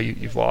thing you know,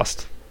 you've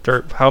lost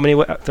how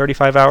many?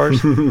 35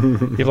 hours?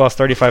 You've lost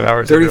 35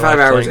 hours. 35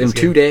 hours in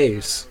 2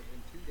 days.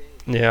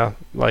 Yeah,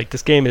 like,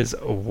 this game is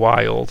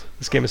wild.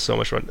 This game is so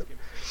much fun.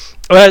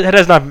 Well, it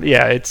has not.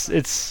 Yeah,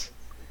 it's.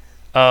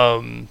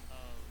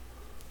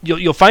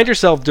 You'll find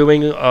yourself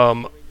doing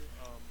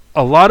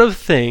a lot of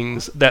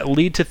things that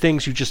lead to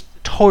things you just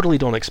totally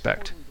don't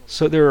expect.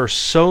 So there are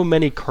so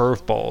many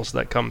curveballs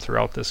that come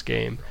throughout this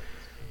game.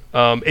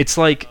 It's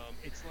like,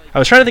 I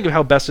was trying to think of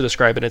how best to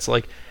describe it. It's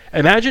like,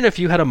 imagine if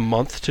you had a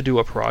month to do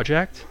a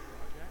project,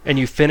 and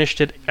you finished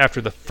it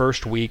after the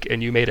first week,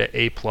 and you made an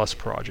A+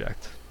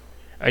 project,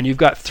 and you've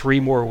got 3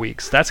 more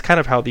weeks. That's kind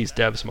of how these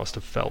devs must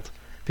have felt,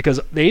 because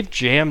they've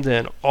jammed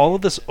in all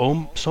of this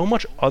so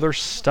much other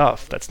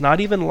stuff that's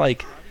not even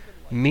like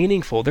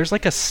meaningful. There's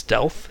like a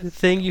stealth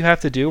thing you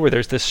have to do where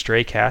there's this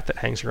stray cat that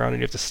hangs around, and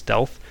you have to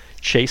stealth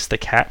chase the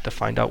cat to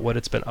find out what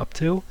it's been up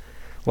to.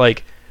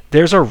 Like,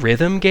 there's a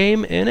rhythm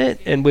game in it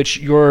in which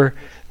you're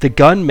the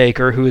gun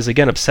maker who is,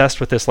 again, obsessed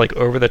with this, like,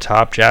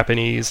 over-the-top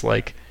Japanese,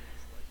 like,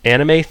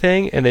 anime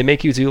thing, and they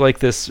make you do, like,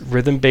 this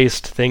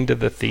rhythm-based thing to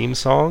the theme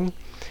song.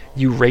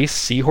 You race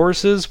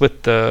seahorses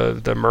with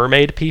the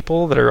mermaid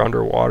people that are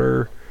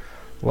underwater.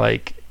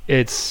 Like,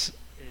 it's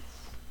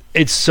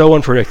so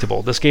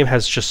unpredictable. This game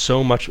has just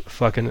so much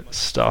fucking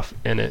stuff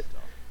in it.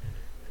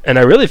 And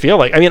I really feel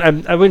like, I mean,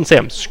 I wouldn't say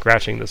I'm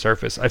scratching the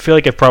surface. I feel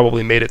like I've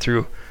probably made it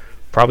through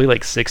probably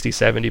like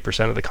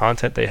 60-70% of the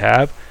content they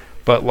have.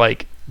 But,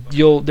 like,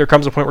 there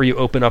comes a point where you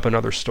open up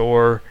another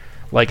store.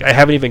 Like, I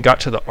haven't even got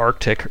to the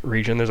Arctic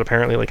region. There's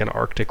apparently, like, an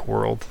Arctic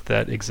world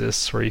that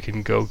exists where you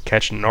can go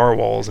catch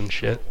narwhals and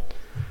shit.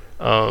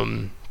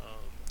 And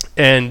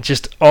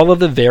just all of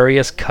the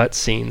various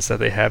cutscenes that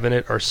they have in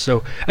it are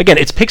so... Again,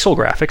 it's pixel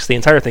graphics. The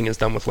entire thing is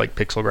done with, like,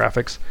 pixel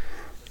graphics.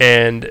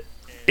 And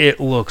it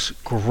looks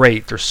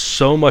great. There's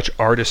so much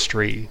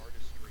artistry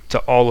to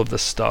all of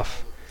this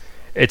stuff.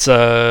 It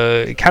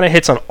kind of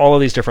hits on all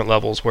of these different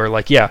levels where,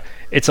 like, yeah,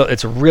 it's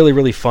a really,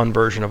 really fun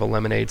version of a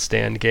lemonade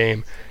stand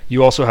game.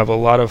 You also have a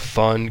lot of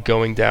fun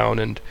going down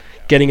and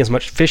getting as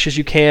much fish as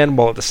you can,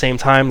 while at the same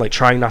time, like,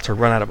 trying not to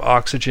run out of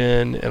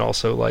oxygen, and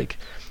also, like,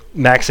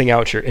 maxing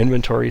out your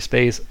inventory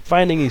space,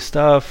 finding new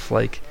stuff,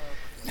 like...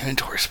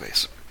 Inventory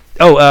space.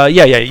 Oh,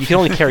 yeah, you can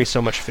only carry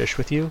so much fish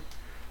with you.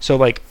 So,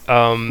 like,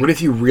 what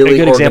if you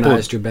really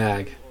organized your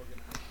bag?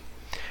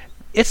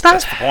 It's not.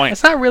 That's the point.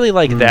 It's not really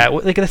like that.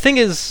 Like, the thing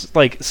is,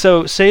 like,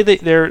 so say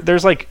that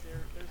there's like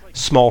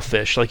small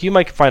fish. Like, you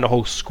might find a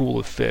whole school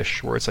of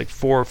fish where it's like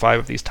 4 or 5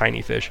 of these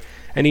tiny fish,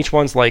 and each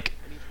one's like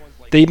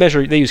they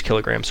use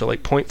kilograms, so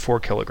like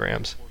 0.4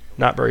 kilograms,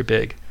 not very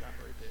big.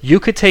 You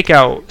could take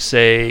out,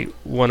 say,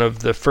 one of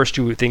the first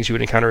 2 things you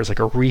would encounter is like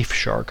a reef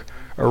shark.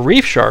 A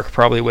reef shark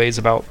probably weighs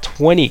about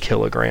 20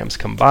 kilograms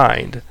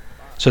combined,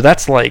 so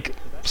that's like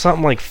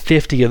something like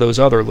 50 of those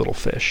other little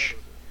fish.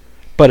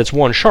 But it's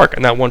one shark,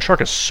 and that one shark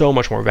is so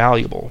much more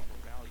valuable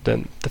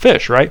than the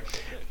fish, right?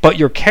 But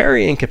your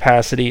carrying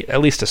capacity,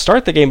 at least to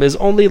start the game, is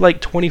only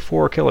like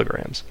 24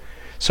 kilograms.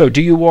 So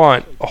do you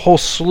want a whole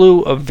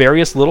slew of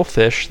various little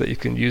fish that you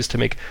can use to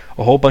make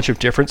a whole bunch of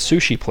different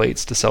sushi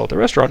plates to sell at the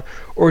restaurant?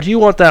 Or do you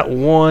want that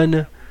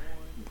one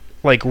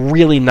like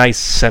really nice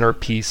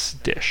centerpiece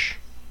dish.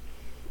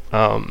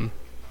 And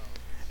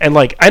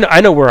like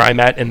I know where I'm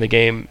at in the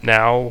game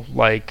now.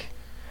 Like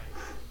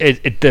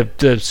the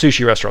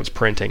sushi restaurant's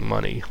printing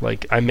money.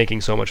 Like I'm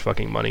making so much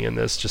fucking money in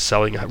this, just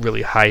selling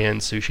really high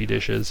end sushi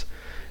dishes.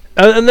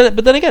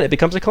 But then again, it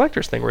becomes a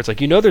collector's thing where it's like,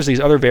 there's these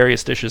other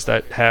various dishes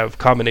that have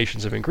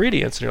combinations of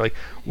ingredients, and you're like,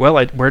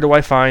 well, where do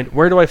I find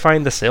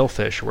the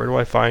sailfish? Where do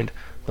I find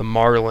the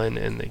marlin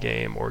in the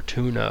game, or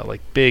tuna?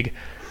 Like big,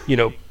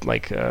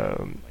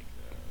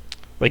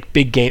 like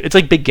big game. It's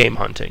like big game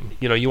hunting.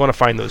 You want to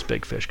find those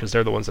big fish because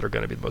they're the ones that are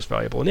going to be the most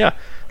valuable. And yeah,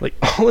 like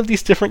all of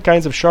these different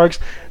kinds of sharks.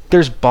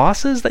 There's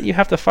bosses that you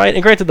have to fight,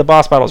 and granted, the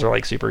boss battles are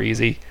like super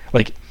easy.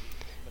 Like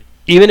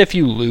even if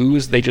you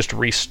lose, they just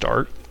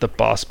restart the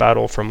boss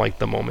battle from like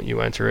the moment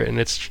you enter it, and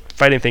it's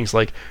fighting things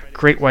like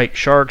great white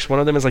sharks. One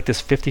of them is like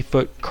this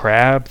 50-foot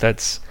crab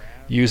that's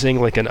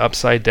using like an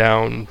upside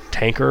down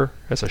tanker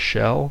as a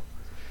shell.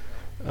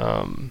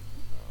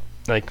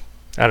 Like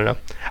I don't know.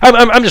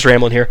 I'm just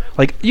rambling here.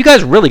 Like you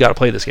guys really got to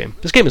play this game.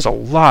 This game is a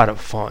lot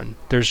of fun.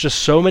 There's just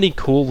so many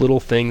cool little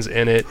things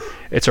in it.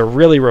 It's a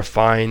really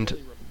refined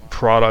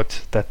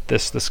product that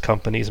this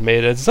company's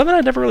made. It's something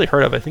I'd never really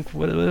heard of. I think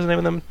what is the name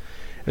of them?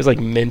 It was like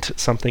Mint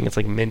something. It's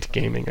like Mint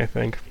Gaming, I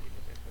think.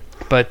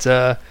 But,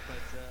 I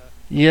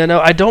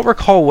don't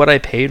recall what I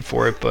paid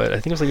for it, but I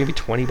think it was like maybe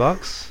 $20. I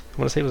want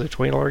to say it was a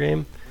 $20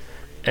 game.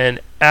 And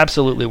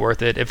absolutely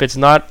worth it. If it's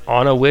not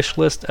on a wish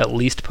list, at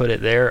least put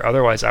it there.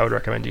 Otherwise, I would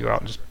recommend you go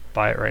out and just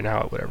buy it right now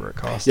at whatever it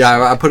costs.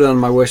 Yeah, I put it on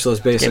my wish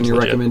list based on your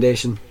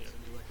recommendation.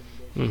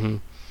 Mm-hmm.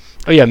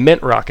 Oh, yeah,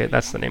 Mint Rocket.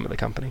 That's the name of the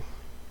company.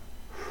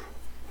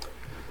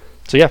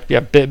 So,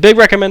 yeah, big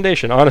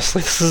recommendation.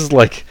 Honestly, this is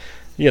like...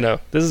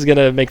 this is going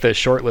to make the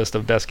short list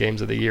of best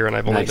games of the year, and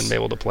I've only been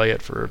able to play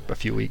it for a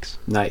few weeks.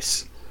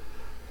 Nice.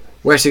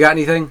 Wes, you got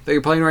anything that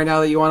you're playing right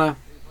now that you want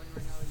to...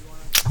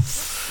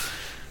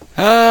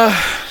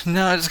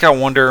 No, I just got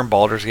Wonder and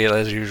Baldur's Gate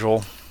as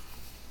usual.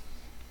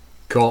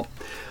 Cool.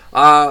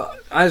 I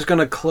was going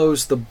to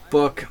close the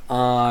book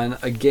on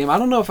a game. I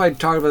don't know if I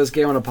talked about this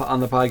game on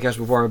the podcast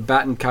before,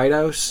 Batten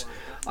Kaitos.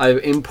 I've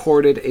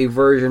imported a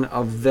version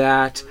of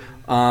that.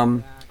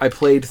 I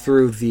played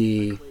through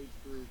the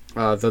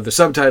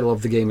subtitle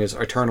of the game is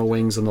Eternal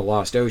Wings in the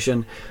Lost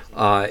Ocean.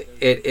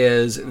 It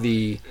is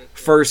the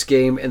first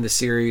game in the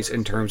series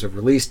in terms of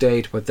release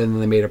date, but then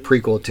they made a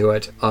prequel to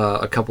it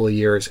a couple of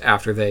years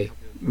after they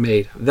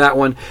made that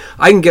one.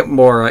 I can get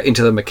more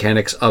into the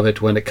mechanics of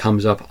it when it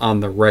comes up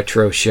on the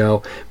retro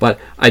show, but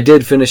I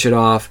did finish it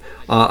off.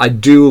 I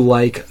do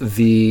like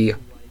the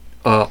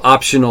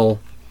optional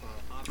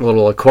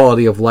little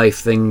quality of life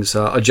things,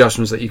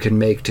 adjustments that you can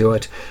make to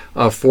it.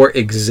 For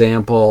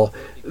example,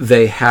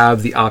 they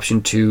have the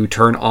option to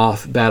turn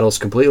off battles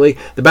completely.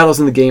 The battles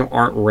in the game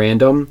aren't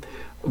random,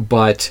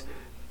 but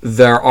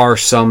there are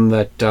some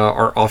that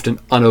are often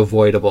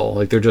unavoidable.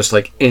 Like they're just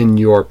like in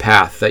your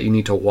path that you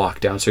need to walk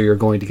down, so you're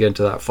going to get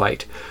into that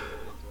fight.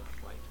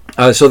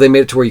 So they made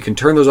it to where you can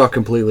turn those off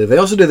completely. They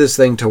also did this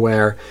thing to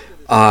where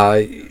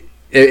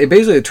it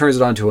basically turns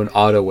it onto an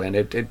auto win.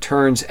 It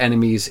turns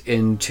enemies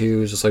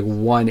into just like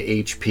 1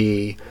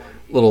 HP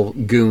little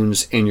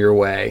goons in your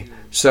way.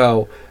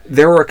 So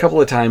there were a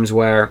couple of times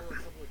where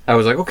I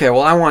was like, okay,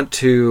 well, I want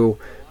to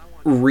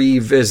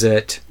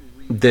revisit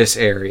this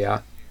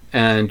area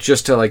and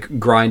just to like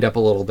grind up a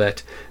little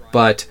bit.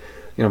 But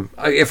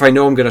if I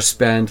know I'm going to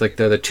spend like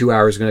the 2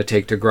 hours going to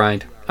take to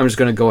grind, I'm just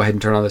going to go ahead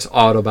and turn on this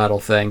auto battle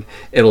thing.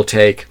 It'll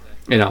take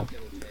 20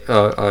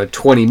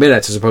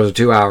 minutes as opposed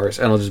to 2 hours,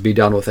 and I'll just be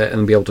done with it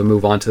and be able to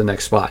move on to the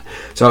next spot.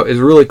 So it's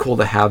really cool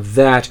to have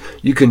that.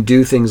 You can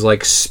do things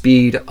like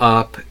speed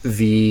up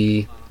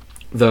the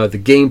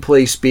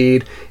gameplay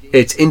speed.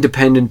 It's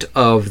independent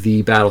of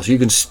the battle, so you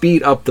can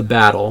speed up the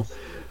battle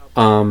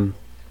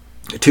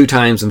 2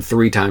 times and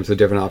 3 times the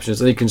different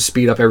options, and you can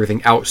speed up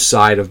everything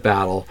outside of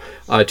battle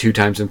 2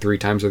 times and 3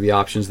 times are the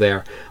options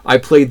there. I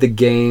played the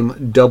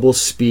game double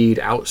speed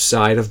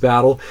outside of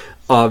battle.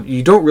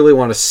 You don't really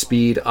want to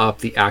speed up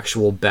the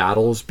actual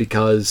battles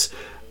because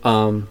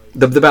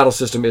the battle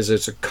system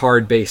it's a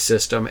card-based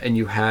system, and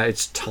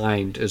it's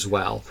timed as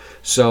well.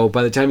 So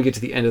by the time you get to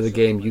the end of the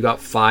game, you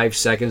got 5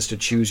 seconds to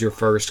choose your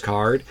first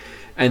card,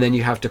 and then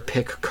you have to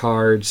pick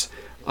cards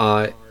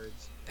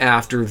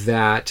after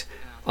that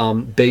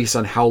based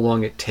on how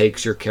long it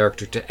takes your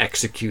character to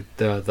execute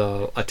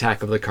the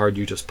attack of the card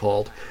you just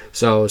pulled.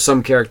 So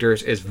some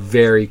characters is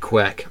very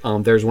quick.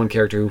 There's one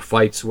character who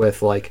fights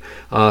with like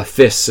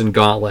fists and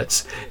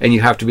gauntlets, and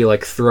you have to be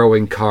like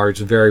throwing cards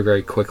very,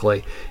 very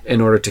quickly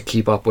in order to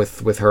keep up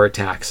with her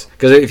attacks.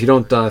 Because if you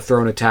don't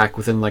throw an attack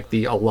within like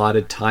the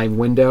allotted time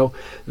window,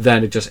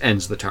 then it just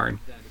ends the turn.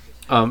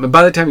 And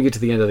by the time you get to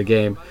the end of the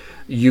game,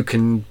 you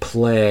can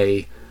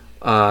play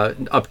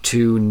up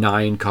to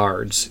 9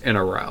 cards in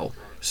a row.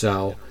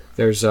 So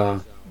they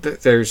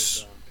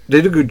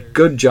did a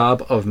good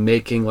job of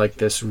making like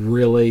this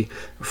really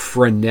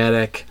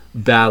frenetic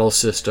battle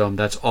system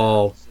that's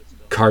all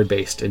card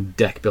based and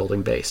deck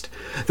building based.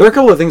 There are a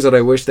couple of things that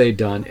I wish they'd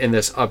done in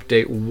this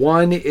update.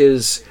 One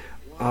is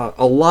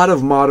a lot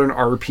of modern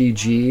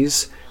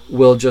RPGs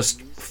will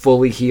just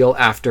fully heal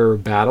after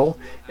battle.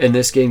 In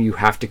this game, you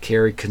have to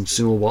carry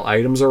consumable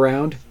items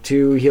around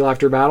to heal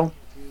after battle.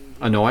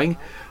 Annoying.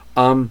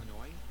 And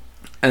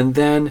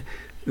then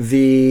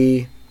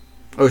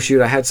oh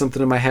shoot, I had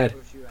something in my head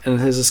and it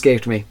has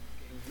escaped me.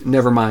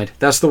 Never mind.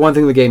 That's the one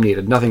thing the game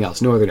needed. Nothing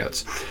else. No other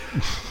notes.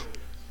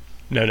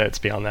 No notes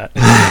beyond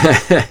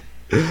that.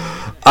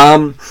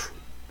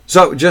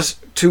 So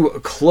just to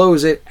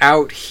close it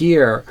out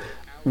here,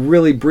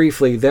 really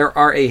briefly, there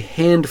are a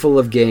handful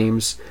of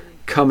games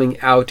coming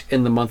out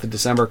in the month of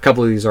December. A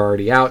couple of these are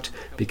already out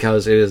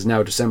because it is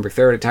now December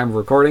 3rd at time of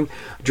recording.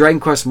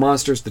 Dragon Quest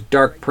Monsters: The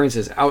Dark Prince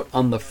is out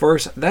on the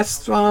 1st. That's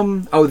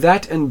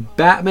that and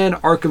Batman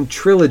Arkham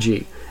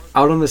Trilogy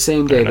out on the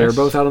same day. They're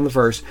both out on the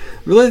 1st.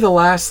 Really the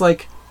last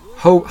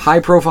high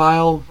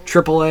profile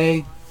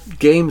AAA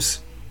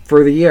games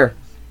for the year.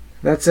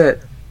 That's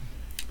it.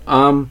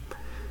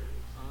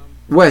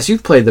 Wes,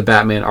 you've played the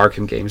Batman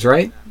Arkham games,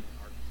 right?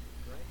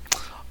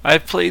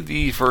 I've played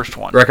the first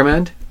one.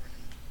 Recommend?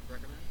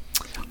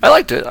 I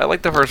liked it. I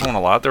liked the first one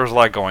a lot. There was a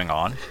lot going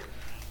on.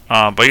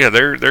 But yeah,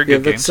 they're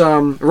good games.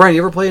 Ryan,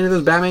 you ever play any of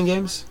those Batman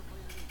games?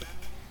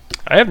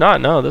 I have not.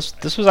 No,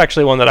 this was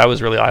actually one that I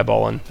was really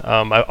eyeballing.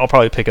 I'll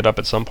probably pick it up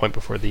at some point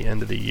before the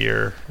end of the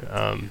year.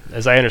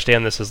 As I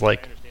understand, this is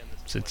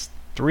it's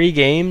 3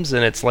 games,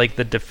 and it's like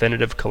the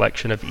definitive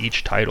collection of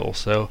each title.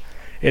 So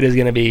it is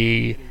going to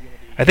be.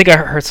 I think I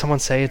heard someone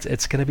say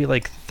it's going to be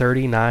like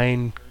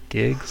 39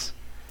 gigs.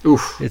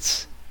 Oof!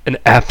 It's an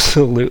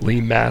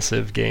absolutely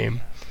massive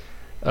game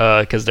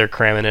because they're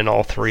cramming in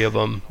all 3 of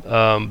them.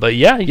 But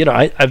yeah,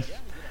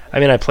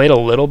 I played a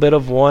little bit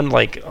of one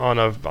on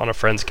a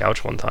friend's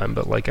couch one time,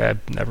 but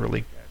I've never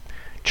really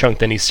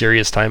chunked any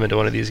serious time into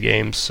one of these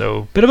games.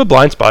 So bit of a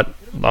blind spot.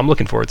 I'm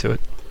looking forward to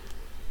it.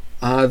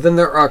 Then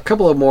there are a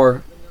couple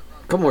more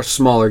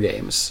smaller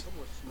games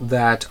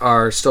that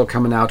are still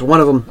coming out. One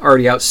of them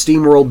already out,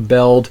 SteamWorld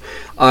Build.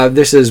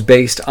 This is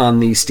based on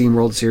the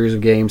SteamWorld series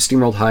of games,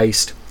 SteamWorld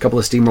Heist, a couple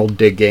of SteamWorld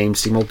Dig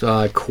games,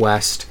 SteamWorld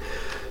Quest.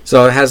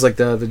 So it has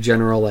the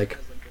general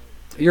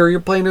you're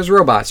playing as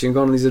robots. You can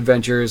go on these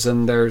adventures,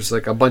 and there's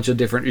a bunch of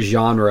different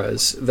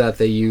genres that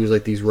they use,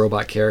 these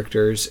robot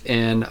characters.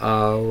 And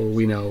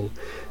we know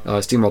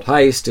SteamWorld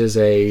Heist is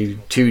a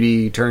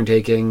 2D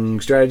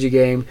turn-taking strategy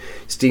game.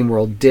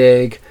 SteamWorld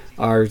Dig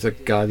are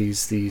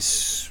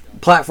these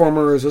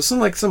platformers with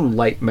some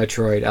light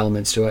Metroid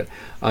elements to it.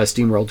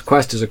 SteamWorld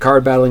Quest is a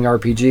card battling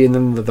RPG, and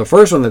then the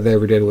first one that they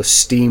ever did was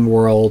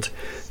SteamWorld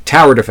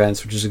Tower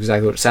Defense, which is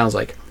exactly what it sounds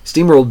like.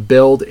 SteamWorld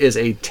Build is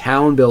a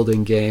town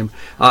building game.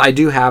 I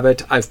do have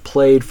it. I've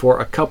played for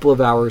a couple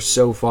of hours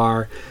so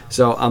far,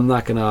 so I'm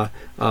not gonna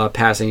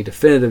pass any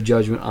definitive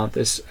judgment on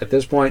this at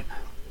this point.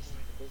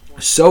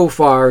 So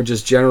far,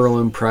 just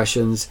general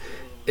impressions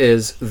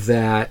is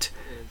that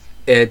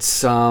it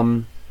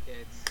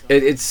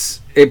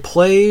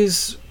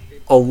plays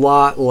a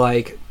lot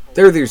like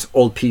there are these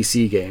old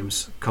PC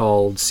games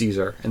called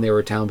Caesar, and they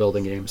were town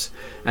building games.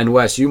 And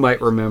Wes, you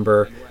might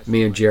remember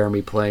me and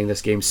Jeremy playing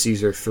this game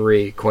Caesar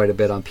 3 quite a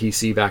bit on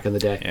PC back in the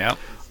day. Yeah.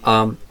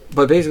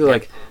 But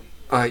basically,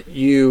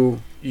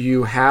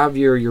 you have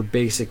your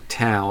basic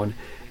town,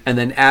 and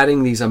then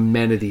adding these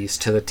amenities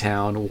to the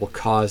town will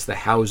cause the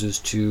houses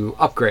to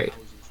upgrade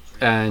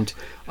and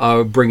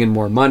bring in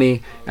more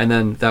money, and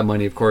then that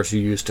money, of course, you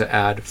use to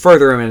add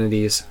further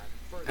amenities,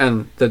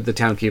 and the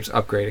town keeps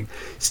upgrading.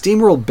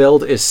 SteamWorld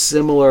Build is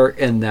similar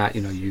in that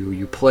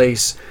you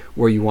place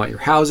where you want your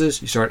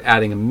houses, you start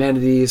adding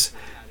amenities,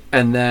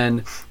 and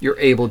then you're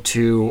able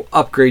to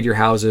upgrade your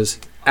houses,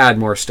 add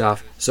more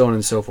stuff, so on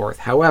and so forth.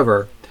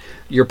 However,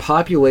 your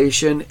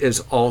population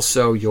is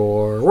also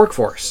your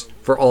workforce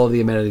for all of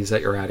the amenities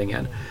that you're adding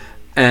in.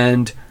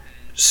 And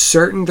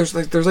there's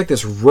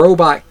this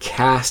robot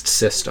caste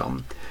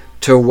system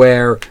to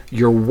where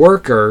your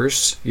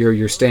workers,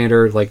 your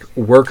standard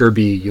worker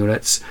bee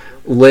units,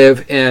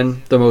 live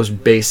in the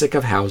most basic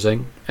of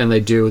housing, and they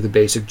do the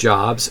basic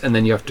jobs, and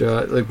then you have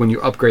to when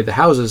you upgrade the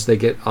houses, they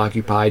get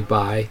occupied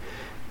by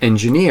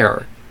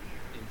engineer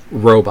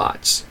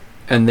robots,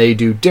 and they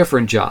do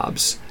different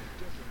jobs.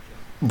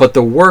 But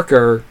the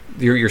worker,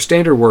 your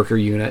standard worker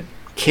unit,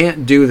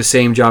 can't do the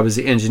same job as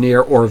the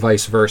engineer, or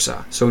vice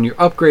versa. So when you're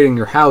upgrading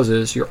your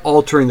houses, you're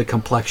altering the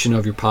complexion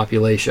of your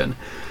population.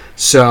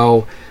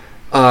 So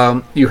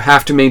you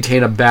have to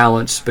maintain a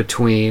balance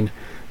between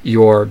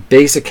your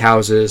basic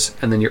houses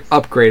and then your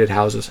upgraded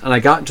houses. And I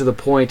got to the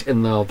point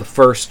in the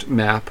first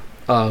map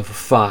of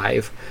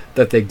 5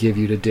 that they give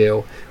you to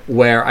do,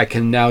 where I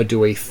can now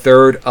do a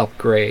third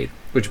upgrade,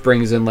 which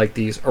brings in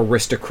these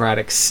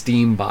aristocratic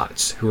steam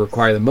bots who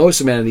require the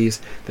most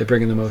amenities. They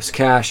bring in the most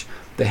cash.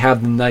 They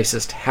have the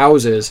nicest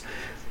houses.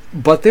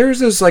 But there's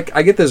this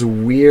I get this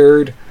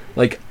weird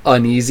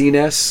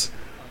uneasiness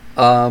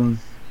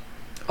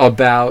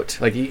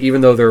about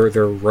even though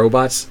they're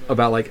robots,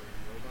 about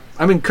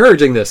I'm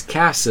encouraging this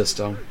caste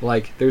system.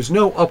 There's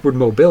no upward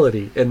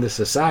mobility in this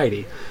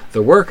society.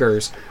 The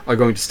workers are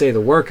going to stay the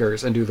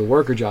workers and do the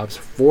worker jobs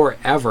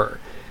forever.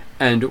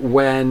 And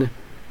when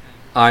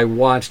I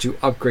want to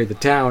upgrade the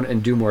town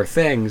and do more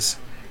things,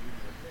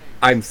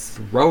 I'm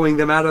throwing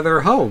them out of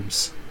their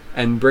homes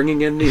and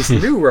bringing in these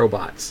new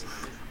robots.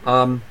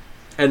 And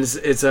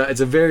it's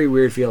a very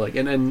weird feeling.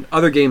 And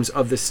other games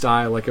of this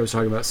style, like I was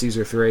talking about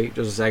Caesar 3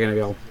 just a second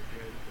ago,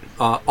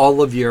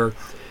 all of your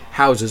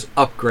houses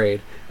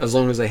upgrade as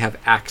long as they have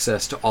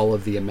access to all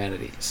of the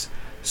amenities.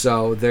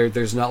 So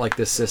there's not like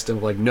this system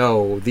of like,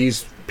 no,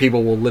 these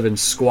people will live in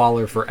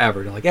squalor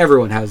forever. Like,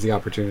 everyone has the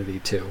opportunity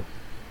to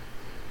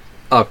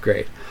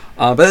upgrade.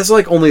 But that's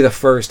like only the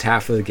first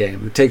half of the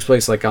game. It takes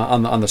place like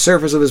on the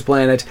surface of this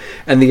planet,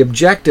 and the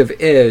objective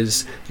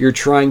is you're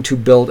trying to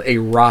build a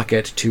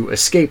rocket to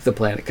escape the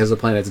planet because the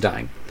planet's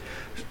dying.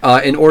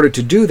 In order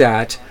to do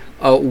that,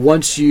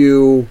 once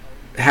you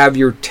have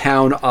your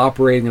town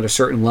operating at a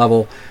certain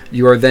level,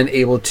 you are then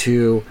able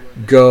to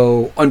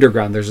go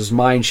underground. There's this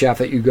mine shaft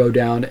that you go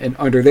down, and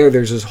under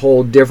there's this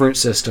whole different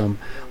system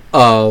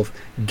of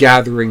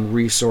gathering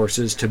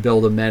resources to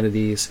build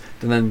amenities,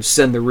 and then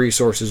send the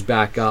resources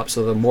back up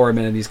so that more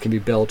amenities can be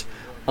built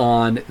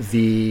on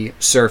the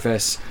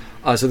surface.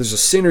 So there's a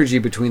synergy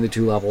between the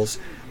two levels,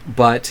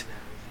 but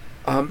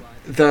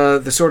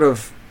the sort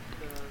of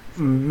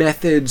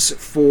methods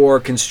for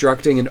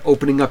constructing and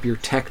opening up your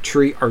tech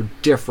tree are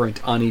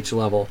different on each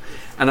level.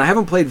 And I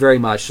haven't played very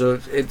much, so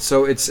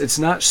it's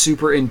not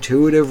super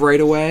intuitive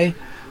right away.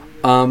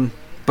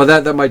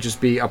 But that might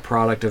just be a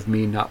product of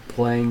me not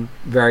playing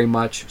very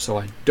much, so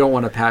I don't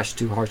want to pass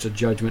too harsh a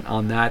judgment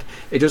on that.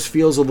 It just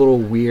feels a little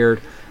weird,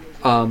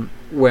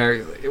 where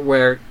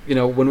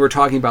when we're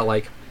talking about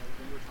like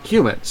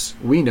humans,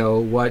 we know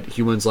what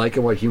humans like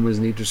and what humans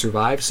need to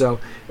survive, so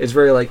it's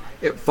very like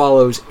it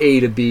follows A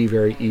to B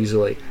very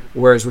easily.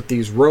 Whereas with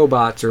these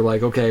robots, are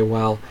like, okay,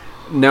 well,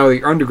 now that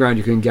you're underground,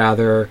 you can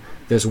gather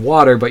this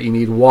water, but you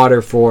need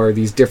water for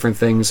these different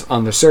things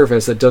on the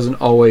surface. That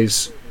doesn't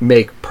always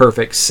make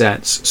perfect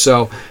sense.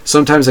 So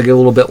sometimes I get a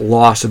little bit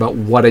lost about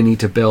what I need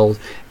to build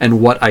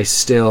and what I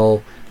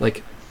still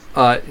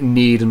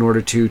need in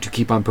order to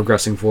keep on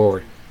progressing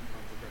forward.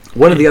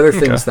 One of the other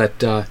things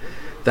that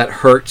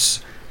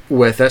hurts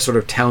with that sort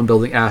of town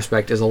building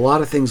aspect is a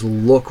lot of things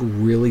look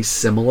really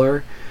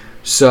similar.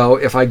 So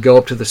if I go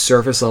up to the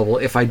surface level,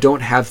 if I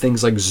don't have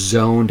things like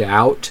zoned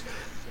out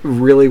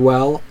really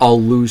well,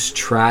 I'll lose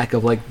track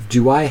of like,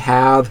 do I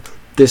have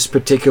this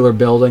particular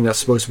building that's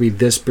supposed to be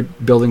this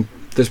building,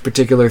 this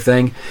particular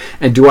thing,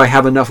 and do I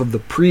have enough of the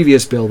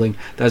previous building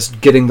that's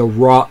getting the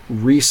raw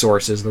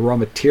resources, the raw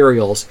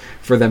materials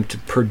for them to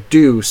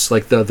produce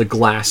like the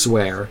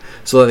glassware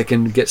so that it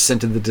can get sent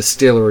to the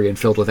distillery and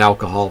filled with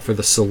alcohol for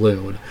the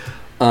saloon.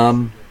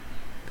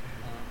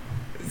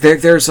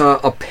 There's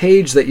a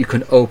page that you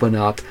can open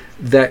up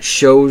that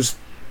shows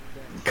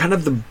kind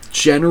of the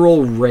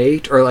general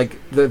rate or like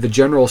the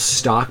general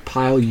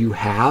stockpile you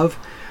have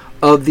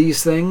of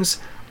these things.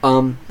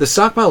 The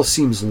stockpile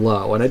seems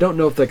low, and I don't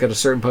know if like at a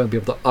certain point I'll be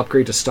able to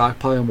upgrade to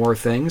stockpile more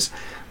things,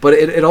 but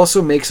it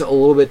also makes it a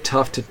little bit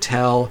tough to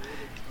tell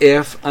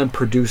if I'm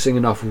producing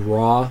enough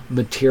raw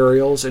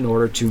materials in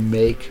order to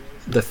make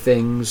the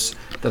things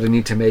that I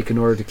need to make in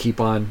order to keep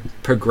on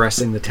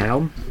progressing the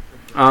town.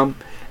 And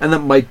that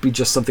might be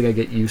just something I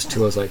get used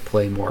to as I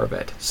play more of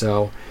it.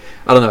 So,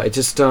 I don't know, it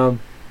just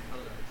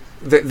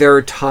there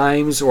are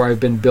times where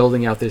I've been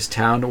building out this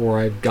town where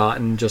I've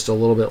gotten just a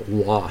little bit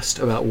lost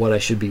about what I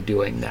should be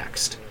doing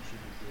next.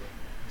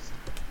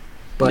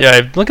 But yeah,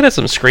 I'm looking at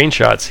some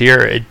screenshots here.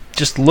 It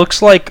just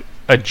looks like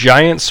a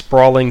giant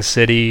sprawling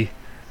city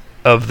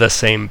of the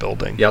same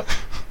building. Yep.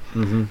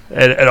 Mm-hmm.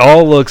 It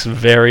all looks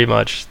very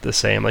much the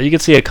same. Like you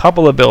can see a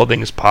couple of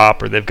buildings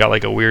pop, or they've got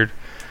like a weird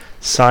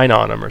sign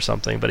on them or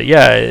something. But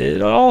yeah,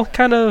 it all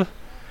kind of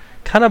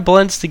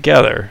blends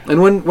together.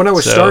 And when I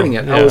was starting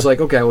it, yeah. I was like,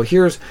 okay, well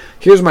here's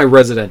my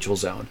residential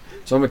zone.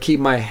 So I'm gonna keep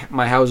my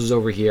houses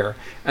over here,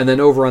 and then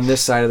over on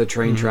this side of the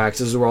train tracks,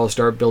 this is where I'll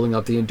start building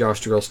up the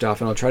industrial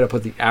stuff, and I'll try to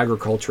put the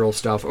agricultural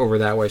stuff over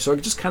that way. So I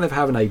just kind of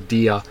have an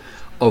idea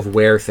of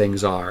where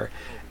things are.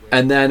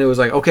 And then it was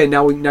like, okay,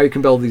 now you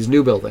can build these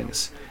new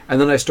buildings. And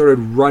then I started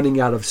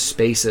running out of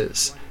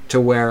spaces to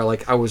where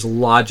like I was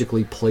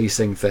logically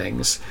placing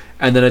things,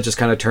 and then it just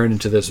kind of turned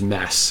into this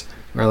mess.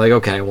 Where like,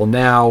 okay, well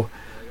now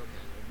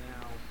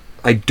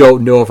I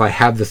don't know if I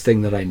have the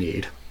thing that I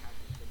need.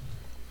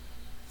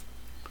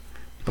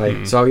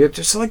 But so yeah,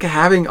 just like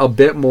having a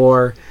bit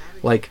more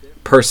like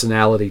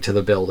personality to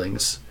the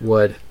buildings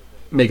would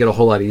make it a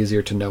whole lot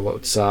easier to know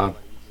what's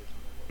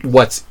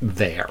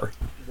there.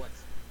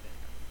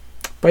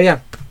 But yeah,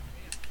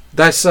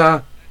 that's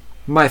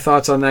my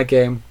thoughts on that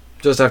game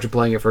just after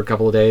playing it for a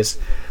couple of days.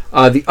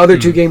 The other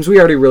two games, we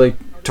already really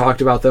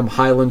talked about them.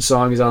 Highland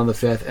Song is out on the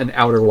 5th, and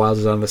Outer Wilds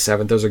is out on the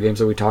 7th. Those are games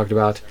that we talked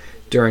about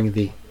during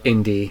the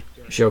indie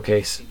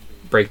showcase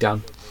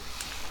breakdown.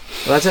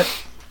 Well, that's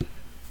it.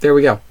 There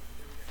we go.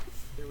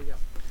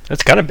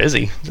 It's kind of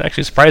busy. It's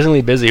actually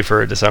surprisingly busy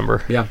for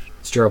December. Yeah,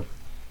 it's true.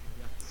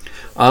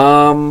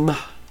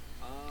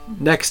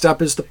 Next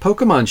up is the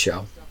Pokemon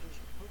show.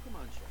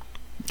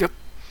 Yep.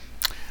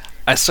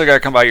 I still gotta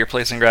come by your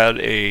place and grab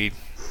a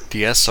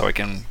DS so I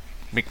can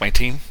make my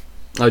team.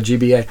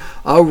 GBA.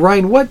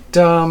 Ryan, what?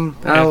 I'm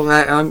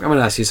going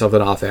to ask you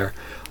something off air.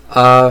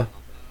 But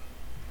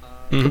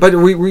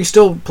were you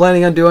still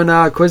planning on doing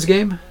a quiz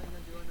game?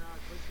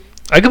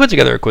 I could put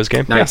together a quiz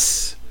game.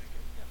 Nice.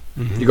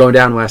 Yeah. You're going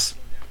down, Wes.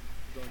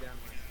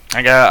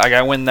 I got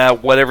to win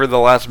that whatever the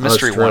last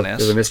mystery one is.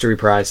 There's a mystery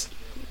prize.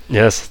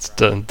 Yes, it's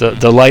the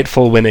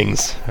delightful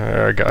winnings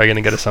are going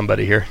to go to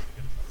somebody here.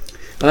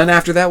 And then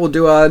after that, we'll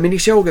do a mini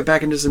show. We'll get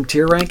back into some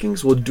tier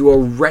rankings. We'll do a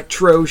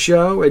retro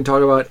show and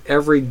talk about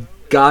every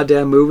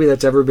goddamn movie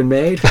that's ever been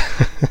made.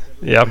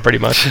 Yeah, pretty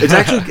much. It's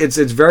actually it's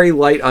very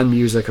light on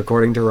music,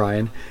 according to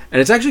Ryan,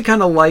 and it's actually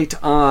kind of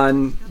light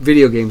on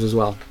video games as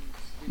well.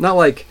 Not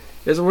like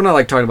we're not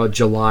like talking about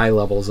July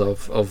levels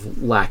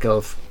of lack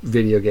of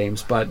video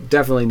games, but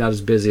definitely not as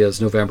busy as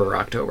November or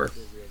October.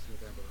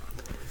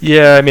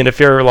 Yeah, I mean, if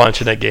you're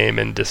launching a game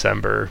in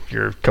December,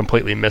 you're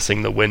completely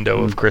missing the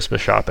window of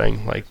Christmas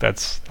shopping. Like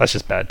that's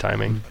just bad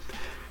timing.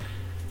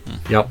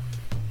 Yep.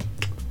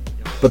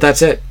 But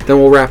that's it. Then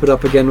we'll wrap it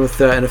up again with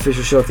an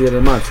official show at the end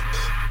of the month.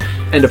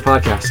 End of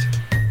podcast.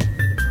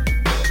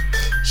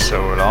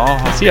 So it all.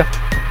 See ya.